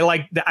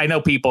 I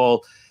know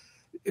people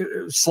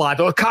slide.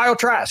 Oh, Kyle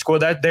Trask. Well,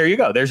 there you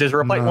go. There's his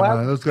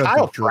replacement.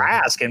 Kyle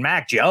Trask and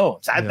Mac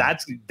Jones.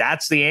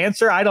 That's the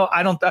answer. I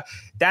don't.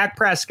 Dak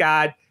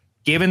Prescott,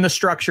 given the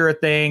structure of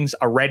things,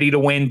 a ready to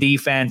win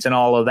defense and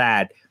all of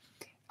that.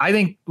 I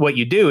think what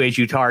you do is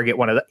you target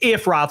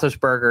if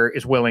Roethlisberger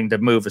is willing to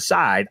move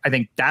aside, I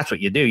think that's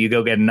what you do. You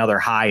go get another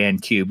high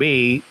end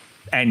QB.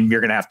 And you're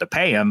going to have to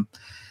pay him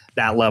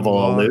that level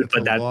of loot.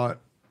 But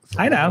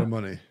I know.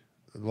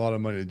 A lot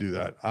of money to do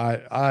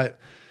that.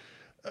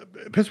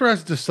 Pittsburgh has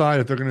to decide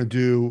if they're going to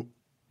do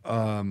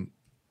kind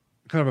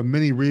of a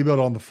mini rebuild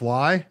on the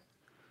fly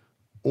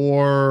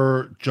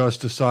or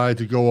just decide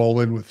to go all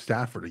in with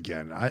Stafford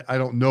again. I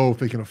don't know if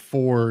they can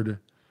afford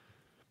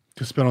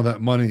to spend all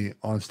that money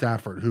on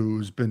Stafford,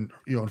 who's been,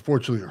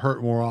 unfortunately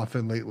hurt more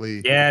often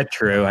lately. Yeah,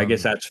 true. I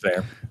guess that's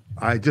fair.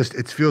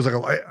 It feels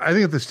like I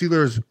think if the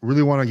Steelers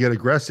really want to get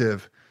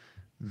aggressive,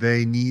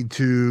 they need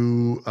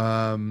to,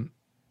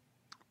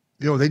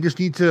 they just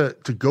need to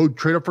go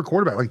trade up for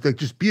quarterback. Like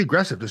just be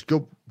aggressive. Just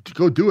go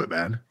do it,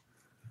 man.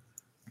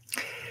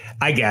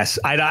 I guess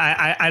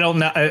I don't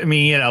know. I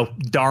mean,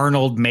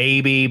 Darnold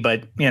maybe,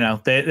 but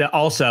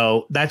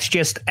also that's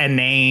just a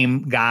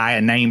name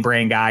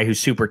brand guy who's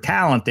super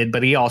talented,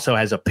 but he also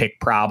has a pick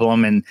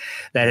problem, and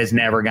that has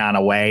never gone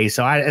away.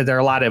 So there are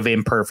a lot of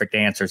imperfect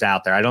answers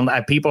out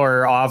there. People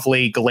are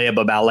awfully glib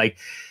about like,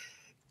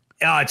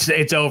 oh,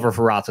 it's over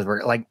for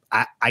Roethlisberger. Like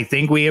I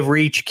think we have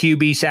reached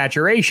QB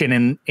saturation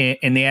in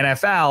the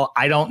NFL.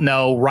 I don't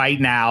know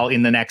right now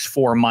in the next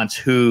 4 months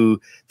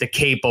who the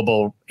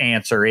capable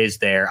answer is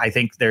there. I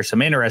think there's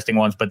some interesting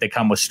ones, but they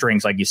come with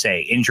strings, like you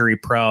say, injury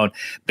prone,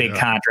 big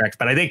contracts.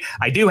 But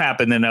I do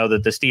happen to know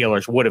that the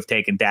Steelers would have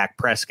taken Dak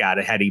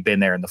Prescott had he been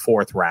there in the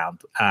 4th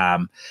round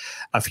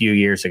a few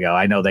years ago.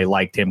 I know they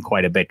liked him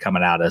quite a bit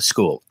coming out of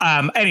school.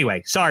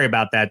 Anyway, sorry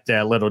about that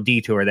little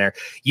detour there.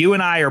 You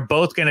and I are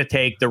both going to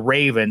take the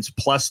Ravens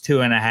plus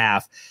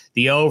 2.5.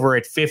 The over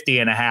at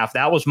 50.5.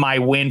 That was my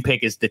win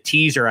pick, is the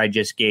teaser I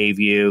just gave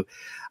you.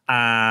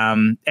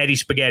 Eddie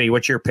Spaghetti,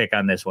 what's your pick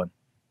on this one?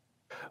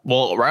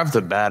 Well, right off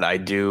the bat, I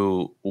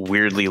do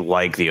weirdly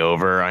like the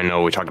over. I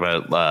know we talked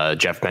about,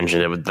 Jeff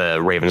mentioned it,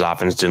 the Ravens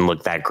offense didn't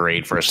look that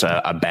great versus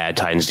a bad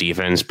Titans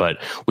defense,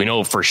 but we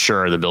know for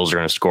sure the Bills are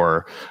going to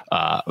score.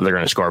 They're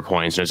going to score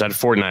points, and it's at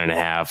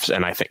 49.5.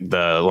 And I think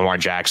the Lamar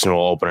Jackson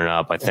will open it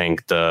up. I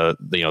think the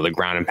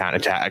ground and pound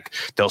attack,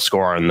 they'll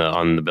score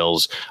on the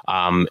Bills.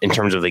 In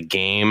terms of the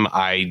game,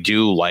 I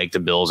do like the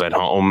Bills at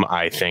home.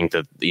 I think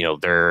that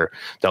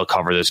they'll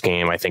cover this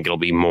game. I think it'll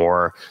be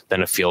more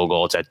than a field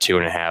goal. It's at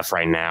 2.5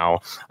 right now.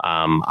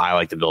 I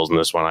like the Bills in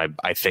this one.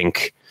 I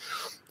think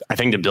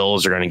the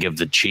Bills are going to give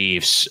the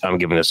Chiefs, I'm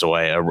giving this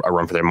away, a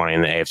run for their money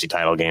in the AFC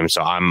title game.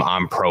 So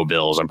I'm pro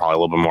Bills. I'm probably a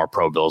little bit more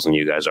pro Bills than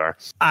you guys are.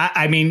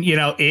 I mean,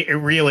 it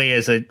really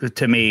is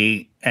to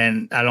me,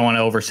 and I don't want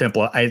to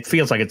oversimplify. It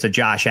feels like it's a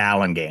Josh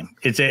Allen game.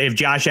 If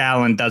Josh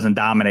Allen doesn't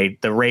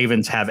dominate, the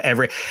Ravens have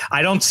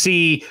I don't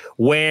see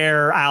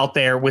where out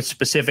there with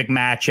specific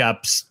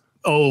matchups,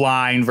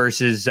 O-line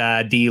versus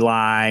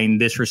D-line,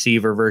 this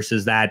receiver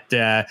versus that.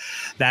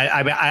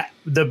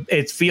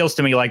 It feels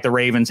to me like the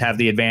Ravens have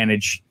the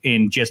advantage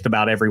in just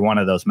about every one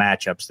of those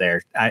matchups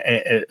there.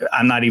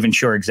 I'm not even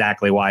sure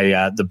exactly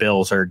why the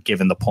Bills are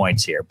given the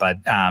points here, but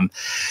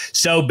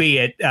so be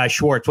it.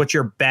 Schwartz, what's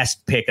your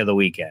best pick of the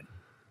weekend?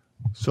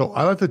 So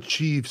I like the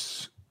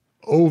Chiefs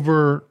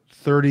over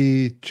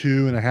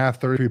 32.5,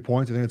 33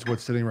 points. I think that's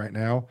what's sitting right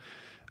now.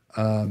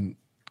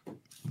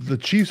 The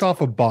Chiefs off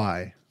a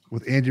bye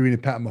with Andy Reid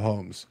and Pat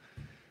Mahomes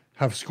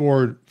have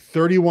scored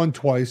 31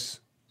 twice,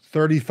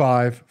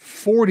 35,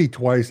 40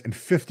 twice, and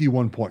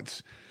 51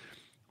 points.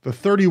 The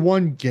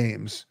 31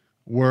 games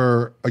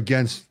were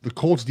against the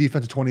Colts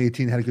defense in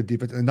 2018, had a good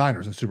defense, and the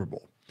Niners in the Super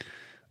Bowl.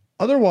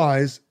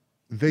 Otherwise,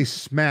 they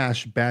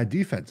smash bad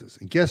defenses.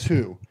 And guess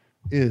who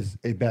is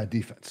a bad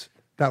defense?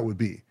 That would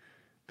be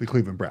the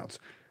Cleveland Browns.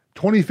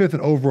 25th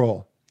in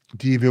overall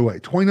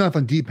DVOA, 29th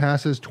on deep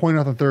passes,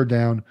 29th on third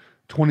down,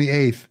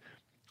 28th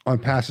on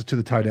passes to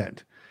the tight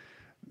end.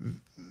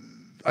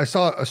 I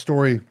saw a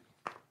story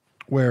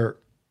where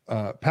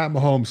Pat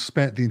Mahomes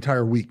spent the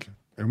entire week,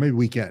 or maybe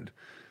weekend,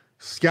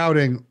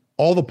 scouting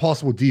all the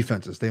possible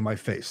defenses they might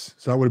face.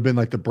 So that would have been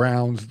like the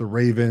Browns, the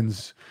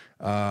Ravens,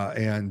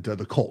 and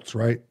the Colts,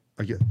 right?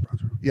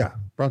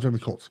 Browns and the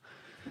Colts.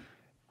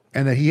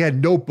 And that he had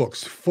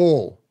notebooks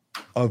full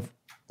of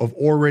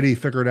already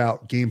figured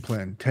out game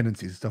plan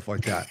tendencies and stuff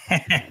like that.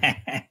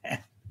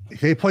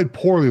 They played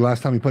poorly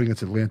last time he played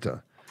against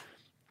Atlanta.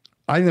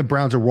 I think the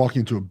Browns are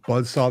walking into a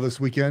buzzsaw this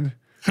weekend.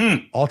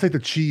 I'll take the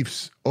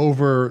Chiefs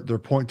over their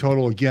point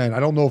total again.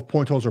 I don't know if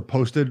point totals are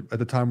posted at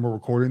the time we're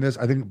recording this.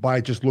 I think by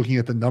just looking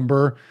at the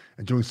number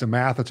and doing some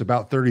math, it's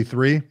about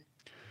 33.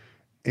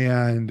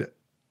 And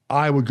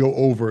I would go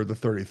over the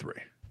 33.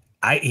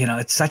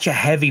 It's such a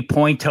heavy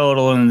point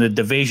total in the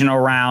divisional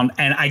round.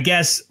 And I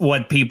guess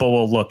what people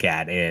will look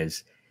at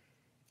is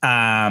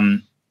how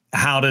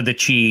did the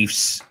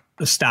Chiefs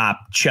stop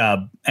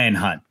Chubb and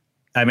Hunt?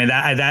 I mean,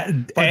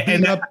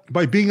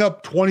 by being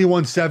up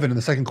 21-7 in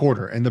the second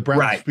quarter, and the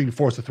Browns being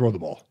forced to throw the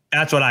ball.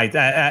 That's what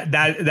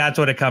that's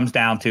what it comes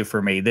down to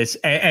for me.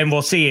 And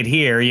we'll see it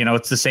here.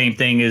 It's the same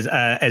thing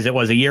as it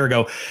was a year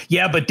ago.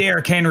 Yeah, but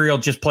Derrick Henry will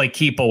just play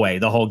keep away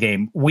the whole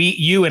game.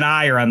 You and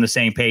I are on the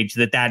same page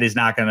that is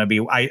not going to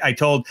be. I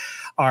told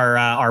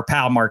our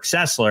pal Mark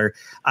Sessler,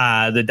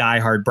 the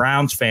diehard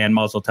Browns fan,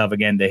 muzzle tough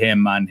again to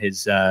him on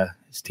his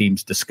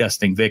team's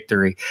disgusting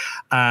victory.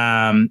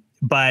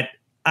 But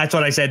that's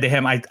what I said to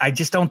him. I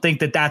just don't think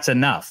that's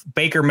enough.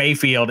 Baker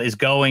Mayfield is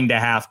going to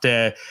have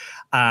to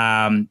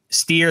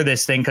steer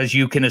this thing, because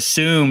you can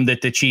assume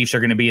that the Chiefs are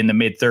going to be in the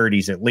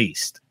mid-30s at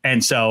least.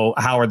 And so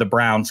how are the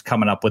Browns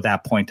coming up with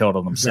that point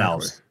total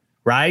themselves? Exactly.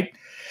 Right?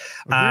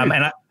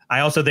 And I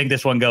also think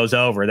this one goes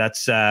over.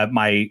 That's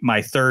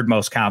my third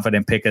most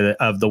confident pick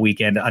of the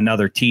weekend.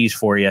 Another tease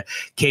for you.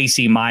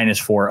 KC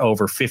 -4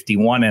 over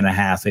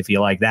 51.5 if you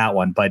like that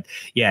one. But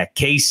yeah,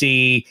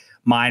 KC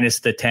minus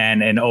the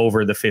 10 and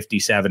over the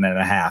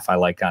 57.5 I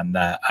like on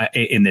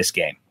in this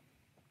game.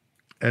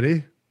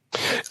 Eddie?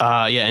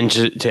 Yeah, and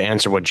to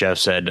answer what Jeff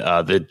said,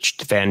 the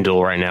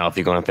FanDuel right now, if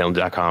you go on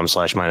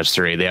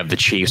FanDuel.com/-3, they have the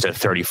Chiefs at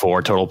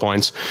 34 total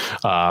points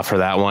for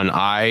that one.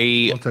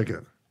 I'll take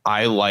it.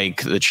 I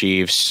like the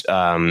Chiefs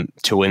to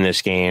win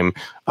this game.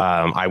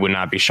 I would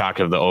not be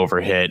shocked if the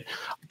over hit.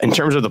 In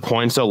terms of the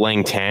points, though,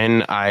 laying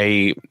 10,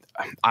 I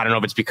don't know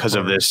if it's because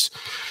of this.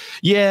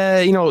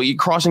 Yeah,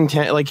 crossing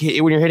 10, like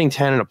when you're hitting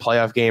 10 in a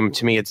playoff game,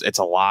 to me, it's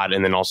a lot.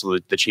 And then also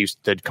the Chiefs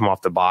did come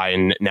off the bye,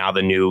 and now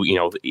the new,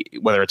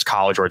 whether it's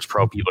college or it's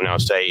pro, people now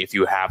say if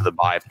you have the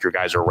bye, if your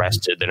guys are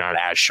rested, they're not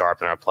as sharp,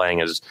 they're not playing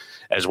as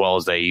well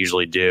as they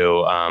usually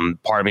do.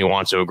 Part of me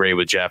wants to agree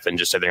with Jeff and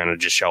just say they're going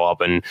to just show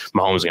up and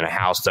Mahomes is going to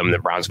house them. The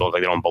Browns go look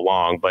like they don't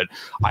belong. But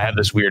I have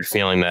this weird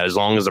feeling that as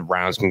long as the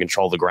Browns can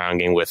control the ground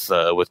game with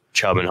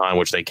Chubb and Hunt,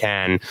 which they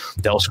can,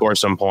 they'll score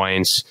some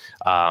points.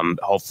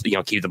 Hopefully,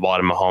 keep the ball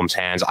in Mahomes'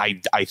 hands.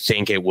 I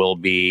think it will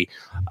be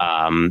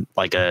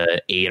like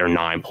a 8 or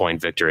 9 point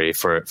victory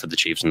for the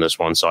Chiefs in this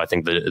one. So I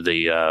think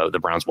the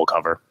Browns will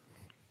cover.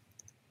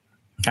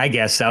 I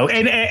guess so.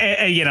 And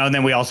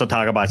then we also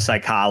talk about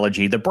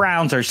psychology. The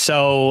Browns are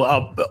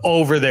so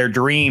over their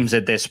dreams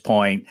at this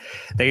point.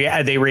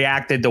 They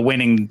reacted to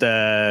winning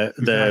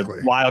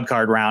the wild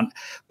card round.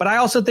 But I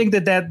also think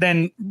that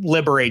then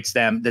liberates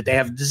them, that they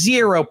have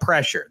zero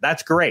pressure.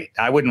 That's great.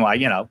 I wouldn't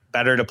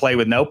better to play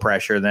with no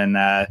pressure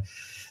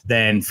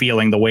than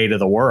feeling the weight of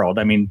the world.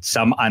 I mean,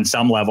 on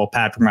some level,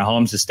 Patrick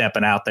Mahomes is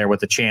stepping out there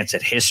with a chance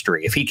at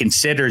history. If he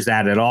considers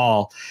that at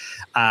all,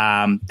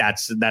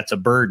 that's a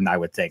burden, I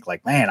would think.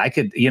 Like, man, I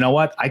could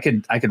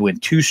win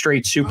 2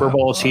 straight Super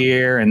Bowls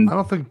here. And I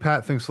don't think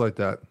Pat thinks like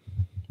that.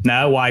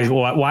 No, why?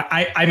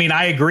 I mean,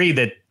 I agree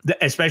that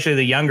especially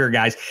the younger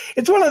guys,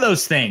 it's one of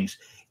those things.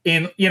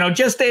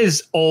 Just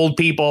as old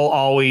people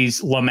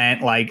always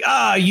lament, like,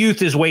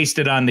 youth is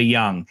wasted on the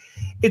young.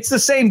 It's the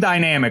same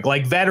dynamic.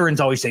 Like veterans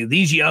always say,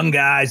 these young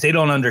guys, they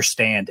don't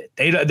understand it.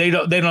 They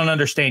don't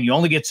understand. You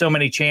only get so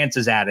many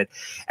chances at it.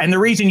 And the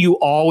reason you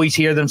always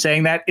hear them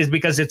saying that is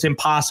because it's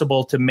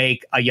impossible to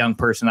make a young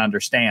person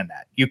understand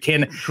that. You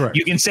can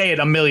say it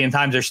a million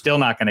times, they're still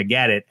not going to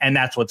get it. And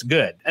that's what's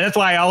good. And that's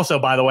why I also,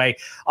 by the way,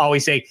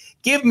 always say,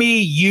 give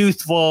me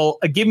youth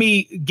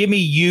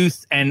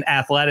and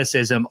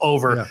athleticism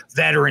over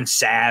veteran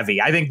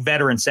savvy. I think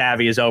veteran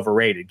savvy is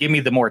overrated. Give me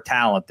the more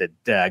talented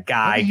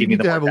guy. You need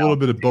to have a little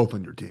bit of both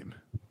on your team.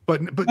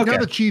 But now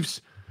the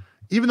Chiefs,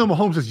 even though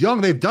Mahomes is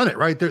young, they've done it,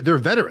 right? They're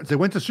veterans. They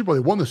went to Super Bowl.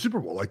 They won the Super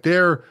Bowl. Like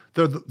they're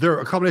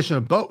a combination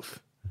of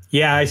both.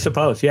 Yeah, I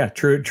suppose. Yeah,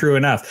 true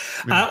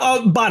enough.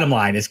 Bottom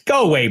line is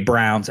go away,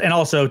 Browns. And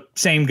also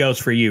same goes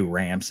for you,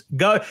 Rams.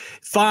 Go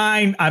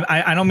fine.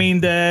 I don't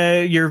mean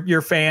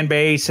your fan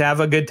base, have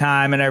a good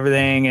time and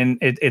everything. And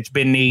it's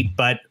been neat,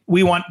 but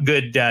we want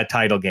good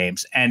title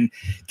games. And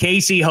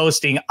Casey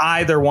hosting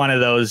either one of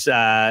those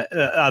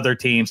other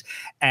teams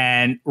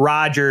and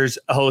Rodgers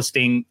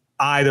hosting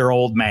either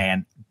old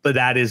man. But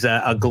that is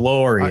a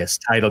glorious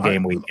title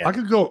game weekend. I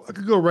could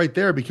go right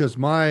there because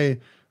my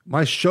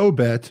show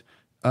bet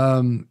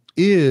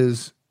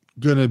is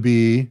going to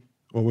be,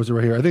 what was it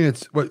right here? I think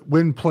it's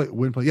win play.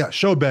 Yeah.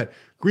 Show bet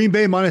Green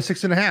Bay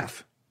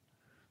 -6.5.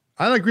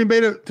 I like Green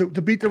Bay to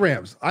beat the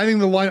Rams. I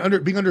think the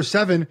line being under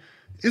 7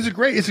 is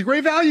it's a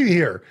great value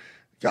here.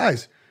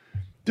 Guys,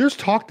 there's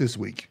talk this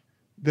week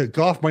that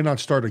Goff might not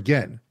start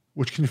again,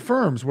 which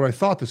confirms what I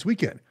thought this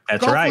weekend.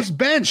 That's Goff right. was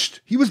benched.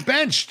 He was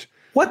benched.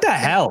 What the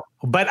hell?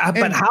 But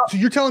how? So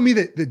you're telling me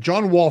that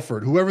John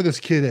Wolford, whoever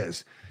this kid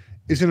is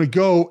going to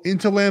go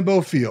into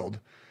Lambeau Field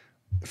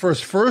for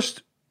his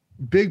first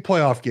big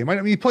playoff game. I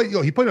mean, he played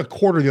a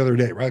quarter the other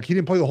day, right? Like he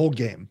didn't play the whole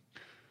game.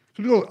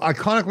 So to go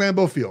iconic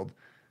Lambeau Field,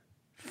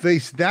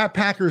 face that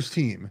Packers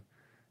team,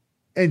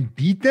 and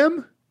beat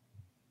them?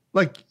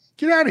 Like,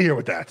 get out of here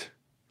with that.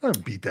 I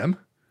don't beat them.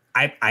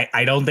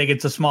 I don't think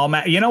it's a small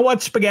match. You know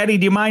what, Spaghetti?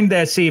 Do you mind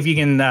see if you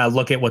can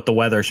look at what the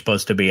weather's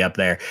supposed to be up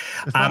there?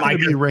 It's not going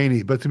to be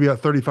rainy, but it's going to be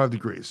at 35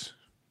 degrees.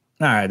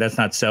 All right, that's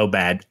not so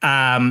bad.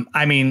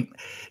 I mean,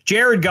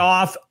 Jared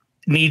Goff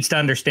needs to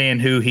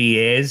understand who he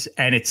is,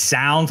 and it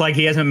sounds like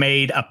he hasn't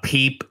made a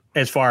peep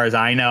as far as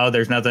I know.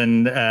 There's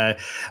nothing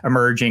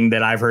emerging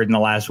that I've heard in the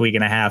last week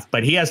and a half,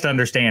 but he has to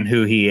understand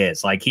who he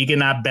is. Like he's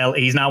not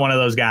one of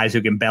those guys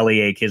who can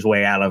bellyache his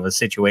way out of a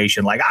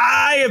situation like,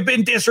 I have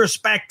been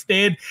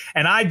disrespected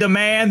and I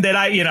demand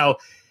that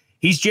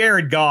he's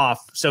Jared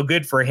Goff. So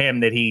good for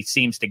him that he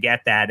seems to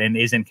get that and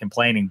isn't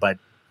complaining, but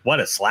what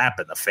a slap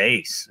in the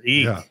face.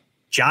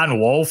 John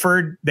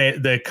Wolford,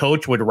 the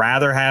coach, would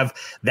rather have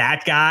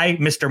that guy,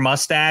 Mr.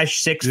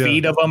 Mustache, 6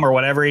 feet of him or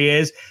whatever he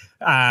is,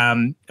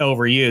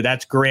 over you.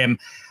 That's grim.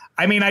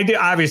 I mean, I do.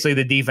 Obviously,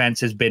 the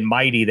defense has been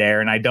mighty there,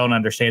 and I don't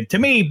understand. To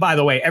me, by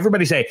the way,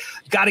 everybody say,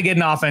 got to get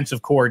an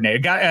offensive coordinator,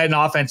 got an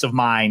offensive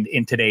mind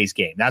in today's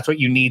game. That's what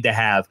you need to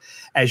have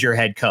as your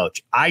head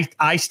coach. I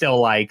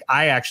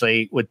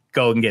actually would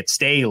go and get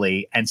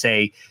Staley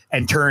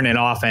and turn an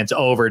offense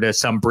over to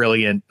some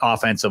brilliant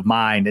offensive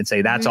mind and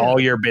say, that's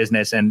all your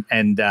business, and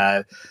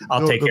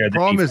I'll take care of the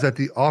problem defense. is that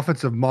the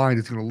offensive mind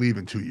is going to leave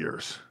in 2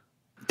 years.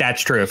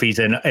 That's true. If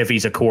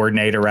he's a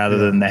coordinator rather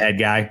than the head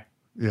guy.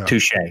 Yeah.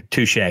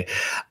 Touche.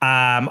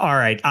 All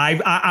right.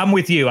 I'm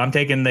with you. I'm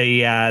taking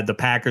the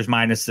Packers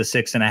minus the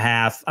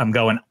 6.5. I'm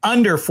going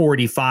under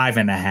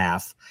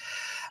 45.5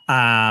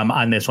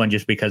 on this one,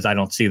 just because I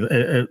don't see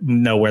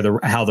know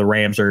how the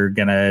Rams are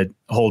going to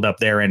hold up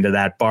their end of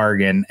that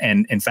bargain.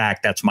 And in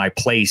fact, that's my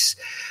place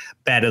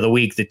bet of the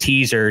week, the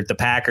teaser, the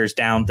Packers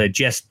down to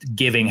just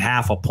giving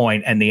half a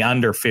point and the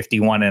under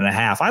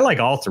 51.5. I like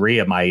all three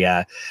of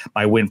my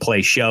my win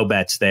play show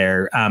bets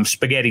there.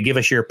 Spaghetti, give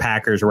us your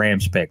Packers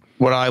Rams pick.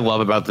 What I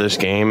love about this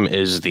game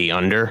is the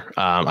under.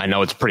 I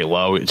know it's pretty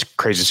low. It's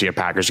crazy to see a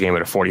Packers game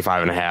at a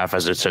 45.5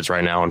 as it sits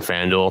right now on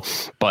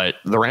FanDuel, but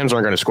the Rams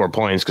aren't going to score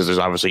points because there's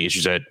obviously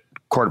issues at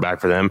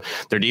quarterback for them.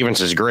 Their defense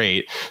is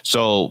great.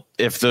 So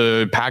if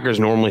the Packers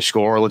normally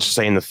score, let's just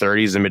say in the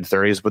 30s, the mid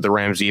 30s, with the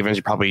Rams defense,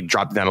 you probably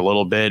drop it down a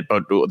little bit,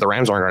 but the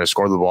Rams aren't going to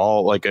score the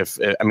ball.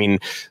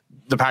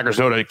 The Packers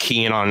know to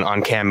key in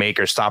on Cam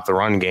Akers, stop the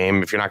run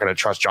game. If you're not going to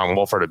trust John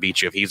Wolford to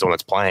beat you if he's the one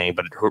that's playing,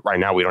 but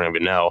right now we don't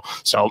even know.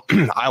 So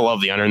I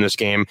love the under in this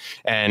game.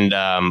 And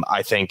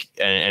I think,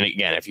 and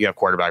again, if you have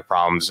quarterback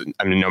problems,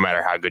 I mean, no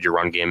matter how good your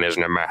run game is,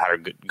 no matter how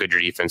good your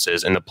defense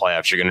is in the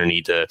playoffs, you're going to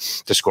need to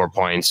score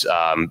points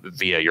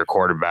via your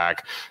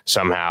quarterback.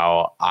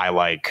 Somehow I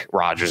like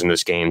Rodgers in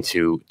this game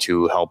to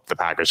help the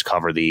Packers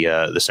cover the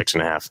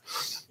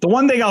 6.5. The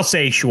one thing I'll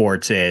say,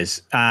 Schwartz,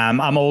 is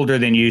I'm older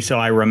than you, so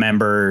I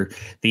remember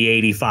the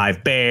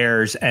 85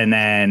 Bears, and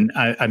then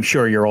I'm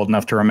sure you're old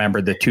enough to remember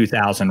the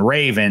 2000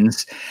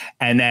 Ravens,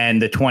 and then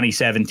the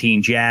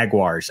 2017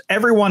 Jaguars.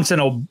 Every once in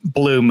a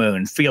blue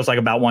moon, feels like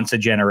about once a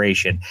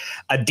generation,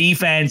 a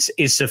defense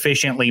is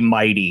sufficiently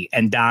mighty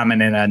and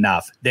dominant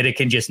enough that it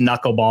can just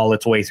knuckleball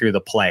its way through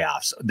the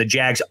playoffs. The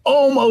Jags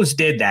almost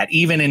did that,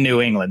 even in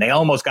New England. They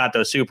almost got to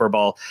a Super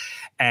Bowl.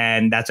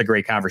 And that's a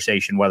great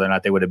conversation, whether or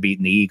not they would have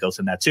beaten the Eagles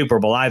in that Super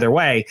Bowl. Either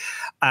way,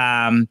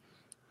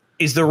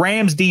 is the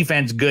Rams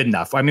defense good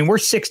enough? I mean, we're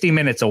 60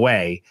 minutes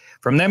away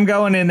from them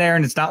going in there,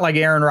 and it's not like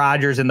Aaron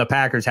Rodgers and the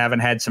Packers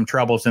haven't had some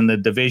troubles in the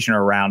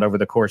divisional round over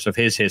the course of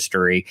his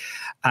history,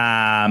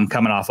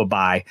 coming off a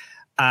bye.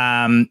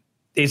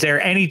 Is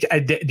there any,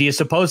 do you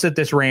suppose that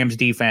this Rams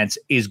defense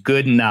is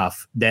good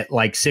enough that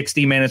like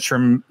 60 minutes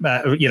from,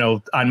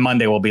 on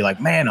Monday we'll be like,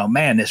 man, oh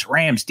man, this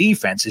Rams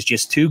defense is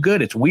just too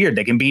good. It's weird.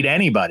 They can beat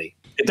anybody.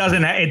 It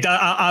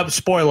doesn't,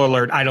 spoiler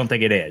alert, I don't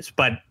think it is,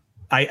 but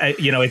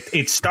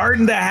it's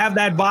starting to have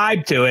that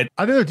vibe to it.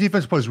 I think their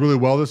defense plays really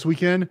well this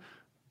weekend,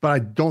 but I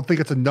don't think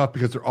it's enough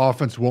because their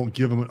offense won't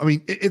give them. I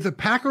mean, if the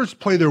Packers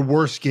play their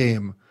worst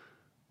game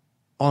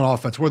on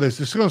offense, where they're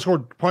just going to score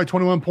probably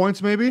 21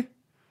 points, maybe.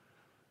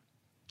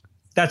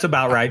 That's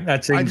about right.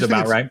 That seems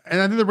about right.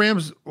 And I think the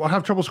Rams will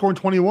have trouble scoring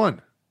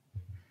 21.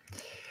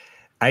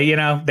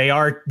 They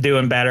are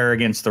doing better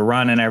against the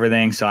run and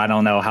everything. So I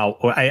don't know how.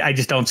 I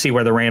just don't see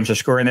where the Rams are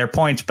scoring their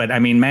points. But I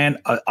mean, man,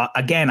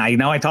 again, I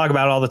know I talk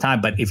about it all the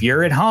time. But if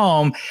you're at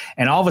home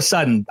and all of a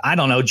sudden, I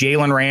don't know,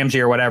 Jalen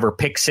Ramsey or whatever,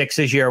 pick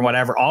sixes you or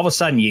whatever, all of a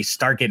sudden you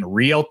start getting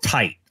real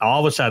tight.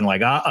 All of a sudden,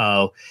 like,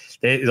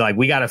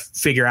 we got to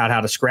figure out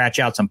how to scratch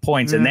out some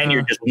points. And then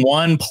you're just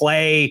one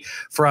play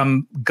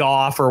from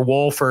Goff or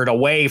Wolford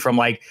away from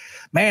like,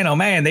 man, oh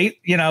man,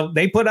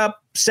 they put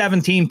up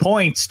 17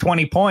 points,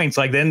 20 points.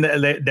 Like then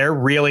they're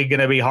really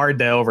going to be hard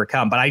to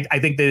overcome. But I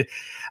think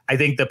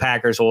the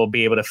Packers will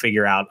be able to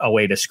figure out a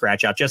way to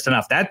scratch out just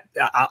enough. That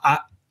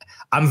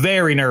I'm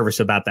very nervous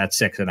about that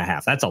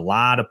 6.5. That's a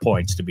lot of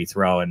points to be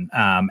throwing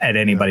at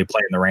anybody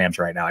playing the Rams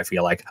right now, I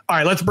feel like. All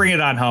right, let's bring it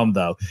on home,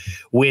 though,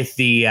 with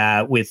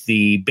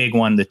the big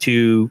one, the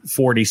two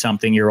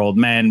 40-something-year-old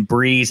men,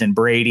 Breeze and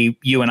Brady.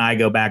 You and I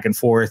go back and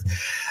forth,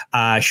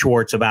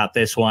 Schwartz, about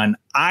this one.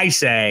 I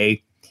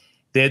say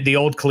the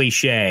old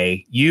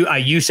cliche,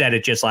 you said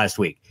it just last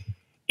week.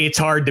 It's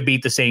hard to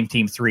beat the same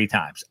team 3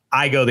 times.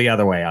 I go the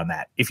other way on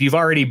that. If you've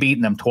already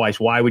beaten them twice,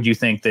 why would you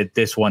think that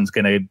this one's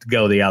going to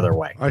go the other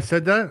way? I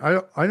said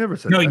that? I never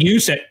said that. No, you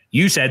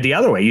said the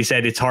other way. You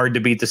said it's hard to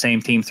beat the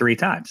same team 3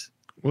 times.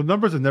 Well,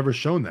 numbers have never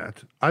shown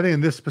that. I think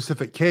in this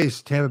specific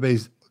case, Tampa Bay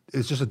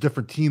is just a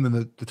different team than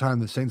the time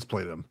the Saints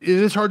played them. It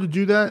is hard to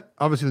do that.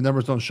 Obviously, the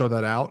numbers don't show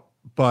that out.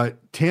 But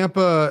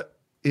Tampa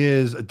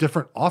is a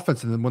different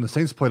offense than when the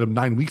Saints played them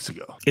 9 weeks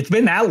ago. It's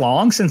been that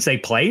long since they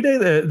played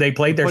it. They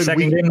played their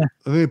second game. I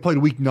think they played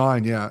week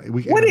 9. Yeah.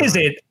 What is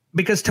it?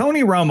 Because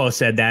Tony Romo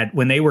said that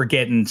when they were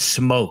getting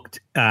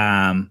smoked,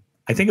 I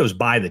think it was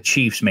by the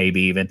Chiefs,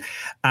 maybe even,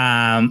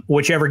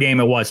 whichever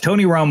game it was.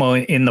 Tony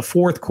Romo in the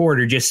fourth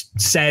quarter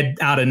just said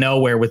out of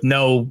nowhere with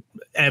no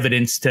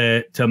evidence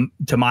to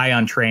my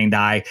untrained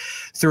eye,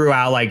 threw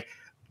out like,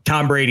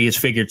 Tom Brady has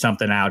figured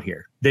something out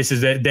here.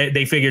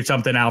 They figured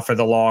something out for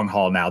the long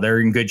haul now. They're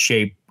in good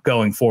shape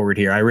going forward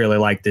here. I really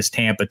like this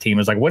Tampa team.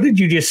 It's like, what did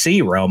you just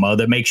see, Romo,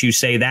 that makes you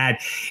say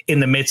that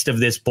in the midst of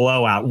this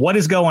blowout? What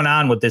is going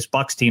on with this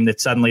Bucs team that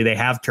suddenly they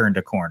have turned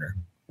a corner?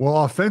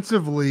 Well,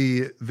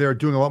 offensively, they're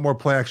doing a lot more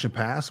play action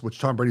pass, which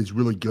Tom Brady's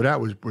really good at,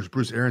 which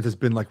Bruce Arians has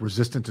been like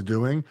resistant to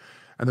doing.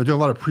 And they're doing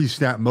a lot of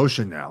pre-snap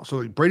motion now.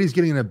 So Brady's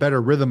getting in a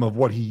better rhythm of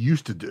what he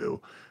used to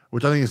do,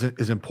 which I think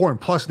is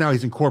important. Plus now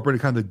he's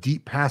incorporated kind of the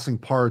deep passing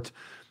part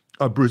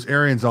Bruce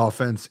Arians'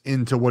 offense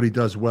into what he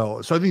does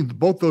well. So I think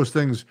both those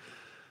things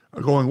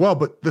are going well.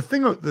 But the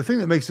thing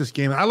that makes this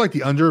game, I like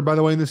the under, by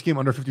the way, in this game,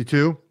 under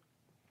 52,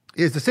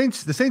 is the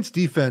Saints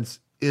defense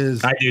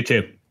is I do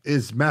too.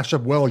 Is matched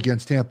up well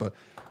against Tampa.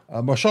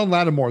 Marshawn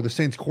Lattimore, the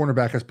Saints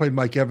cornerback, has played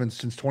Mike Evans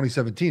since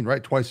 2017,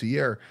 right? Twice a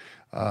year.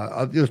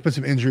 There's been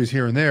some injuries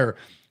here and there.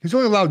 He's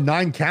only allowed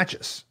 9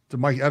 catches to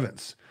Mike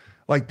Evans.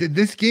 Like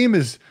this game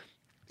is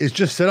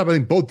just set up. I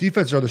think both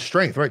defenses are the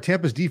strength, right?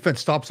 Tampa's defense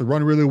stops the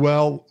run really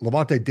well.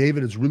 Levante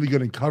David is really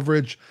good in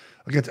coverage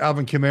against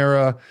Alvin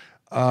Kamara.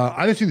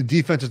 I just think the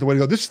defense is the way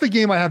to go. This is the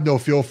game I have no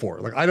feel for.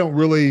 Like I don't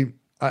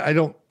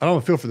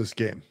feel for this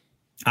game.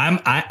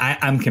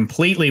 I'm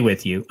completely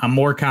with you. I'm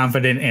more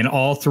confident in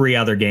all 3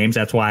 other games.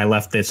 That's why I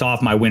left this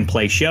off my win,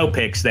 play, show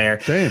picks there.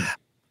 Same.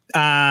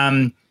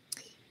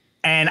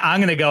 And I'm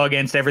going to go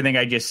against everything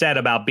I just said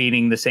about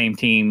beating the same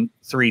team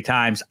 3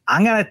 times.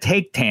 I'm going to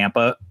take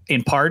Tampa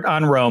in part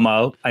on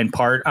Romo, in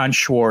part on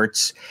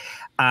Schwartz,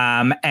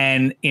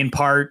 and in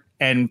part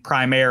and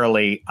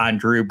primarily on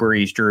Drew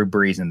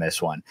Brees in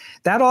this one.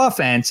 That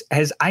offense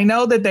I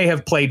know that they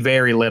have played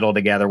very little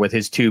together with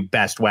his 2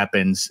 best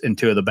weapons and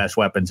 2 of the best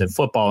weapons in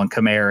football, and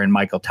Kamara and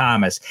Michael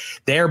Thomas.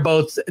 They're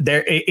both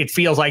there. It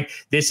feels like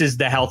this is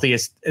the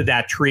healthiest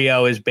that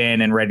trio has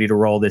been and ready to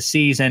roll this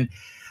season.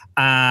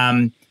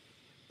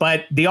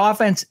 But the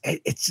offense,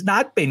 it's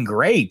not been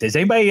great. Is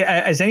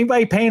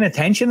anybody paying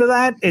attention to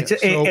that?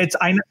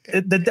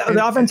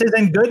 The offense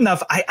isn't good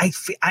enough.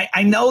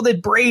 I know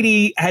that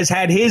Brady has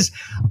had his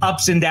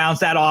ups and downs.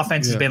 That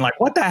offense has been like,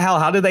 what the hell?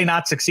 How did they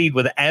not succeed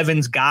with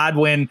Evans,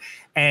 Godwin,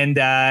 and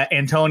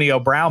Antonio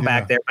Brown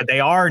back there? But they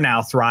are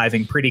now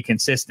thriving pretty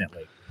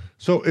consistently.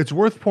 So it's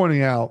worth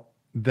pointing out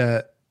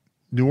that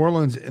New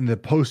Orleans in the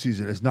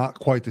postseason is not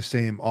quite the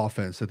same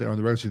offense that they are in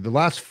the regular season. The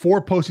last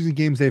 4 postseason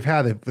games they've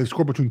had, they've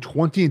scored between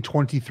 20 and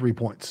 23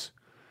 points.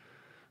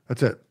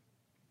 That's it.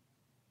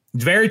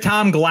 It's very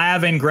Tom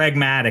Glavine, Greg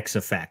Maddux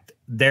effect.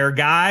 They're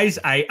guys,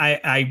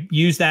 I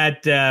use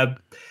that,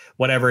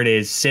 whatever it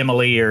is,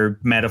 simile or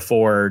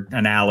metaphor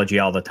analogy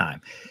all the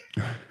time.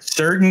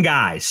 Certain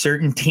guys,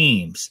 certain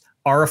teams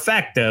are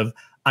effective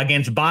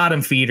against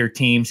bottom feeder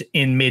teams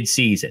in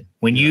midseason.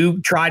 When you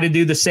try to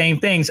do the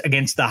same things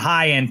against the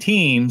high-end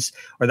teams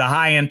or the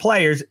high-end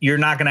players, you're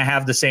not going to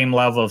have the same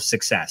level of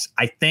success.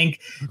 I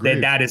think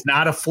that is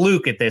not a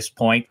fluke at this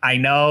point. I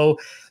know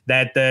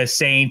that the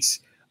Saints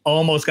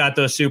almost got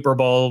to a Super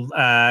Bowl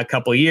a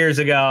couple of years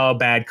ago,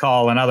 bad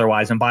call and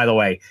otherwise. And by the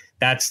way,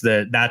 that's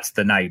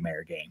the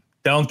nightmare game.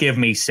 Don't give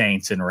me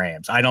Saints and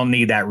Rams. I don't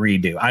need that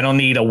redo. I don't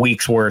need a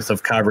week's worth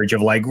of coverage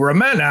of like,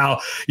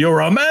 you'll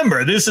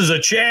remember this is a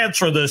chance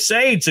for the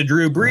Saints and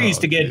Drew Brees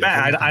to get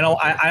back. I don't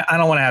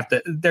want to have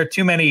to. There are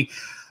too many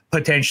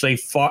potentially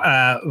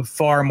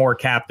far more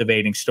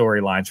captivating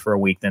storylines for a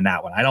week than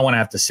that one. I don't want to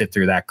have to sit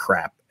through that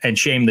crap. And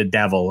shame the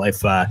devil if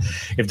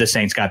the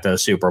Saints got to the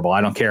Super Bowl.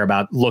 I don't care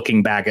about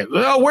looking back at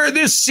where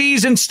this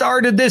season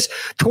started, this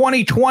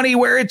 2020,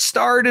 where it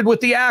started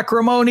with the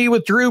acrimony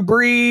with Drew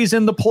Brees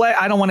and the play.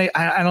 I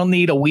don't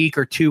need a week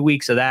or 2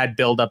 weeks of that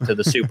build up to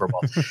the Super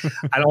Bowl.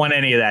 I don't want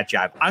any of that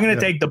jive. I'm going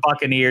to take the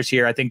Buccaneers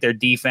here. I think their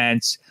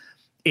defense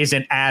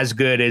isn't as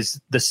good as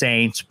the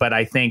Saints, but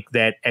I think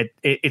that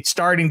it's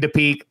starting to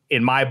peak.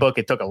 In my book,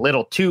 it took a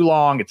little too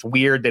long. It's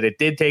weird that it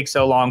did take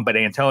so long, but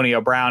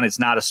Antonio Brown, it's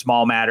not a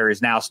small matter,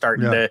 is now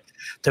starting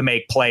to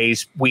make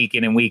plays week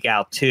in and week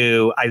out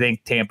too. I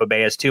think Tampa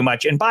Bay has too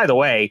much. And by the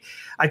way,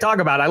 I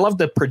love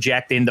to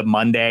project into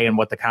Monday and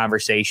what the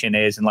conversation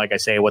is. And like I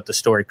say, what the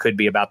story could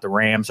be about the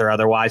Rams or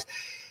otherwise.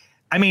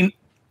 I mean,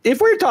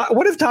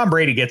 what if Tom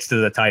Brady gets to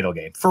the title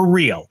game for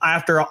real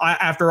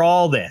after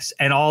all this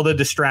and all the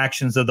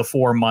distractions of the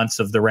 4 months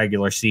of the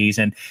regular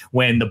season,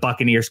 when the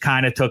Buccaneers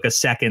kind of took a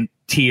second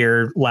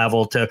tier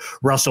level to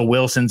Russell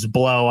Wilson's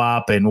blow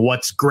up and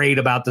what's great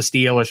about the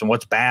Steelers and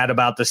what's bad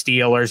about the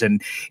Steelers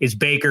and is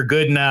Baker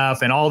good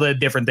enough and all the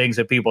different things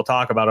that people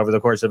talk about over the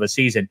course of a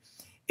season.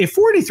 If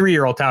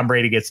 43-year-old Tom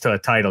Brady gets to a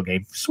title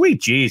game, sweet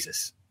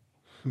Jesus.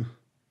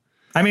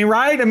 I mean,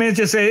 right? I mean, it's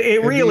just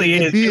it really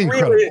is. It'd be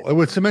incredible. It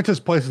would cement his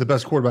place as the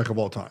best quarterback of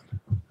all time.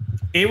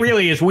 It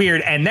really is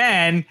weird. And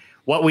then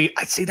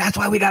that's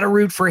why we got to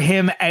root for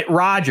him at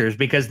Rodgers,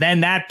 because then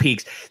that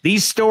peaks.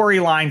 These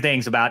storyline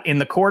things about in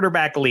the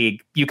quarterback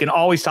league, you can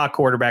always talk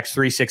quarterbacks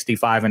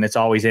 365 and it's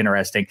always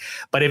interesting.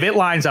 But if it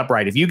lines up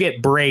right, if you get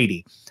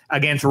Brady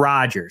against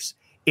Rodgers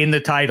in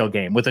the title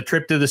game with a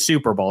trip to the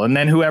Super Bowl, and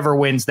then whoever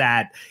wins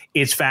that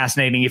is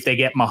fascinating if they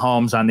get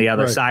Mahomes on the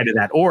other side of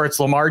that, or it's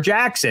Lamar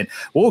Jackson.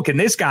 Oh, can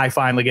this guy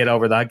finally get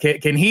over the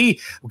can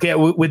he get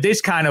with this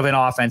kind of an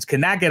offense?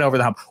 Can that get over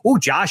the hump? Oh,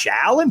 Josh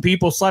Allen,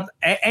 people slept.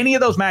 Any of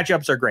those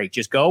matchups are great.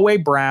 Just go away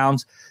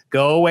Browns,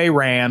 go away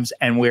Rams,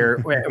 and we're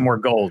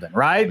golden,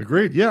 right?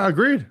 Agreed. Yeah,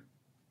 agreed.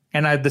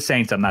 And the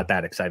Saints, I'm not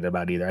that excited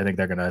about either. I think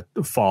they're going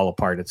to fall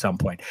apart at some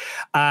point.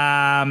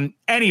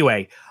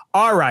 Anyway,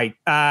 All right.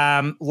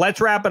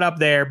 Let's wrap it up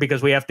there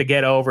because we have to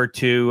get over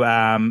to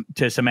some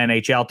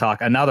NHL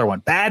talk. Another one.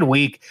 Bad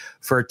week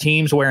for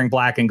teams wearing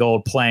black and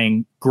gold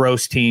playing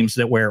gross teams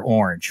that wear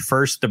orange.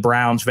 First, the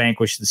Browns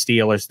vanquish the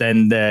Steelers.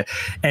 Then the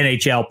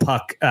NHL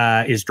puck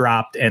is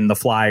dropped and the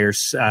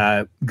Flyers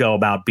go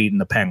about beating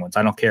the Penguins.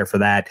 I don't care for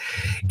that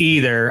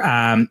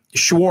either.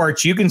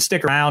 Schwartz, you can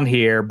stick around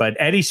here, but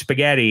Eddie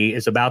Spaghetti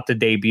is about to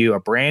debut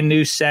a brand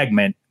new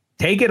segment.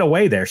 Take it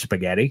away there,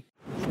 Spaghetti.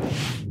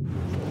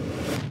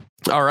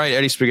 All right,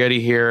 Eddie Spaghetti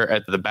here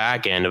at the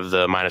back end of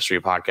the -3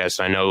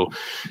 podcast. I know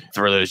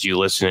for those of you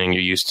listening,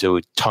 you're used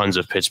to tons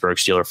of Pittsburgh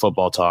Steelers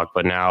football talk,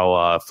 but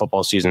now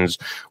football season's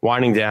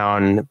winding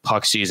down,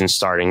 puck season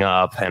starting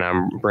up, and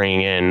I'm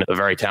bringing in a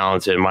very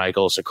talented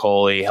Michael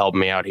Sicoli,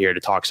 helping me out here to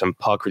talk some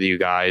puck with you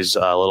guys,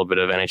 a little bit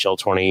of NHL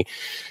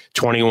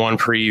 2021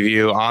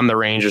 preview. I'm the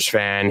Rangers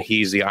fan.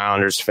 He's the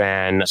Islanders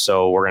fan.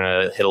 So we're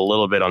going to hit a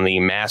little bit on the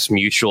Mass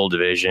Mutual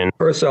division.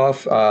 First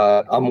off,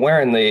 I'm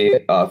wearing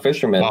the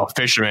Fisherman. Oh,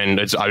 Fisherman.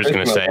 I was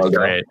going to say, it's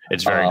great.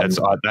 It's very,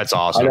 that's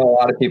awesome. I know a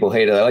lot of people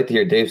hate it. I like to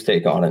hear Dave's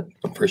take on it.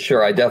 For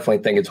sure. I definitely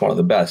think it's one of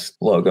the best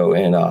logo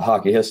in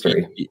hockey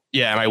history.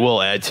 Yeah. And I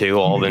will add too,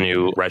 all the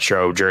new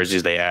retro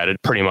jerseys they added,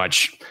 pretty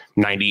much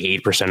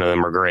 98% of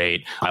them are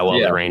great. I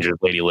love the Rangers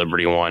Lady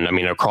Liberty one. I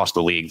mean, across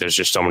the league, there's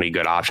just so many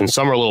good options.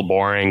 Some are a little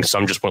boring.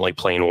 Some just went like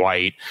plain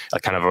white,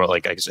 kind of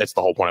like it's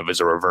the whole point of it is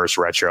a reverse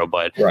retro,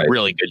 but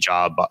really good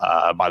job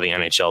by the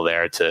NHL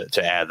there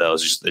to add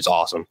those. It's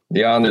awesome.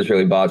 The Islanders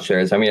really bought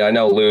shares. I mean, I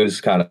know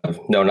Lou's kind of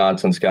no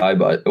nonsense guy,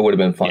 but it would have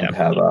been fun to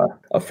have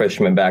a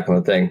Fisherman back on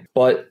the thing.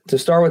 But to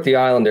start with the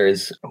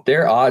Islanders,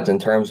 their odds in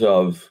terms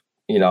of,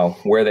 you know,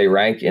 where they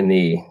rank in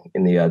the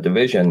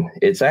division,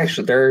 it's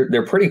actually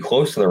they're pretty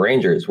close to the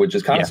Rangers, which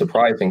is kind of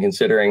surprising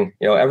considering,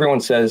 you know,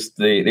 everyone says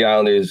the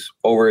Islanders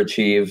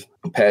overachieve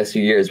the past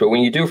few years, but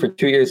when you do for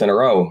 2 years in a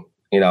row,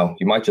 you know,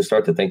 you might just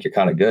start to think you're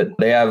kind of good.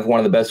 They have one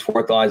of the best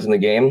fourth lines in the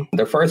game.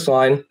 Their first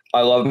line,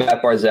 I love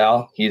Matt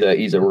Barzal.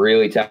 He's a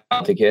really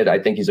talented kid. I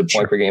think he's a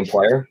point per game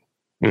player.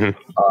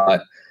 Mm-hmm.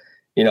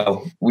 You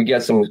know, we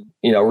get some,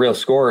 you know, real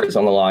scorers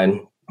on the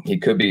line. He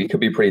could be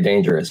pretty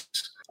dangerous.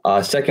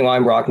 Second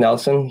line, Brock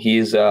Nelson.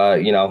 He's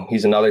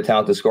another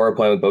talented scorer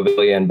playing with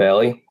Beauvillier and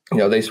Bailey. You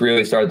know, they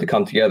really started to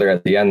come together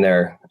at the end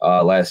there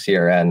last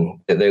year, and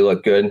they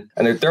look good.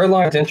 And their third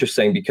line is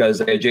interesting because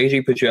they had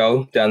J.G.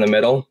 Pajot down the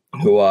middle,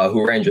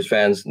 who Rangers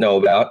fans know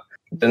about.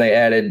 Then they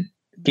added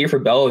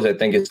Kiefer Bellows, I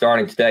think, is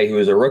starting today, who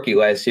was a rookie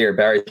last year.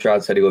 Barry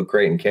Trotz said he looked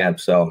great in camp,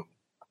 so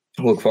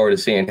look forward to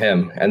seeing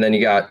him. And then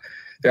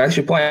they're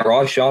actually playing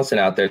Ross Johnson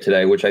out there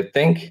today, which I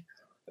think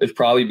is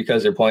probably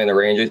because they're playing the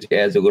Rangers. It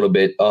adds a little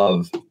bit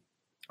of,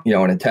 you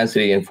know, an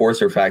intensity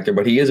enforcer factor,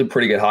 but he is a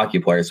pretty good hockey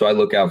player, so I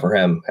look out for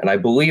him. And I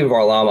believe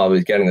Varlamov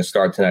is getting a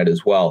start tonight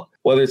as well.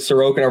 Whether it's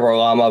Sorokin or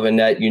Varlamov in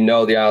net, you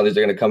know the Islanders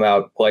are going to come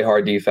out, play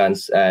hard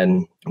defense,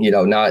 and, you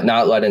know,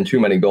 not let in too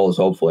many goals,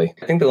 hopefully.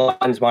 I think the line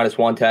is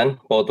 -110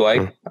 both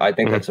way. I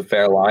think that's a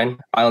fair line.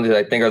 Islanders,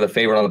 I think, are the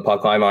favorite on the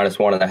puck line,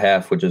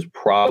 -1.5, which is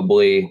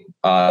probably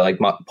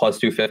plus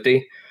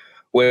 250,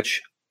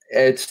 which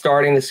it's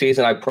starting the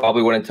season I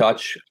probably wouldn't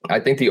touch. I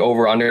think the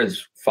over-under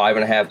is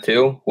 5.5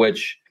 too,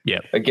 which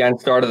again,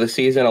 start of the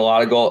season, a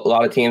lot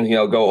of teams, you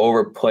know, go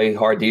over, play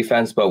hard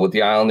defense, but with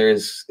the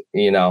Islanders,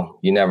 you know,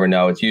 you never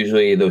know. It's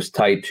usually those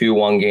tight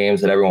 2-1 games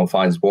that everyone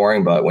finds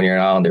boring, but when you're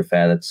an Islander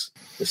fan, it's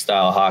the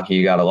style of hockey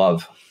you gotta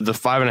love. The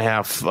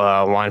 5.5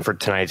 line for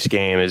tonight's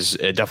game is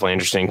definitely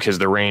interesting because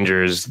the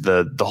Rangers,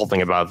 the whole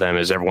thing about them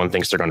is everyone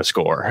thinks they're going to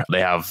score. They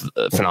have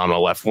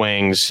phenomenal left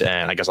wings,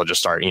 and I guess I'll just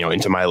start, you know,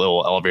 into my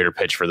little elevator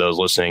pitch for those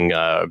listening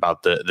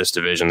about this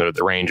division,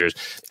 the Rangers.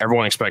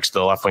 Everyone expects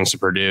the left wings to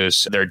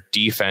produce. Their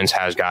defense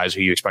has guys who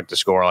you expect to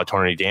score, like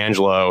Tony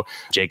DeAngelo,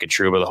 Jacob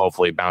Trouba, that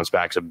hopefully bounce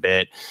backs a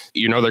bit.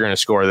 You know they're going to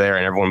score there,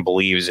 and everyone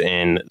believes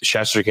in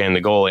Shesterkin,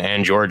 the goalie,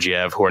 and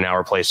Georgiev, who are now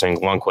replacing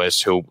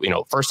Lundqvist, who, you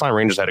know, first-time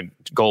Rangers had a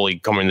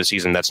goalie coming in the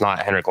season that's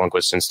not Henrik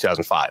Lundqvist since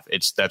 2005.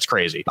 That's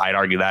crazy. I'd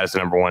argue that is the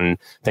number one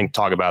thing to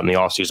talk about in the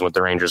offseason with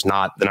the Rangers,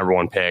 not the number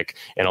one pick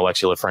in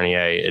Alexis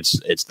Lafreniere.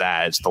 It's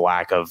the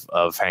lack of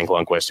Hank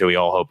Lundqvist, who we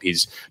all hope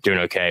he's doing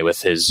okay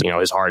with his, you know,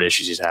 his heart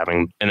issues he's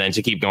having. And then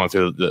to keep going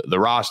through the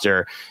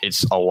roster,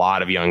 it's a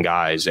lot of young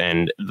guys.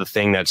 And the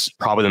thing that's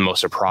probably the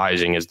most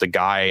surprising is the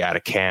guy out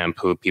of camp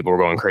who people were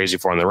going crazy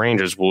for in the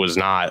Rangers was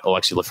not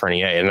Alexis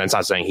Lafreniere. And that's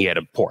not saying he had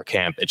a poor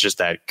camp. It's just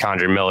that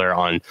Condre Miller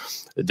on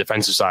the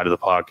defensive side of the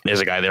puck is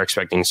a guy they're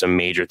expecting some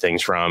major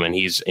things from, and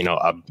he's, you know,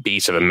 a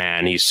beast of a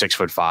man. He's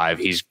 6'5".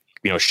 He's,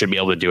 you know, should be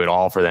able to do it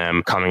all for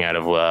them coming out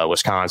of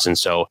Wisconsin.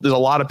 So there's a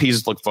lot of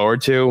pieces to look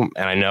forward to,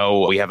 and I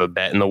know we have a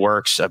bet in the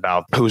works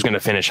about who's going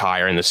to finish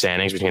higher in the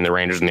standings between the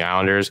Rangers and the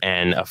Islanders.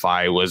 And if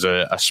I was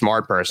a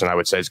smart person, I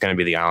would say it's going to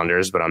be the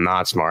Islanders, but I'm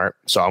not smart,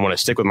 so I want to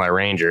stick with my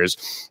Rangers.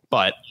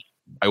 But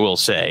I will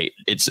say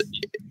it's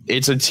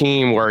a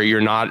team where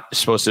you're not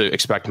supposed to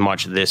expect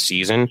much this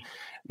season.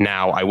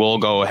 Now, I will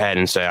go ahead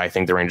and say I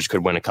think the Rangers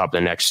could win a cup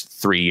the next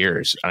 3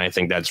 years, and I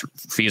think that's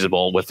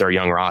feasible with their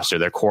young roster.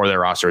 Their core of their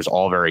roster is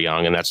all very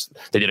young, and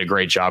they did a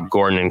great job,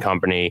 Gordon and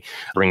company,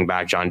 bringing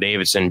back John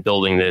Davidson,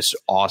 building this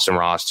awesome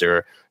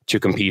roster to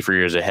compete for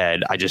years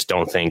ahead. I just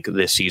don't think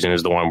this season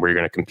is the one where you're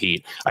going to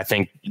compete. I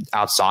think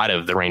outside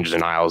of the Rangers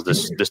and Isles,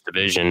 this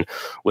division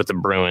with the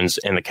Bruins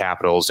and the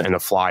Capitals and the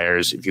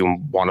Flyers, if you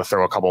want to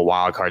throw a couple of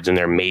wild cards in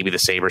there, maybe the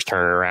Sabres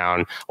turn it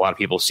around. A lot of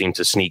people seem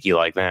to sneaky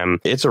like them.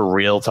 It's a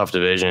real tough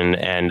division,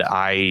 and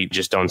I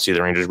just don't see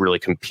the Rangers really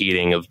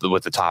competing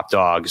with the top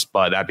dogs.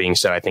 But that being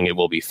said, I think it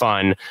will be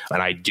fun,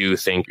 and I do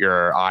think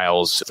your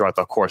Isles throughout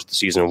the course of the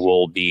season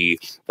will be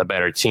the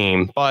better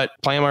team. But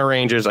playing my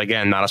Rangers,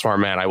 again, not a smart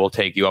man, I will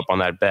take you up on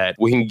that bet.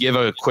 We can give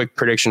a quick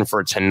prediction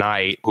for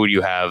tonight. Who do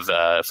you have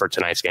for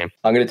tonight's game?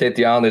 I'm going to take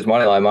the Islanders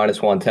money line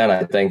 -110.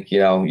 I think,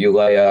 you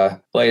lay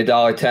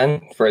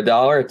 $1.10 for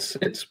 $1.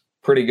 It's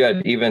pretty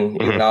good, even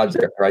odds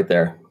there, right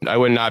there. I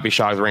would not be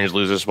shocked if the Rangers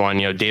lose this one.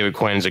 David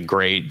Quinn's a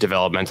great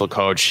developmental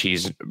coach.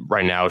 He's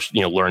right now,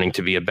 learning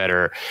to be a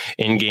better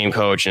in-game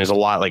coach. And there's a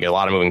lot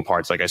of moving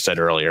parts. Like I said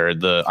earlier,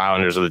 the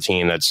Islanders are the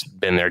team that's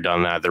been there,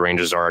 done that. The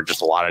Rangers are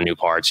just a lot of new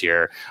parts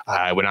here.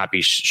 I would not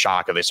be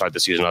shocked if they start the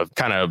season of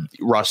kind of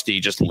rusty,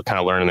 just kind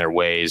of learning their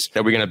ways.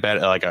 Are we going to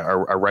bet like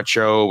a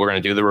retro? We're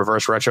going to do the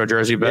reverse retro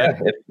jersey bet.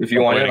 Yeah, if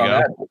you want to go.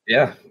 That,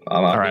 yeah.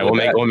 All right,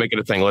 we'll make it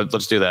a thing.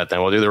 Let's do that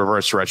then. We'll do the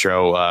reverse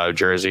retro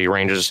jersey.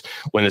 Rangers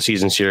win the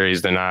season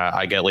series, then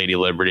I get Lady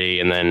Liberty,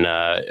 and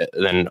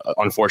then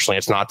unfortunately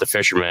it's not the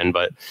Fisherman,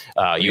 but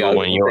you will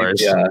win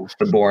yours. Yeah,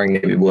 the boring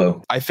navy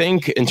blue. I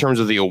think in terms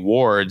of the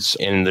awards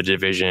in the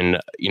division,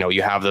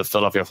 you have the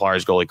Philadelphia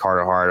Flyers goalie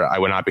Carter Hart. I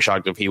would not be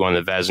shocked if he won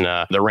the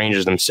Vezina. The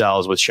Rangers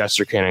themselves with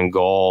Shesterkin in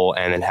goal,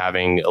 and then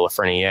having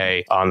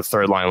Lafreniere on the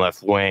third line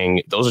left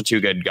wing. Those are two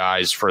good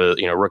guys for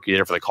rookie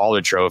there for the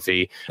Calder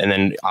Trophy, and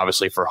then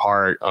obviously for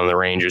Hart on the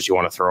Rangers, you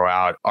want to throw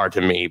out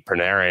Artemi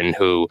Panarin,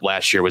 who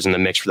last year was in the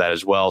mix for that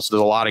as well. So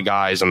there's a lot of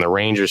guys on the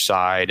Rangers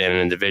side and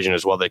in the division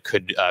as well that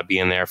could be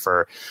in there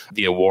for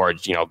the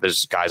awards.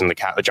 There's guys in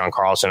the John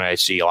Carlson I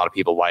see a lot of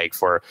people like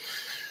for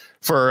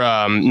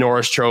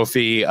Norris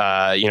Trophy.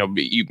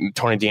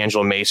 Tony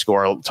DeAngelo may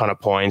score a ton of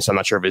points. I'm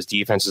not sure if his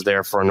defense is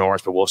there for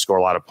Norris, but we'll score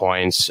a lot of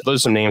points.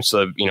 Those are some names.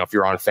 So, if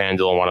you're on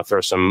FanDuel and want to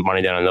throw some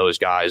money down on those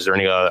guys, are there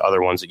any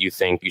other ones that you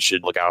think you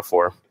should look out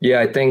for?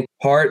 Yeah, I think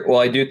Hart. Well,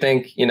 I do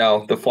think,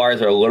 the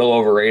Flyers are a little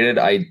overrated.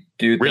 I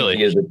do think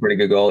he is a pretty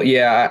good goal.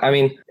 Yeah, I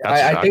mean,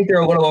 I think they're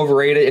a little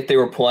overrated if they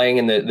were playing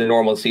in the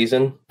normal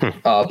season,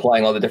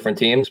 playing all the different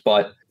teams.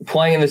 But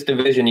playing in this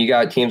division, you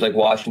got teams like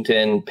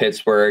Washington,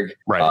 Pittsburgh.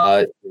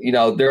 Right.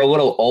 They're a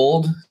little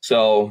old.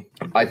 So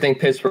I think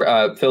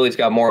Philly's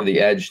got more of the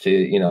edge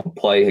to,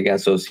 play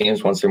against those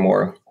teams once they're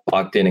more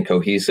locked in and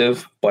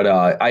cohesive. But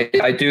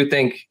I do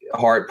think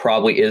Hart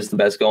probably is the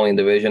best goalie in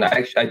the division.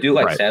 I do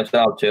like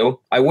Samsonov too.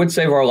 I would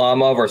say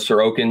Varlamov or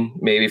Sorokin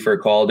maybe for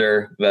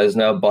Calder,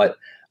 Vezina, but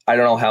I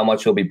don't know how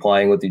much he'll be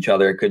playing with each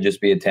other. It could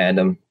just be a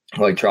tandem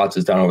like Trotz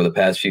has done over the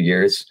past few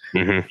years.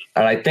 And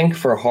I think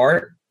for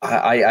Hart,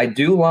 I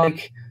do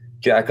like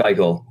Jack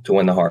Eichel to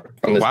win the Hart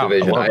from this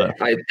division.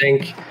 I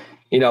think,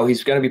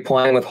 he's going to be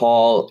playing with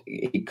Hall.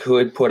 He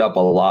could put up a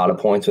lot of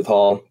points with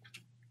Hall,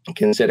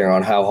 considering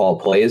on how Hall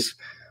plays.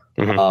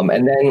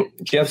 And then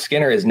Jeff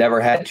Skinner has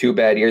never had 2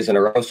 bad years in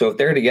a row. So if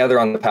they're together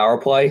on the power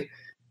play,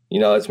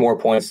 it's more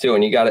points too.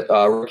 And you got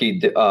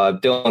rookie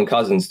Dylan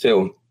Cousins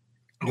too,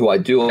 who I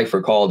do like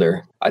for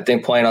Calder. I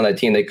think playing on that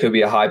team, they could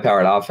be a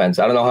high-powered offense.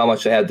 I don't know how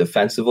much they have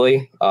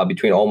defensively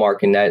between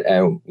Olmark and Net,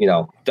 and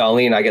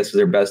Dahlin, I guess, is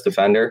their best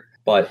defender.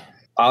 But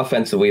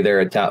offensively, they're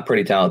a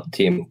pretty talented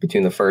team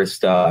between the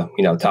first,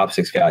 top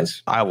 6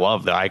 guys. I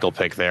love the Eichel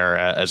pick there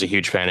as a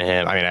huge fan of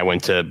him. I mean, I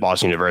went to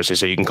Boston University,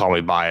 so you can call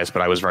me biased,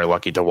 but I was very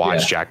lucky to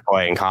watch Jack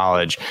play in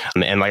college.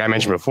 And like I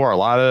mentioned before,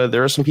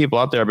 there are some people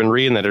out there I've been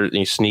reading that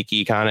are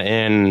sneaky kind of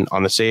in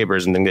on the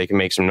Sabres and think they can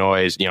make some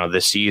noise,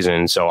 this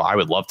season. So I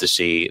would love to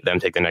see them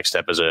take the next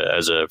step as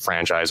a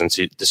franchise and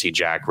to see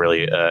Jack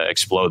really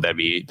explode. That'd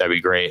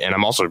be great. And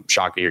I'm also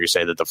shocked to hear you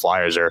say that the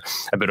Flyers are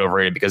a bit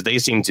overrated because they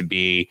seem to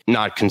be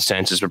not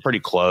consensus, but pretty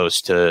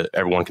close to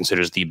everyone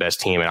considers the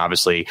best team. And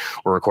obviously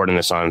we're recording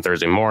this on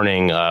Thursday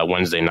morning.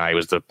 Wednesday night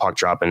was the puck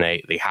drop and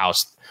they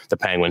housed the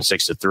Penguins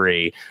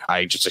 6-3.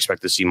 I just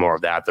expect to see more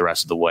of that the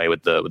rest of the way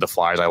with the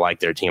Flyers. I like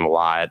their team a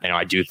lot.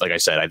 I do, like I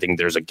said, I think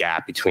there's a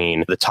gap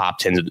between the top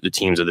 10 of the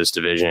teams of this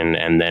division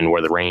and then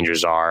where the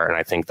Rangers are. And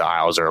I think the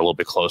Isles are a little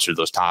bit closer to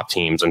those top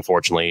teams.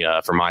 Unfortunately,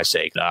 for my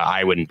sake,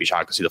 I wouldn't be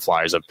shocked to see the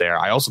Flyers up there.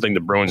 I also think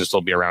the Bruins will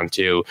still be around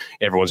too.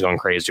 Everyone's going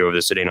crazy over the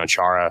Zdeno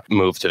Chara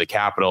move to the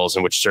Capitals,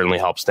 and which certainly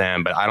helps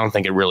them. But I don't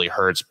think it really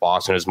hurts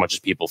Boston as much as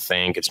people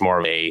think. It's more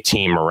of a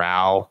team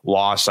morale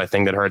loss, I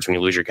think, that hurts when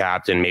you lose your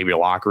captain, maybe a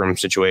locker room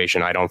situation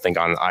situation. I don't think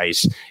on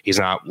ice he's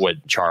not what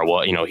Char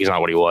was. He's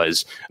not what he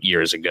was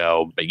years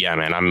ago. But yeah,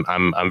 man,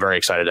 I'm very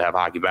excited to have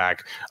hockey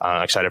back.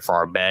 Excited for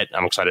our bet.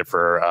 I'm excited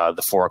for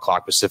the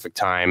 4:00 Pacific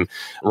time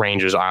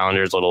Rangers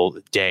Islanders little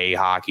day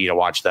hockey to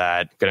watch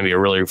that. Going to be a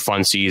really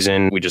fun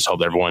season. We just hope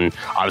that everyone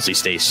obviously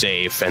stays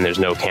safe and there's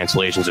no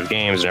cancellations of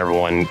games and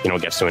everyone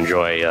gets to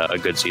enjoy a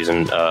good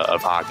season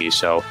of hockey.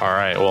 So all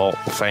right, well,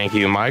 thank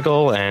you,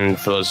 Michael, and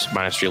for those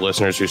 -3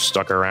 listeners who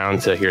stuck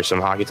around to hear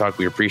some hockey talk,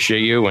 we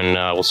appreciate you, and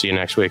we'll see you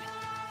next week.